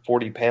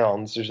 140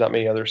 pounds, there's not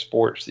many other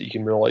sports that you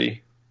can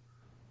really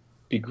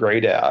be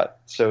great at.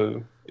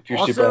 So if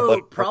you're super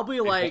athletic, probably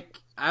like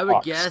I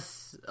would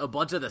guess a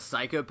bunch of the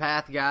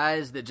psychopath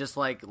guys that just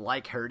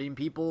like hurting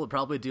people would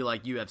probably do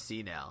like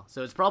UFC now.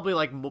 So it's probably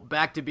like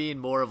back to being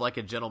more of like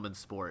a gentleman's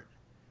sport.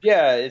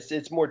 Yeah,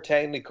 it's more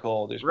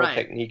technical. There's more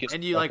technique,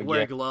 and you like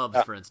wear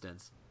gloves, for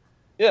instance.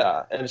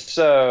 Yeah, and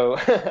so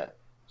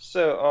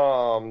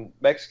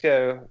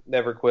Mexico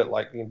never quit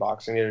liking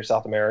boxing, neither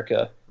South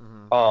America.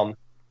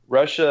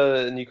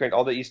 Russia and Ukraine,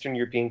 all the Eastern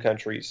European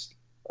countries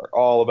are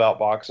all about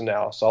boxing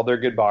now. So all their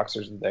good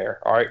boxers are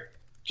there. All right.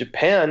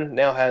 Japan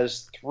now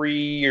has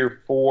 3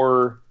 or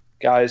 4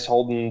 guys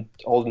holding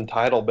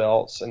title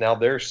belts, and now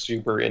they're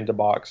super into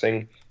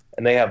boxing,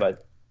 and they have a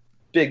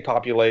big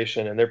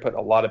population, and they're putting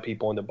a lot of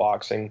people into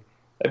boxing.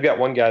 They've got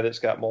one guy that's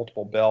got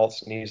multiple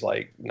belts, and he's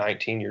like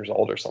 19 years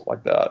old or something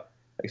like that.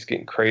 It's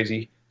getting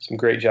crazy. Some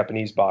great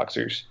Japanese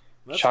boxers.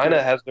 That's China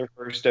cool. Has their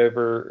first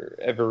ever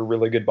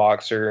really good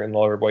boxer in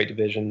lower weight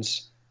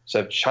divisions. So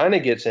if China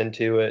gets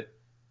into it,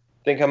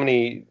 think how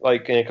many,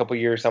 like in a couple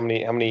of years, how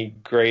many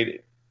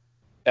great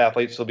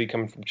athletes will be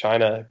coming from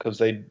China, because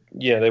they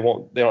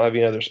don't have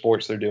any other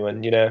sports they're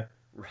doing.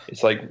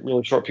 It's like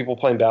really short people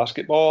playing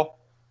basketball,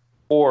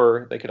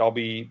 or they could all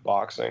be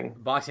boxing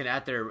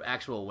at their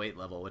actual weight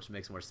level, which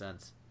makes more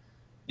sense.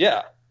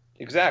 Yeah,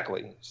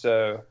 exactly.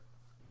 So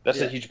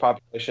that's a huge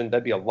population.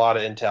 That'd be a lot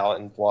of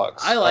talent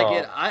influx. I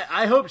like it.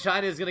 I hope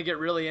China is going to get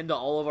really into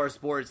all of our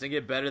sports and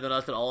get better than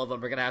us at all of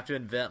them. We're going to have to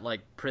invent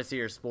like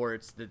prissier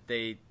sports that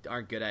they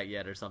aren't good at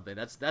yet or something.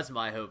 That's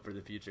my hope for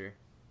the future.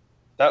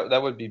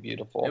 That would be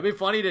beautiful. It'd be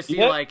funny to see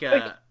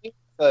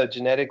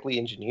genetically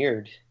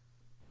engineered.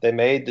 They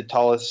made the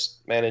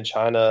tallest man in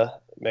China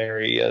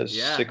marry a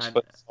 6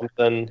 foot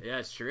something. Yeah,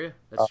 it's true.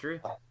 That's true.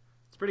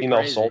 It's pretty female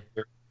crazy.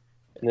 Soldier,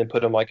 and then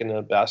put him like in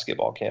a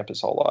basketball camp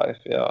his whole life.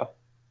 Yeah.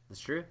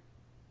 That's true.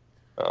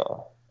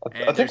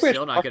 I think we're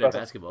still not good at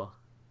basketball.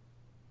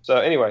 So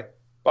anyway,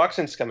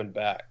 boxing's coming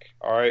back.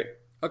 All right.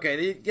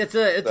 Okay, it's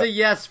a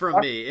yes from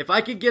me. If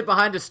I could get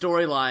behind a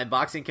storyline,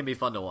 boxing can be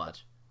fun to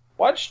watch.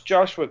 Watch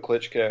Joshua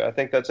Klitschko. I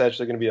think that's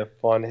actually going to be a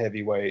fun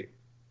heavyweight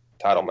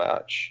title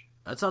match.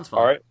 That sounds fun.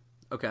 All right.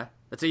 Okay,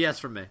 that's a yes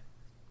from me.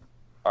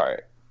 All right.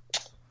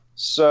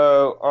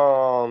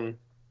 So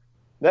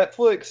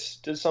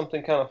Netflix did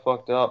something kind of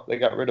fucked up. They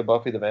got rid of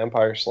Buffy the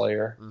Vampire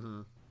Slayer.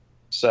 Mm-hmm.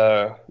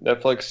 So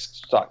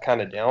Netflix got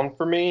kind of down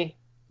for me.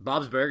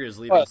 Bob's Burgers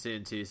leaving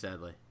soon too,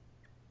 sadly.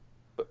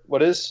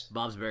 What is?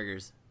 Bob's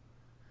Burgers.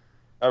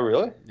 Oh,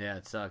 really? Yeah,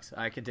 it sucks.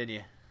 I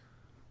continue.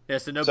 Yeah,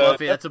 so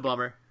Buffy. That's a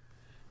bummer.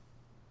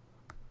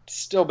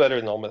 Still better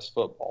than Ole Miss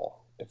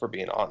football, if we're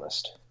being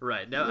honest.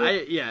 Right.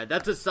 No,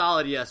 that's a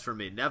solid yes for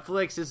me.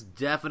 Netflix is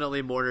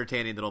definitely more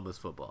entertaining than Ole Miss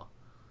football.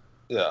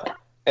 Yeah.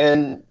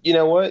 And you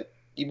know what?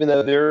 Even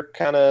though they're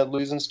kind of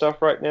losing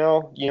stuff right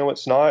now, you know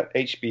what's not?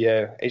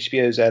 HBO.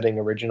 HBO is adding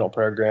original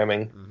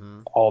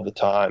programming all the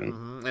time.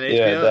 Mm-hmm.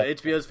 And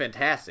HBO is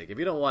fantastic. If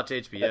you don't watch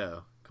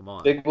HBO, come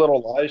on. Big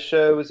Little Lies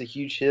show is a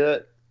huge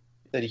hit.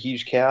 They had a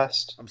huge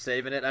cast. I'm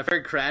saving it. I've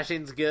heard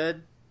Crashing's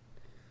good.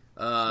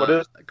 What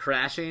is?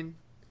 Crashing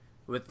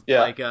with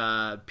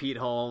Pete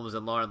Holmes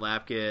and Lauren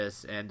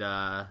Lapkus and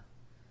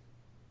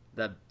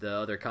the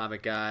other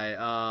comic guy.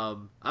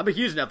 I'm a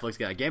huge Netflix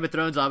guy. Game of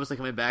Thrones obviously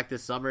coming back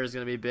this summer is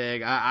going to be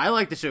big. I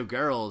like the show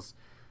Girls,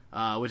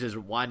 which is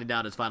winding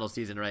down its final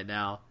season right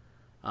now.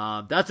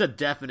 That's a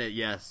definite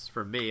yes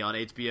for me on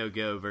HBO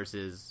Go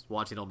versus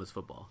watching Ole Miss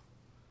football.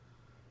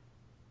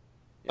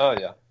 Yeah. Oh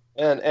yeah,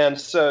 and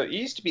so it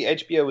used to be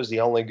HBO was the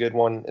only good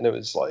one, and it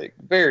was like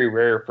very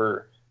rare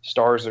for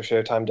Stars or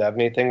Showtime to have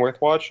anything worth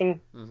watching.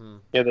 Mm-hmm.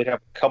 Yeah, they'd have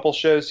a couple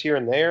shows here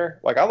and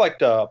there. Like I liked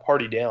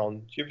Party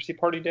Down. Did you ever see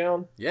Party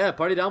Down? Yeah,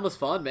 Party Down was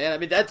fun, man. I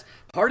mean,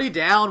 Party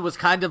Down was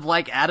kind of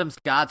like Adam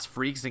Scott's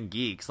Freaks and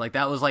Geeks. Like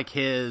that was like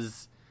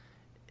his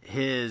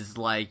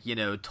like,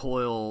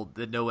 toil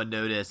that no one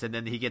noticed, and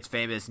then he gets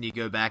famous and you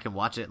go back and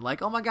watch it and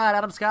like, oh my god,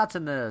 Adam Scott's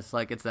in this.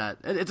 Like it's a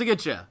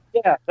good show.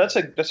 Yeah, that's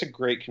a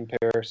great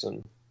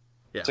comparison.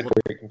 Yeah, it's a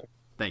great comparison.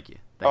 Thank you.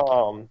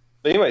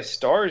 But anyway,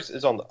 Stars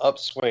is on the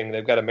upswing.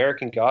 They've got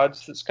American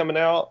Gods that's coming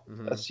out.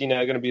 Mm-hmm. That's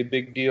going to be a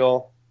big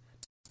deal.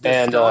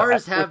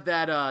 Stars have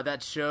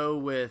that show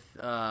with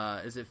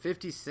is it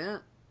 50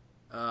 Cent?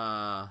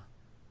 I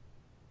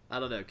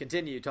don't know.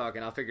 Continue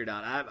talking. I'll figure it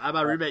out.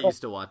 My roommate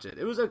used to watch it.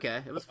 It was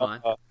okay. It was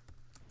fine.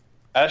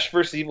 Ash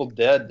vs. Evil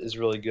Dead is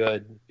really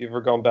good. If you've ever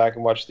gone back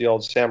and watched the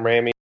old Sam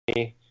Raimi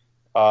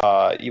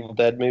Evil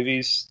Dead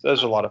movies.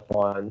 Those are a lot of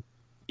fun.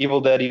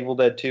 Evil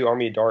Dead 2,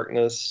 Army of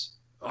Darkness.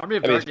 Army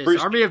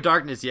of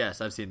Darkness,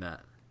 yes, I've seen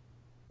that.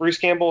 Bruce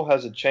Campbell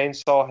has a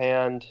chainsaw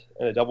hand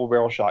and a double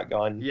barrel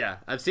shotgun. Yeah,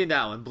 I've seen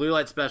that one. Blue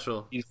Light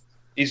Special.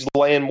 He's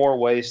laying more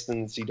waste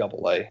than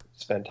CAA.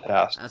 It's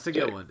fantastic. That's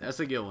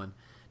a good one.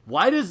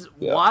 Why does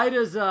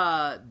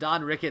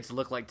Don Ricketts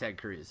look like Ted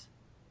Cruz,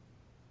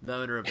 the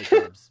owner of the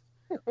Cubs?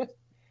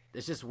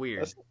 It's just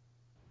weird.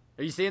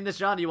 Are you seeing this,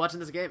 John? Are you watching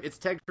this game? It's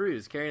Ted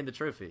Cruz carrying the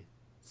trophy.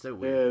 So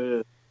weird. Yeah, it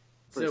is.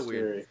 So Pretty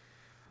weird. scary.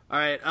 All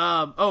right.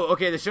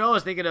 Okay. The show I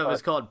was thinking of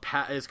is called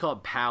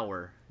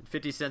Power.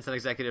 50 Cent's an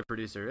executive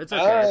producer. It's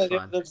okay. It's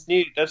fun. That's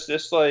neat. That's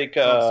just like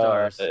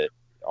Stars.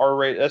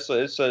 R-rated.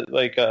 It's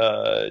like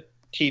a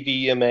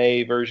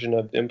TVMA version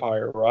of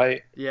Empire,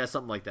 right? Yeah,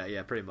 something like that.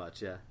 Yeah, pretty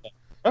much. Yeah.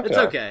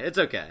 Okay. It's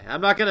okay.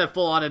 I'm not gonna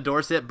full on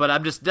endorse it,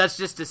 but that's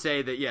just to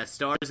say that yeah,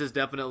 Stars is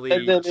definitely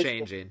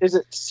changing. Is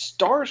it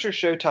Stars or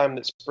Showtime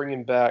that's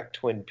bringing back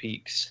Twin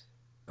Peaks?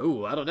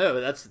 Ooh, I don't know.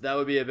 That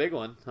would be a big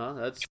one,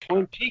 huh?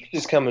 Twin Peaks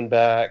is coming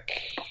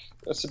back.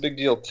 That's a big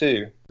deal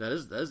too. That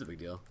is a big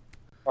deal.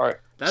 All right.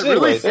 That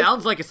really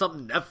sounds like it's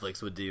something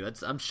Netflix would do.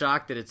 I'm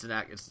shocked that it's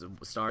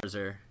Stars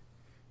or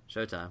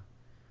Showtime.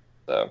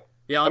 So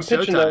yeah, on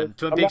Showtime.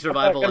 Twin Peaks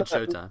Revival on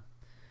Showtime.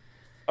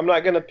 I'm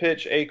not going to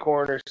pitch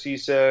Acorn or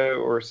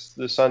CISO or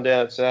the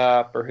Sundance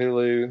app or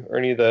Hulu or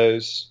any of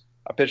those.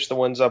 I pitch the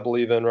ones I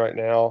believe in right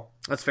now.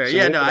 That's fair. So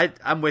yeah, no,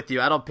 I'm with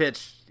you. I don't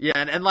pitch. Yeah,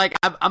 and like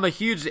I'm a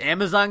huge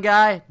Amazon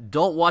guy.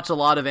 Don't watch a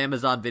lot of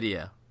Amazon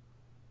Video.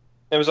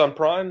 Amazon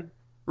Prime?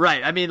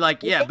 Right. I mean,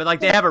 like, yeah, but like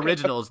they have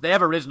originals. They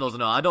have originals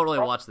and all. I don't really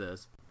watch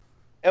those.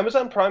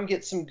 Amazon Prime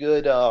gets some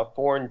good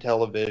foreign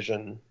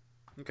television.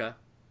 Okay.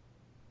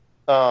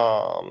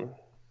 So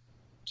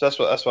that's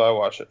what I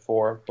watch it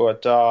for.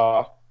 But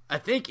I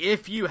think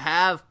if you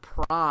have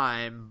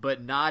Prime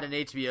but not an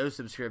HBO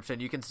subscription,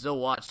 you can still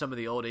watch some of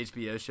the old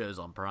HBO shows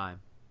on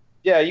Prime.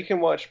 Yeah, you can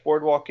watch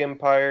Boardwalk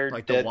Empire,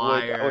 like Deadwood, The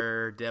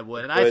Wire,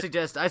 Deadwood, and I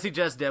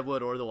suggest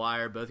Deadwood or The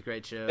Wire, both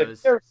great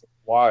shows. The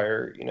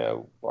Wire,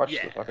 watch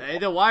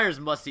The Wire's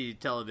must-see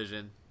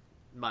television,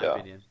 in my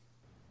opinion.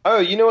 Oh,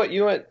 you know what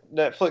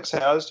Netflix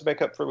has to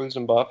make up for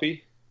losing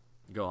Buffy?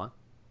 Go on.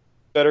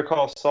 Better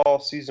Call Saul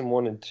season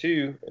 1 and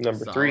 2, and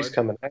number 3 is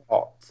coming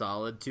out.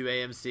 Solid. 2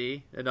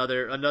 AMC,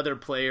 another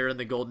player in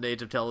the golden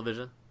age of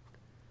television.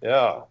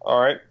 Yeah. All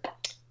right.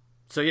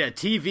 So yeah,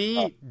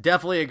 TV,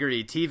 definitely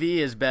agree. TV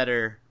is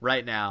better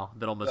right now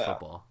than almost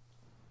football.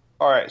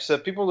 All right, so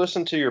if people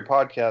listen to your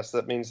podcast,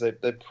 that means they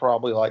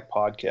probably like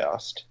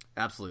podcast.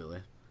 Absolutely.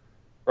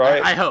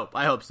 Right? I hope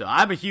so.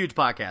 I'm a huge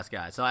podcast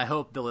guy, so I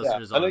hope the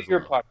listeners are. I know you're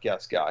a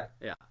podcast guy.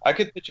 Yeah. I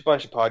could pitch a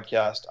bunch of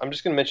podcasts. I'm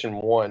just going to mention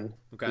one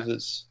because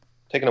it's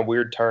taking a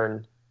weird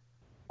turn.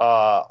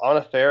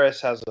 Anna Faris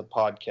has a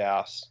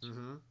podcast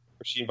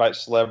where she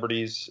invites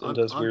celebrities and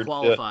does weird shit.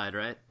 Unqualified,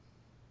 right?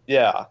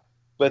 Yeah.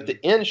 But at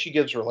the end, she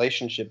gives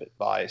relationship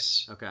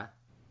advice. Okay.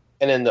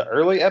 And in the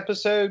early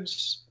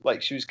episodes,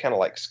 like she was kind of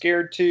like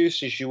scared to,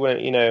 so she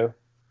wouldn't,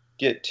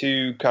 get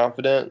too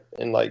confident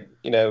and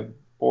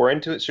bore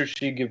into it. So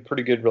she'd give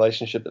pretty good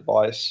relationship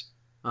advice.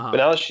 But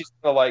now that she's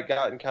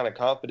gotten kind of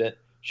confident,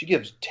 she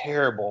gives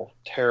terrible,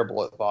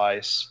 terrible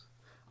advice.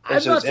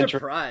 I'm not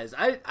surprised.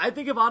 I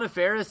think of Anna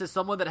Faris as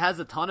someone that has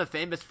a ton of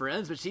famous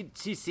friends, but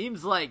she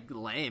seems like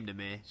lame to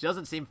me. She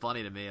doesn't seem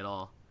funny to me at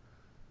all.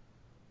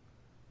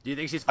 Do you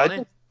think she's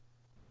funny?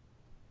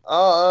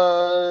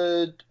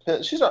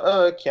 She's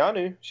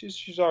Keanu.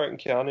 She's alright in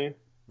Keanu.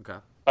 Okay.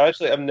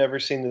 I've never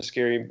seen the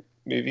Scary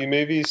Movie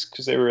movies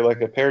because they were like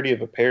a parody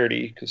of a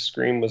parody because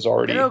Scream was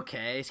already. They're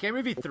okay. Scary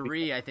Movie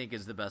 3 I think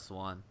is the best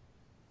one.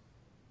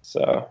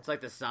 So it's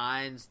like the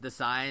Signs /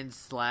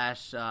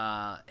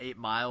 8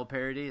 Mile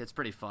parody. It's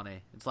pretty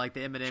funny. It's like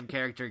the Eminem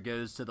character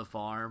goes to the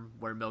farm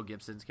where Mel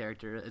Gibson's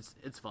character.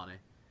 It's funny.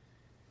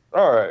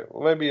 All right,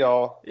 well maybe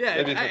I'll.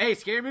 Yeah, hey,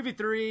 Scary Movie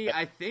 3,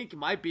 I think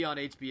might be on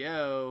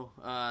HBO.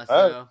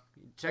 So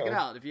check it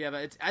out if you have.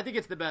 I think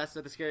it's the best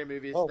of the scary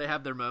movies. They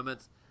have their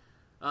moments.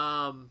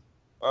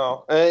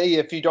 Hey,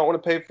 if you don't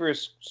want to pay for a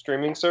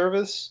streaming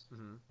service,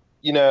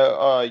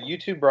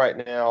 YouTube right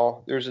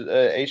now there's a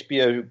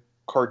HBO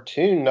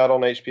cartoon not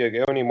on HBO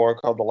Go anymore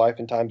called The Life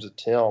and Times of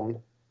Tim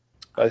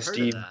by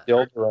Steve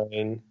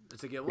Dilderain.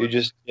 It's a good one. Who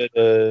just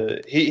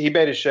did he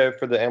made a show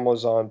for the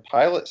Amazon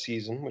pilot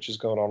season, which is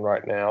going on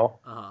right now.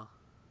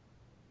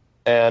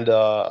 And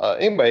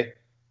anyway,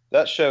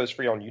 that show is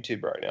free on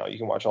YouTube right now. You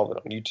can watch all of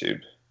it on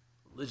YouTube.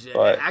 Legit.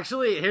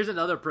 Actually, here's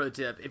another pro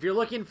tip. If you're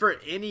looking for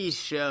any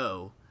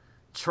show,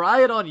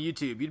 try it on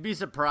YouTube. You'd be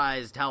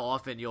surprised how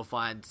often you'll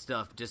find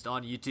stuff just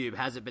on YouTube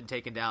hasn't been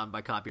taken down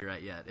by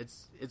copyright yet.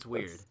 It's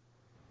weird.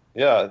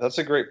 That's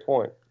a great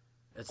point.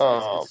 It's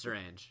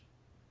strange.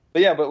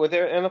 But with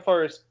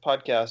NFR's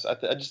podcast, I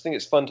just think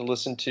it's fun to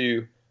listen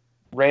to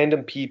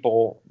random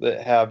people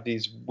that have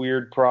these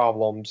weird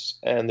problems,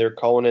 and they're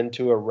calling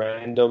into a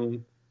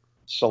random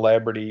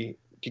celebrity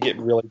to get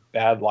really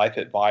bad life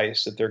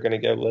advice that they're going to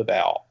go live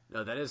out.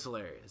 No, that is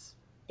hilarious.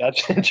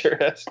 That's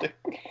interesting.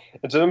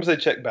 And sometimes they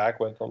check back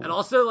with them. And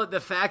also like, the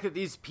fact that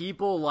these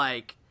people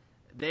like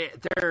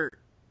they're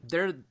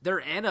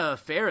Anna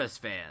Faris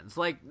fans.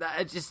 Like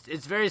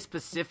it's very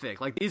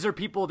specific. Like these are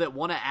people that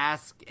want to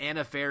ask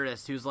Anna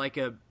Faris, who's like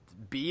a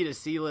B to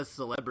C list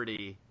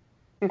celebrity,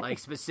 like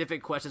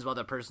specific questions about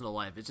their personal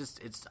life.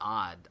 It's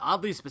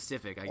oddly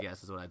specific, I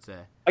guess is what I'd say.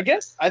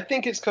 I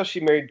think it's because she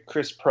married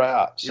Chris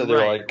Pratt, so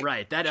they're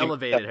right. That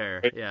elevated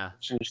her. Yeah,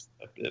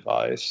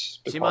 advice.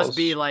 She must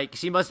be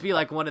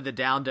like one of the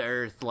down to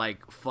earth,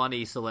 like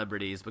funny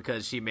celebrities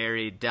because she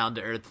married down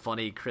to earth,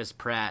 funny Chris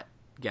Pratt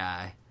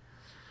guy.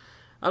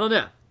 I don't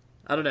know.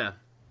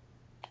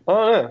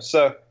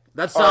 So all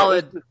that's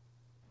solid. right,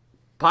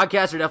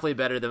 Podcasts are definitely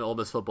better than Ole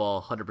Miss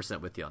football.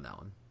 100% with you on that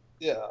one.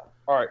 Yeah.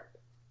 All right.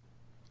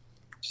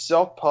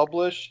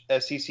 Self-publish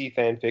SEC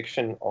fan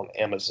fiction on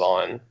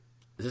Amazon.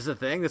 Is this a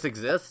thing? This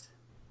exists?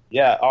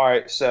 Yeah. All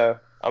right. So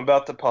I'm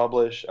about to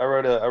publish. I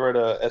wrote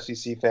a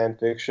SEC fan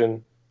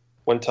fiction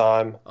one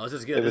time. Oh, this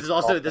is good.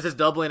 This is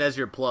doubling as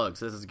your plug,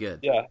 so this is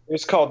good. Yeah. It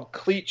was called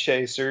Cleat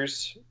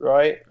Chasers,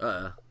 right?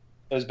 It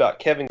was about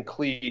Kevin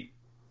Cleat,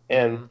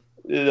 and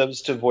that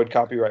was to avoid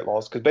copyright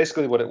laws. Because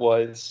basically what it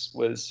was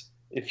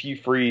if Hugh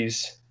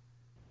Freeze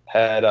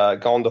had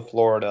gone to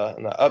Florida,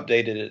 and I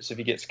updated it, so if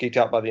he gets kicked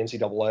out by the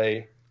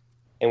NCAA,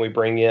 and we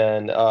bring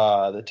in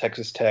the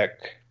Texas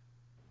Tech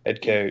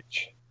head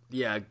coach.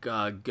 Yeah,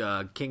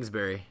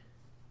 Kingsbury.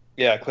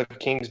 Yeah, Cliff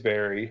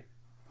Kingsbury.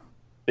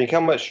 Think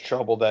how much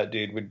trouble that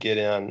dude would get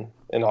in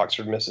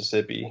Oxford,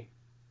 Mississippi.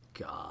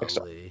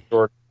 Golly.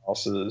 Short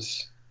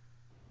houses.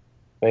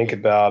 Think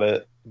about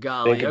it.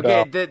 Golly.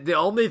 Okay, the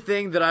only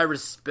thing that I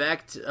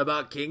respect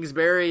about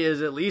Kingsbury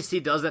is at least he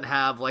doesn't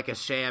have like a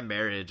sham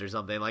marriage or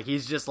something. Like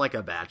he's just like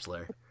a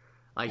bachelor.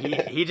 Like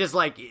he just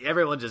like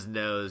everyone just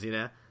knows, you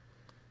know.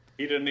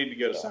 He didn't need to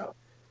go to South.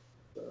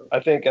 So. I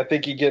think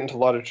he'd get into a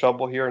lot of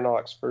trouble here in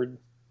Oxford.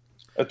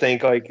 I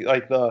think like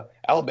the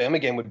Alabama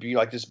game would be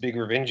like this big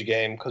revenge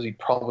game because he'd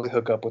probably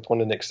hook up with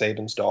one of Nick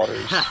Saban's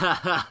daughters.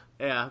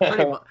 Yeah,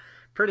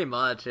 pretty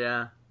much,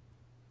 yeah.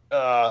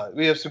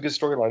 We have some good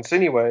storylines.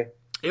 Anyway,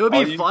 it would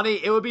be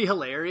funny. It would be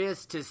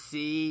hilarious to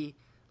see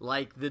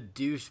like the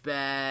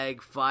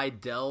douchebag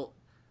Fidel,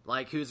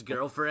 like whose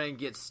girlfriend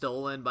gets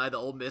stolen by the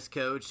Ole Miss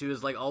coach, who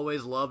has like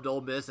always loved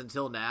Ole Miss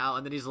until now,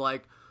 and then he's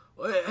like,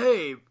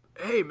 "Hey,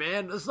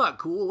 man, that's not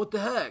cool. What the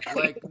heck?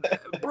 Like,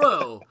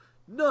 bro,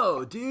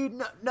 no,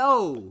 dude,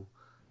 no."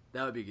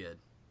 That would be good.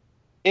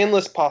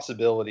 Endless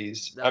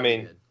possibilities. I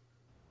mean,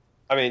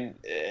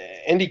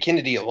 Andy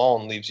Kennedy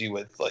alone leaves you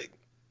with like.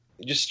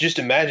 Just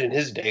imagine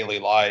his daily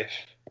life.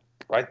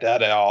 Write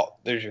that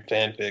out. There's your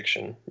fan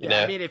fiction. You know?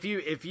 I mean, if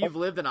you've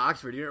lived in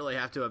Oxford, you don't really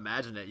have to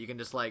imagine it. You can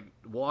just like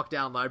walk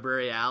down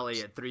Library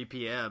Alley at 3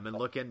 p.m. and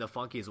look in the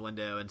Funky's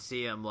window and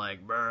see him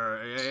like,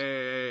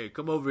 hey,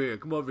 come over here,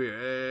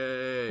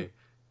 hey,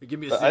 give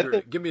me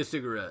a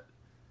cigarette.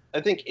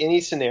 I think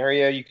any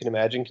scenario you can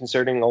imagine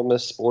concerning Ole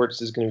Miss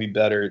sports is going to be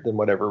better than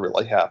whatever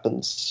really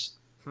happens.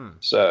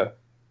 So,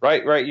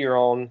 write your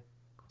own,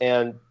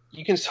 and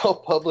you can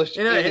self-publish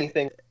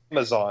anything.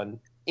 Amazon,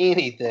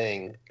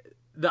 anything.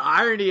 The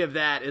irony of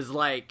that is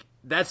like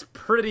that's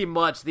pretty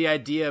much the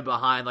idea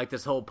behind like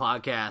this whole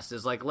podcast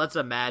is like let's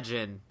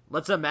imagine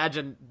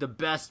the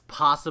best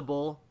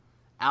possible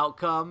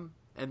outcome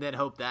and then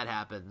hope that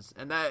happens.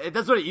 And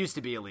that's what it used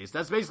to be, at least.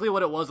 That's basically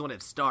what it was when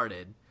it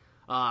started.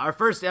 Our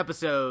first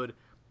episode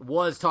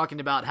was talking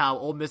about how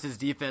Ole Miss's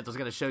defense was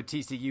going to show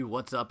TCU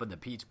what's up in the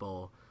Peach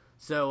Bowl.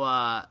 So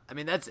I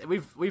mean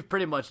we've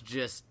pretty much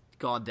just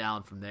gone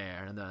down from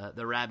there and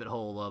the rabbit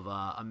hole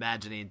of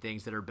imagining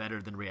things that are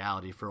better than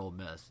reality for Ole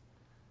Miss.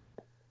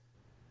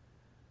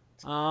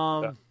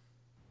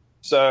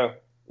 So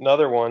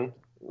another one,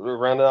 we're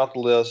rounding out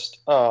the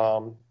list.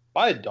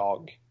 Buy a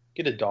dog.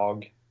 Get a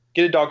dog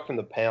from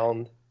the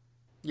pound.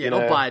 Yeah,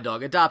 don't buy a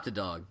dog. Adopt a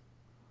dog.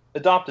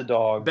 Adopt a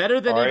dog.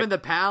 Better than even the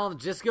pound.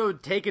 Just go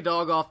take a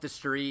dog off the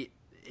street.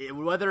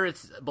 Whether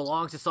it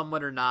belongs to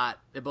someone or not,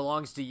 it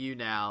belongs to you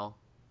now.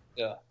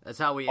 Yeah, that's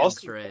how we end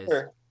strays.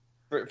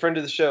 Friend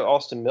of the show,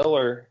 Austin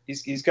Miller,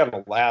 he's got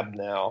a lab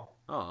now.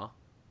 Oh.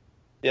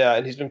 Yeah,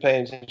 and he's been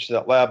paying attention to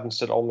that lab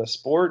instead of Ole Miss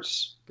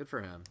sports. Good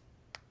for him.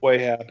 Way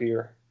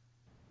happier,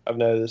 I've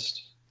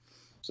noticed.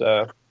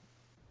 So,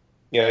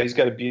 he's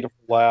got a beautiful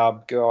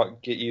lab. Go out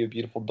and get you a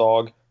beautiful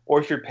dog.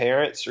 Or if your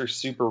parents are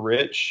super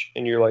rich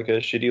and you're like a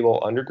shitty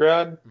little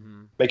undergrad,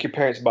 make your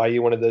parents buy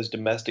you one of those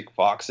domestic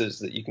foxes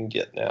that you can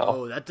get now.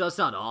 Oh, that does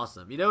sound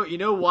awesome. You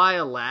know why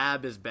a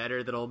lab is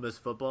better than Ole Miss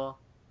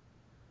football?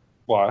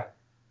 Why?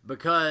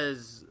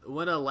 Because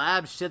when a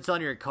lab shits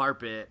on your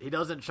carpet, he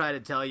doesn't try to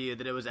tell you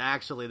that it was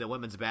actually the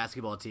women's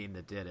basketball team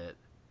that did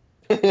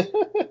it.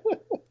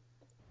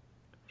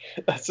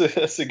 That's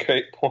a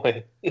great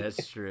point.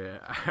 That's true.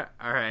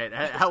 All right.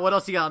 What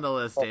else you got on the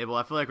list, Table?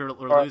 I feel like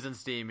we're losing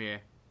steam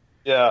here.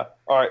 Yeah.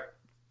 All right.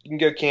 You can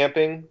go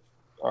camping.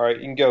 All right.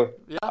 You can go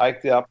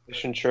hike the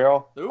Appalachian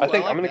Trail. Ooh, I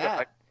think I'm going to go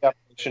hike the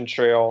Appalachian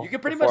Trail. You can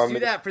pretty much do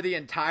that for the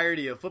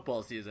entirety of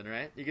football season,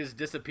 right? You can just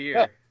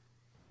disappear.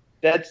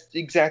 That's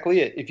exactly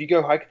it. If you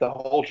go hike the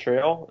whole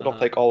trail, it'll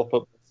take all the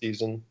football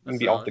season. You That's can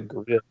be solid. off the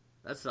grid.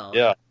 That's solid.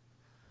 Yeah.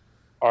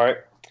 All right.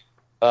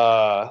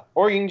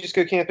 Or you can just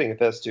go camping if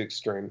that's too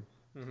extreme.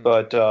 Mhm.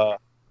 But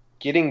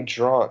getting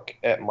drunk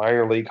at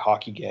minor league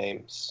hockey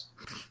games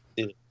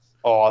is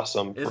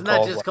awesome. Isn't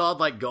that just called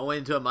like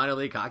going to a minor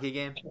league hockey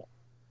game?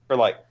 For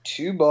like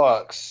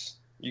 $2,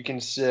 you can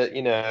sit,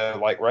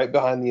 like right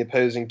behind the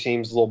opposing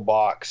team's little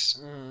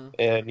box,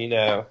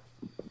 and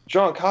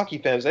drunk hockey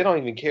fans, they don't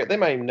even care. They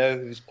might even know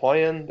who's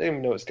playing. They don't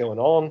even know what's going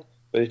on.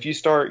 But if you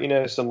start,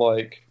 some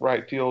like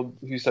right field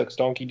who sucks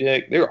donkey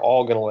dick, they're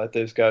all gonna let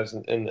those guys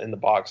in the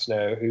box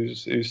know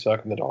who's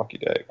sucking the donkey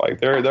dick. Like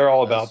they're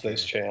all about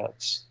those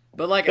chants.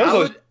 But like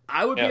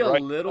I would be a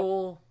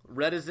little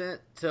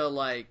reticent to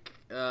like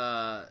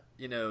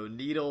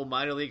needle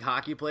minor league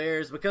hockey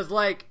players because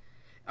like.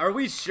 Are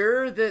we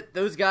sure that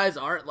those guys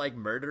aren't like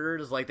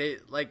murderers?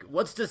 Like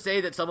what's to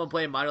say that someone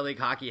playing minor league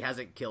hockey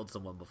hasn't killed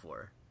someone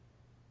before?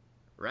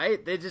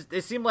 Right?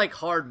 They seem like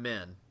hard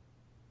men.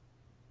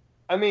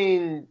 I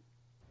mean,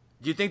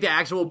 do you think the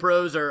actual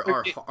pros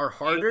are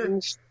harder?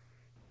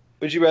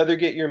 Would you rather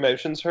get your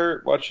emotions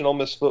hurt watching Ole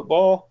Miss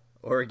football,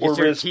 or get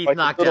your teeth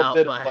knocked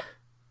out by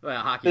a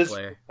hockey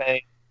player?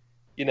 Pain,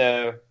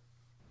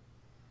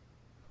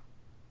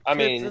 I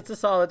mean, it's a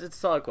solid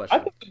question. I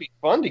think it'd be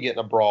fun to get in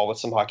a brawl with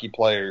some hockey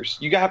players.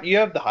 You have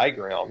the high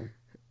ground,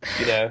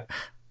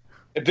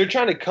 If they're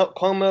trying to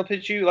come up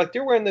at you, like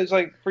they're wearing those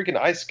like freaking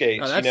ice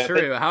skates. Oh, that's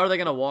true. How are they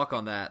going to walk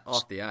on that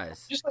off the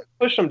ice? Just like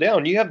push them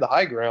down. You have the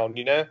high ground,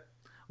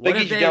 What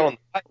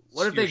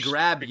if they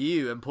grab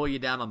you and pull you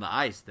down on the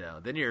ice though?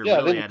 Then you're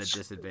really at a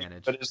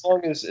disadvantage. But as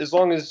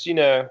long as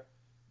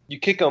you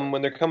kick them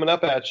when they're coming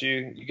up at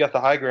you, you got the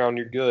high ground.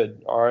 You're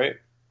good. All right.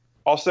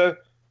 Also,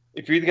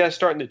 if you're the guy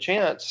starting the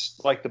chants,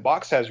 like the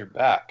box has your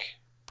back,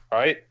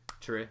 right?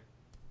 True.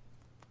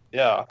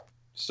 Yeah.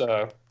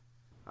 So.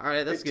 All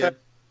right, that's good.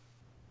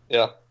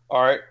 Yeah.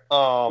 All right.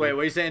 Wait,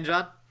 what are you saying,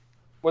 John?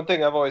 One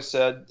thing I've always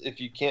said: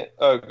 if you can't,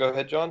 go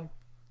ahead, John.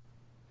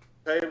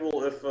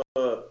 Table, if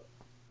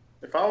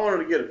I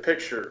wanted to get a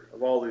picture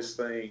of all these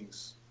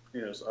things,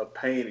 a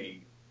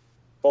painting,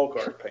 folk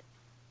art painting,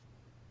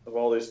 of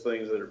all these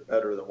things that are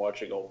better than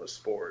watching Ole Miss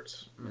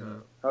sports,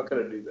 how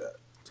could I do that?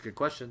 It's a good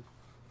question.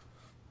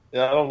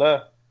 Yeah, I don't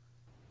know.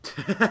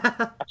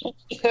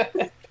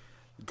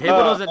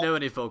 Table doesn't know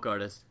any folk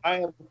artists.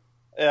 I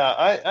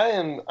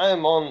am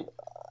on.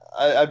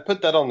 I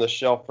put that on the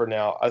shelf for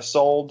now. I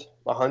sold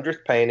my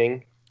 100th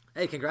painting.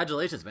 Hey,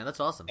 congratulations, man! That's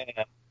awesome.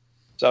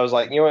 So I was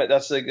like, you know what?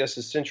 That's the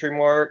century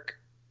mark.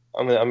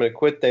 I'm gonna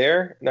quit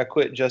there, and I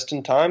quit just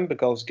in time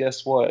because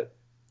guess what?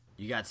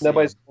 You got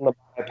nobody's gonna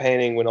buy a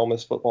painting when Ole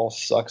Miss football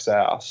sucks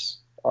ass.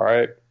 All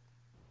right.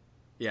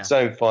 Yeah. It's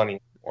not even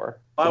funny anymore.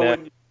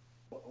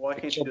 Why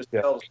can't you just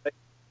tell the state?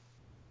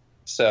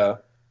 So,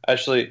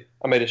 actually,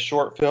 I made a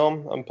short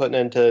film. I'm putting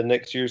into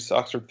next year's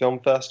Oxford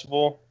Film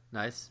Festival.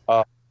 Nice.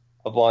 I've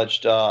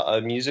launched a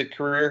music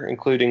career,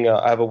 including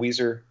I have a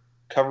Weezer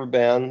cover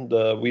band,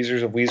 the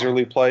Weezers of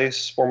Weezerly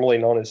Place, formerly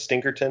known as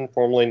Stinkerton,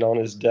 formerly known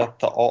as Death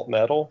to Alt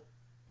Metal.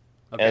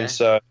 Okay. And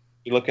so,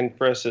 you're looking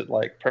for us at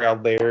like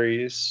Proud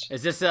Larry's.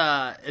 Is this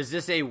a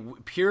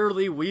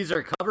purely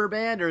Weezer cover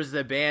band, or is it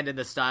a band in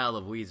the style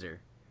of Weezer?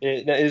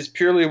 It is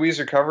purely a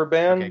Weezer cover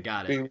band. Okay,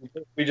 got it.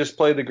 We just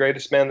play the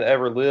greatest band that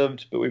ever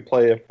lived, but we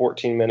play a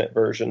 14-minute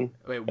version.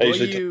 Wait,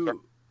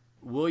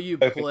 will you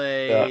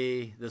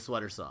play the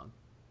sweater song?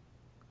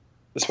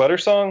 The sweater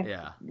song?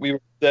 Yeah. We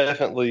will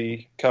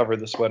definitely cover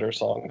the sweater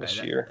song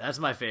this year. That's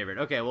my favorite.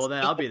 Okay, well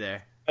then I'll be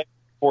there.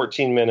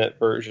 14-minute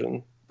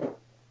version. All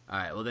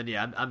right, well then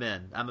yeah, I'm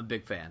in. I'm a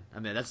big fan.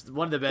 I'm in. That's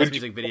one of the best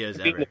music videos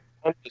ever.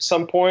 At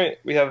some point,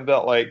 we have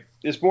about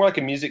it's more like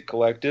a music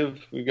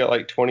collective. We've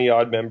got 20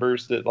 odd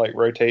members that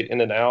rotate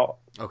in and out.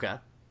 Okay.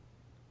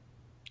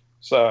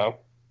 So,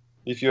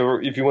 if you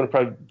want to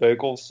play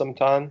vocals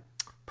sometime,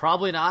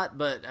 probably not.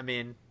 But I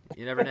mean,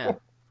 you never know.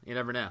 You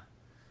never know.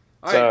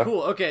 All right,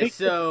 cool. Okay,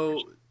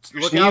 so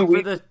look out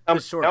for the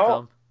short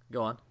film.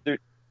 Go on.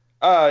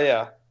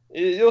 Yeah.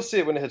 You'll see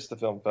it when it hits the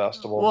film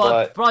festival. Well,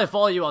 I'll probably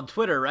follow you on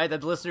Twitter, right? The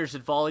listeners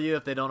should follow you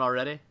if they don't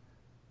already.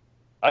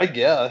 I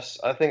guess.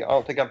 I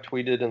don't think I've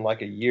tweeted in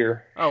a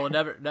year. Oh, well,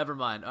 never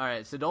mind. All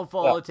right, so don't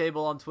follow the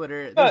Table on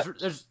Twitter.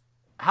 There's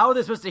how are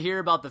they supposed to hear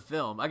about the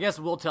film? I guess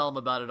we'll tell them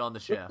about it on the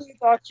show. It's the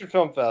Oxford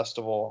Film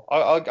Festival.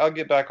 I'll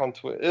get back on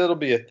Twitter. It'll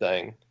be a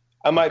thing.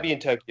 I might be in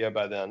Tokyo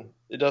by then.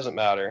 It doesn't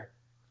matter.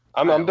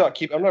 I'm not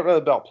really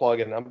about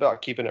plugging. I'm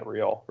about keeping it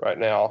real right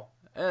now.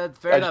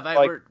 Fair enough.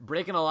 We're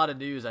breaking a lot of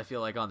news, I feel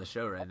like, on the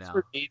show right now.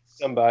 We need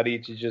somebody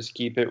to just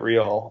keep it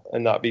real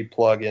and not be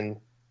plugging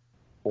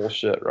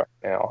bullshit right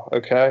now,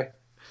 okay?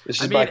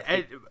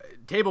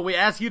 Table, we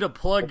ask you to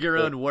plug your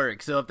own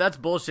work, so if that's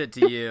bullshit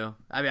to you,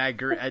 I mean, I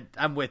agree.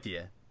 I'm with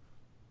you.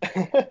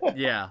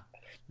 Yeah.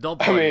 Don't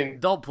plug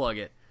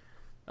it.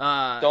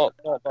 Don't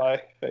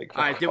buy fake.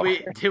 All right,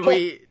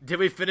 did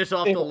we finish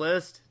off the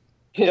list?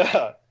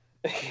 Yeah.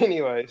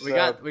 Anyway, we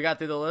got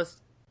through the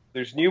list.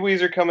 There's new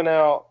Weezer coming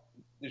out.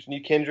 There's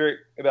new Kendrick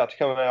about to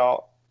come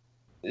out.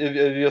 Have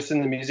you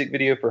seen the music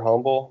video for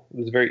Humble?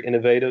 It was very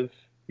innovative.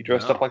 He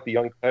dressed No. up like the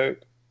Young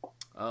Pope.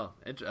 Oh,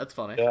 that's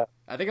funny. Yeah.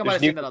 I think I might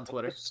have seen that on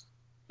Twitter.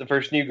 The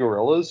first new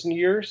Gorillas in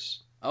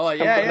years. Oh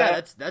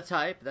yeah, that's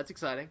hype. That's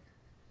exciting.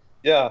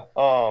 Yeah.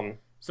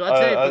 So I'd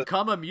say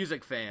become a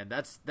music fan.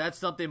 That's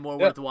something more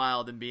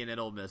worthwhile than being an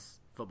Ole Miss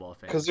football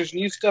fan. Because there's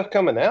new stuff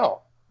coming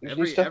out.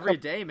 Every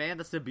day, man.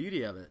 That's the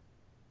beauty of it.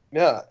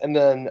 Yeah, and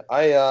then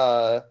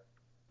I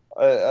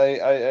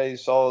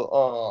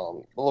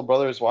saw little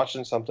brother was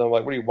watching something. I'm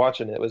like, what are you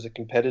watching? It was a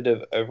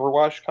competitive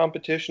Overwatch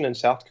competition in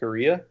South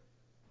Korea.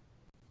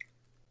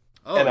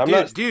 Oh,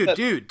 and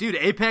dude!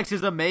 Apex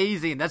is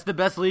amazing. That's the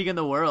best league in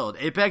the world.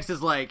 Apex is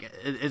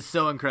it's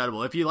so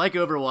incredible. If you like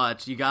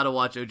Overwatch, you got to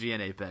watch OGN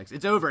Apex.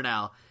 It's over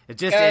now. It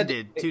just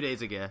ended 2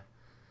 days ago.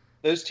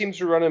 Those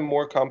teams are running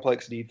more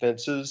complex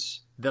defenses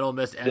than Ole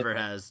Miss ever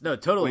has. No,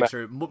 totally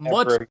true.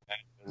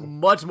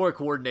 Much more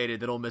coordinated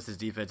than Ole Miss's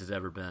defense has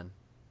ever been.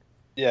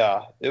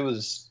 Yeah, it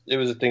was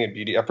a thing of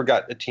beauty. I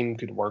forgot a team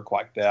could work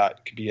like that.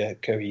 It could be a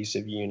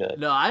cohesive unit.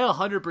 No, I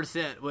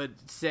 100%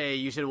 would say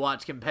you should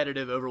watch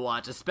competitive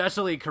Overwatch,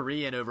 especially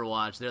Korean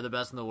Overwatch. They're the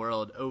best in the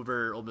world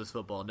over Ole Miss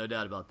football. No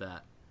doubt about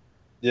that.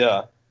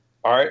 Yeah.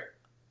 All right.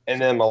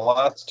 And then my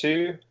last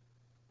two.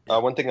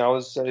 One thing I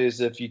would say is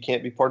if you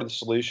can't be part of the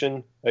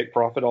solution, make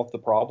profit off the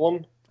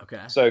problem.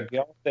 Okay. So get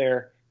out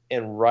there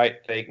and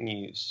write fake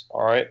news.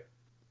 All right.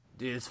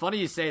 Dude, it's funny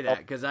you say that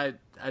because I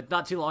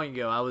not too long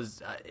ago I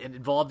was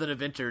involved in a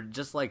venture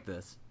just like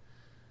this.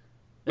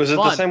 Was it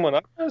the same one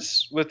I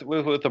was with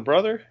a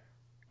brother?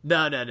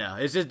 No.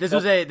 It's just this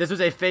was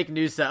a fake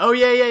news site. Oh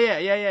yeah.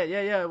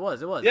 It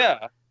was.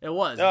 Yeah, it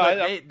was. No,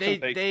 but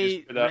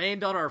they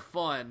rained on our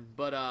fun,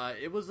 but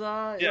it was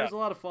a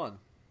lot of fun.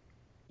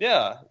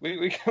 Yeah,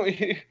 we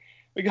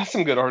got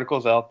some good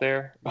articles out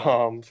there.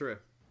 True.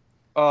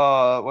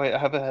 Wait, I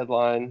have a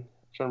headline. I'm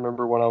trying to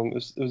remember when it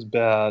was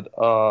bad.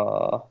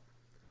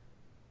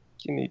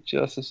 Give me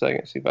just a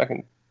second, see if I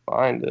can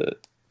find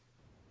it.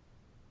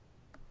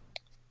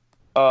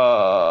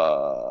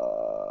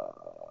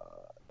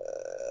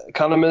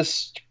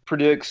 Economist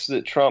predicts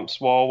that Trump's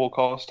wall will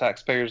cost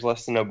taxpayers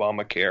less than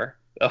Obamacare.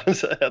 That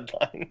was a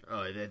headline.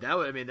 Oh,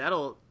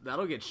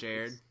 that'll get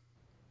shared.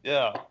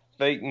 Yeah,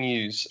 fake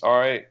news. All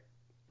right,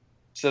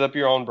 set up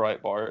your own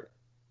Breitbart.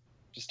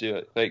 Just do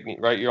it.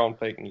 Write your own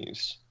fake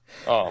news.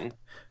 And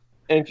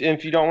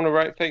if you don't want to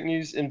write fake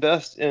news,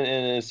 invest in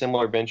a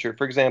similar venture.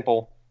 For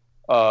example,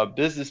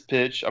 business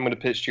pitch. I'm going to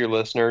pitch to your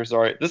listeners. All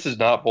right, this is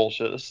not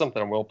bullshit. This is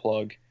something I will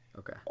plug.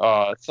 Okay.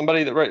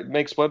 Somebody that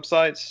makes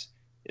websites.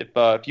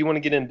 If you want to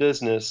get in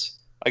business,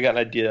 I got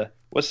an idea.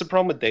 What's the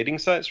problem with dating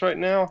sites right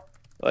now?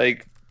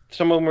 Like,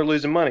 some of them are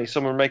losing money,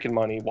 some are making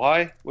money.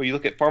 Why? Well, you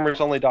look at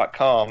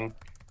farmersonly.com,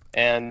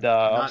 and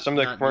some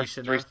of the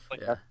commercials recently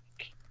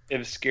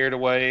have scared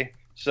away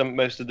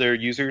most of their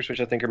users, which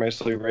I think are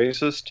mostly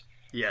racist.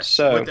 Yes.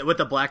 So with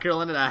the black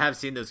girl in it, I have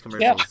seen those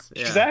commercials.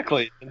 Yeah,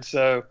 exactly. And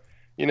so,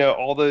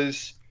 all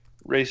those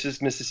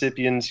racist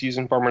Mississippians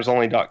using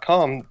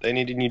farmersonly.com, they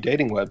need a new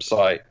dating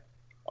website.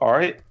 All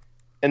right.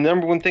 And the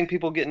number one thing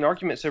people get in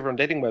arguments over on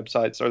dating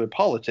websites are their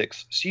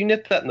politics. So you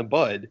nip that in the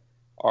bud.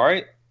 All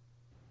right.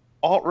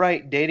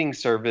 Alt-right dating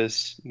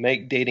service,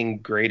 make dating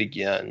great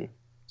again.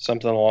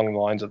 Something along the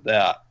lines of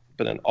that.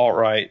 But an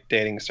alt-right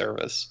dating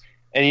service.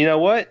 And you know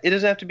what? It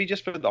doesn't have to be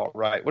just for the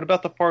alt-right. What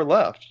about the far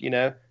left? They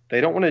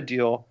don't want to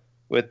deal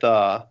with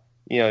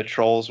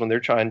trolls when they're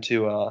trying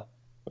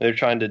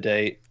to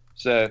date.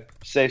 So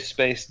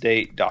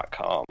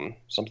safespacedate.com,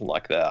 something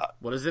like that.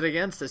 What is it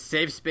again? So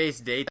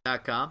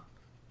safespacedate.com?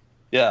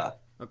 Yeah.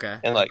 Okay.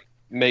 And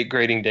make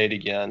grading date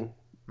again.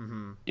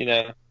 Mm-hmm.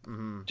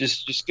 Mm-hmm.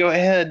 Just go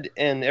ahead,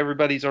 and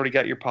everybody's already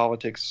got your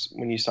politics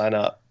when you sign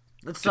up.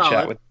 That's to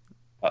solid. Chat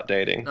about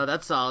dating. No,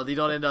 that's solid. You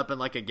don't end up in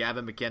like a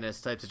Gavin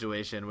McInnes type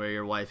situation where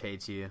your wife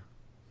hates you.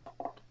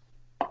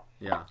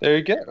 Yeah. There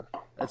you go.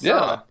 That's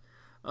solid.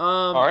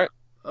 All right.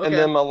 Okay. And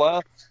then my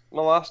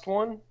last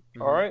one.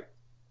 Mm-hmm. All right.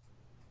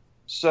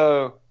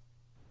 So,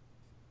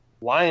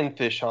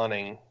 lionfish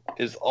hunting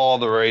is all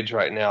the rage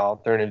right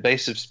now. They're an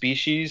invasive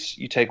species.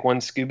 You take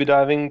one scuba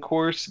diving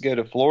course, go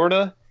to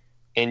Florida,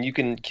 and you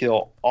can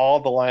kill all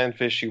the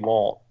lionfish you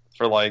want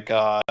for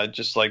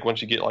just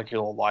once you get your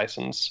little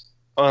license.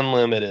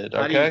 Unlimited.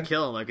 How okay? do you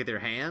kill them? With your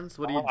hands?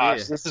 What do you do?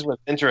 So this is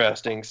what's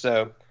interesting.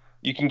 So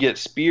you can get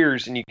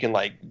spears and you can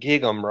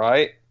gig them,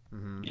 right?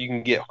 Mm-hmm. You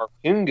can get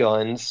harpoon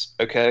guns.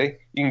 Okay.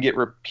 You can get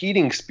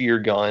repeating spear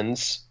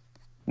guns.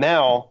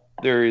 Now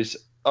there's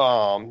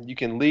you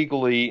can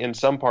legally in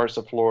some parts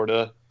of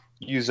Florida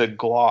use a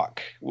Glock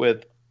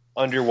with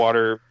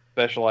underwater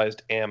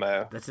specialized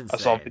ammo. That's insane.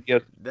 I saw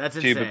videos. That's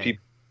insane. Of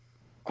people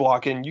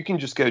Glocking. You can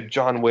just go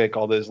John Wick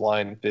all those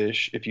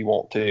lionfish if you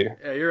want to.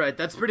 Yeah, you're right.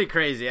 That's pretty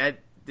crazy.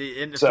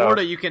 In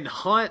Florida, you can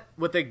hunt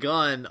with a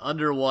gun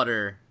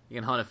underwater. You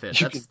can hunt a fish.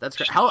 That's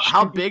crazy.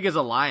 How big is a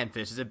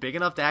lionfish? Is it big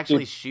enough to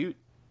actually shoot?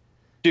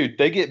 Dude,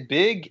 they get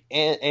big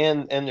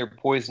and they're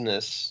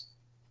poisonous.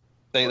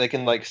 They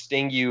can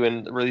sting you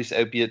and release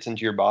opiates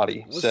into your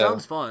body. Well, it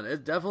sounds fun.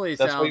 It definitely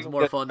sounds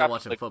more fun than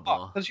watching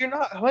football. Because you're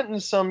not hunting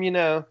some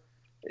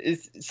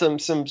it's some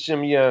it's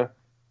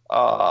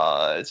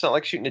not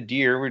like shooting a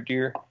deer where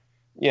deer,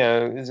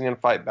 isn't going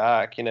to fight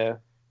back.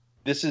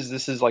 This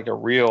is like a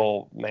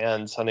real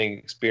man's hunting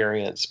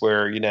experience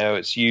where,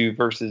 it's you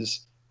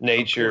versus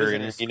nature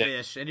and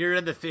fish, and you're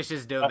in the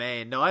fish's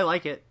domain. No, I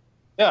like it.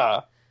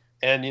 Yeah.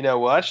 And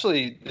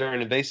actually they're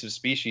an invasive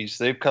species.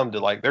 They've come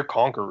to they're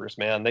conquerors,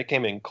 man. They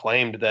came and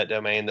claimed that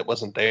domain that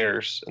wasn't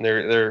theirs. And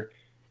they're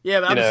yeah,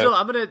 but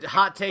I'm going to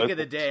hot take of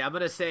the day. I'm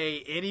going to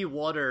say any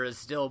water is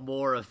still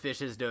more of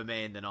fish's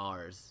domain than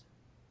ours.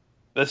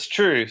 That's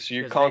true. So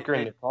you're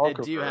conquering the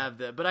conqueror. They do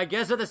have but I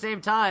guess at the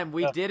same time,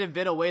 we did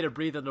invent a way to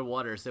breathe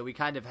underwater, so we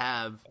kind of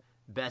have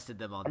bested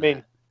them on that. I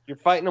mean, you're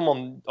fighting them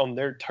on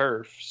their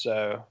turf,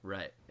 so...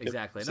 Right,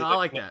 exactly. No, I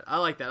like that. I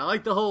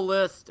like the whole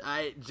list.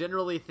 I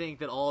generally think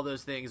that all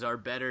those things are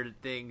better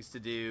things to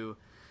do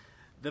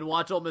than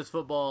watch Ole Miss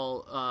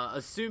football,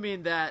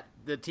 assuming that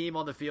the team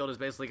on the field is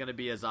basically going to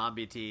be a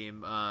zombie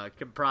team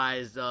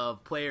comprised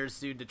of players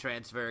soon to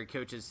transfer,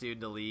 coaches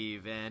soon to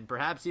leave, and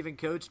perhaps even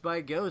coached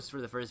by ghosts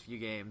for the first few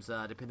games,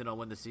 depending on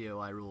when the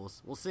COI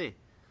rules. We'll see.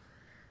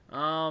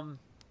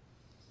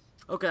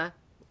 Okay.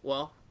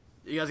 Well,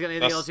 you guys got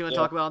anything else you want to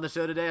talk about on the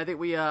show today? I think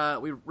we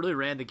really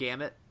ran the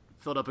gamut,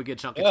 filled up a good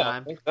chunk of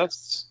time. I think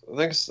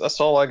that's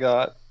all I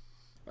got.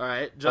 All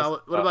right, John.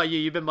 What about you?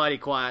 You've been mighty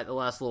quiet the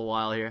last little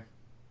while here.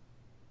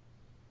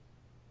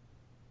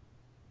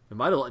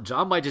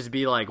 John might just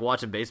be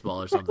watching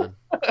baseball or something.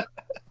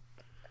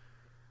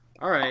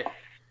 All right.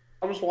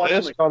 I'm just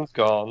watching. John's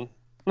gone.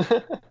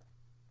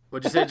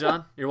 What'd you say,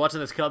 John? You're watching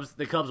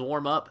the Cubs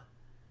warm up?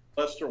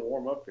 Lester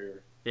warm up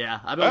here.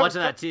 Yeah, I've been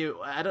watching that too.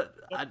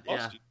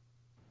 Yeah.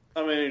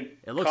 I mean,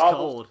 it looks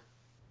cold.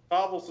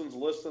 Cobbleson's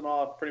listing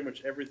off pretty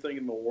much everything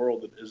in the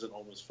world that isn't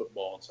Ole Miss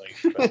football and saying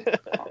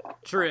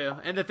True,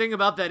 and the thing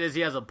about that is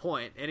he has a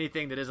point.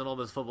 Anything that isn't Ole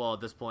Miss football at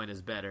this point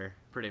is better,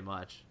 pretty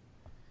much.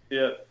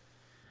 Yeah.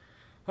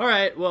 All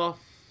right, well,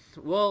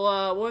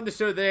 we'll end the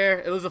show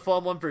there. It was a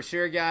fun one for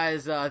sure,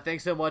 guys.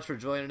 Thanks so much for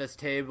joining us,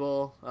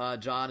 Table.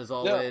 John, as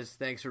always,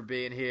 thanks for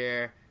being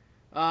here.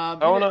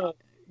 Go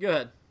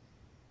ahead.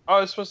 I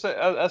was supposed to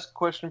ask a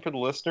question for the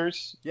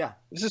listeners. Yeah.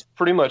 This is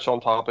pretty much on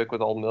topic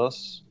with Ole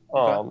Miss.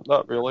 Okay.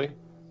 Not really.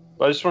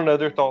 But I just want to know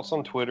their thoughts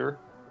on Twitter.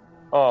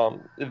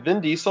 If Vin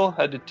Diesel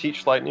had to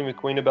teach Lightning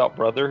McQueen about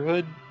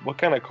brotherhood, what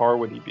kind of car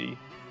would he be?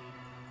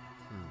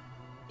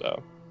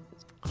 So,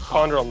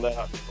 ponder on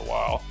that for a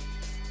while.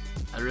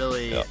 It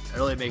really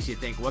makes you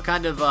think. What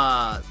kind of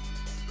car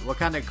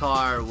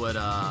would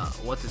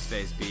what's his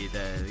face be?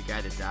 The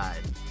guy that died.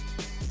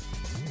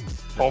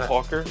 Paul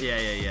Walker?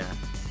 Yeah.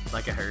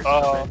 Like a hearse.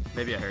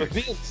 Maybe a hearse. It'd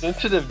be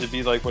insensitive to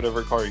be like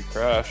whatever car he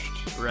crashed.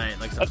 Right,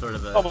 like some sort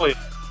of a... I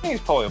think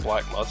it's probably a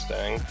black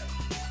Mustang.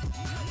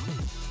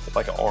 With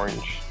like an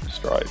orange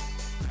stripe.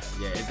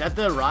 Yeah, is that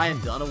the Ryan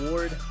Dunn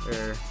Award?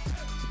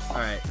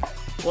 Alright.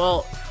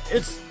 Well,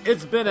 it's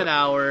been an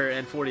hour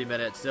and 40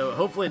 minutes, so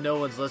hopefully no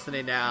one's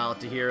listening now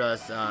to hear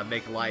us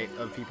make light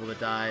of people that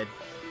died.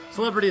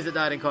 Celebrities that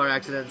died in car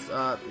accidents.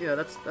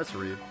 That's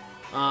rude.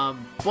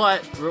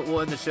 But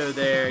we'll end the show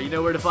there. You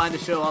know where to find the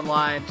show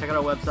online. Check out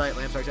our website,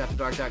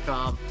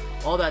 LandsharksAfterDark.com.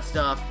 All that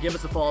stuff. Give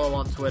us a follow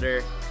on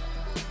Twitter.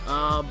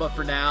 But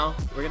for now,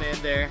 we're going to end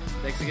there.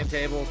 Thanks again,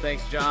 Table.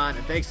 Thanks, John.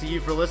 And thanks to you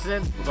for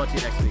listening. We'll talk to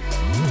you next week.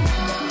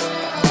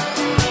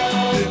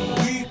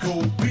 We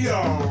go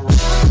beyond.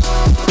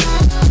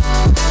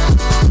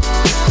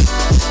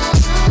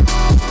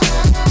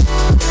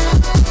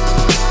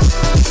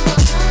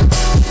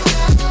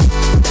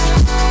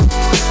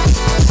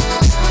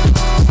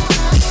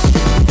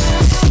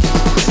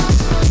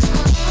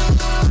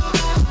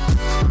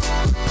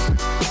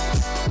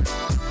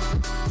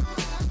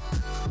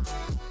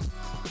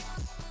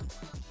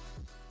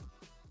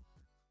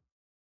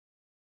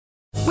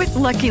 With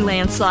Lucky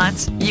Land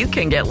Slots, you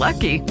can get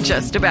lucky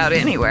just about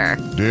anywhere.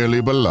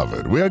 Dearly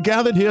beloved, we are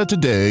gathered here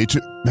today to...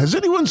 Has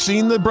anyone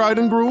seen the bride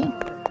and groom?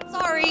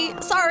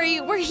 Sorry,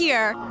 we're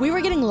here. We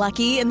were getting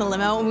lucky in the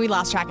limo and we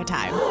lost track of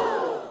time.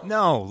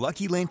 No,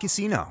 Lucky Land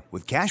Casino,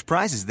 with cash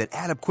prizes that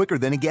add up quicker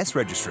than a guest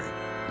registry.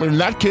 In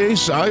that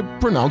case, I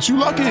pronounce you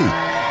lucky.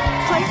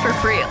 Play for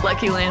free at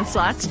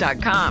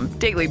LuckyLandSlots.com.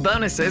 Daily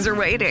bonuses are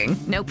waiting.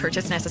 No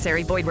purchase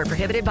necessary. Void where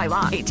prohibited by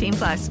law.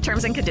 18+.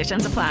 Terms and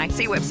conditions apply.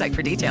 See website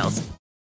for details.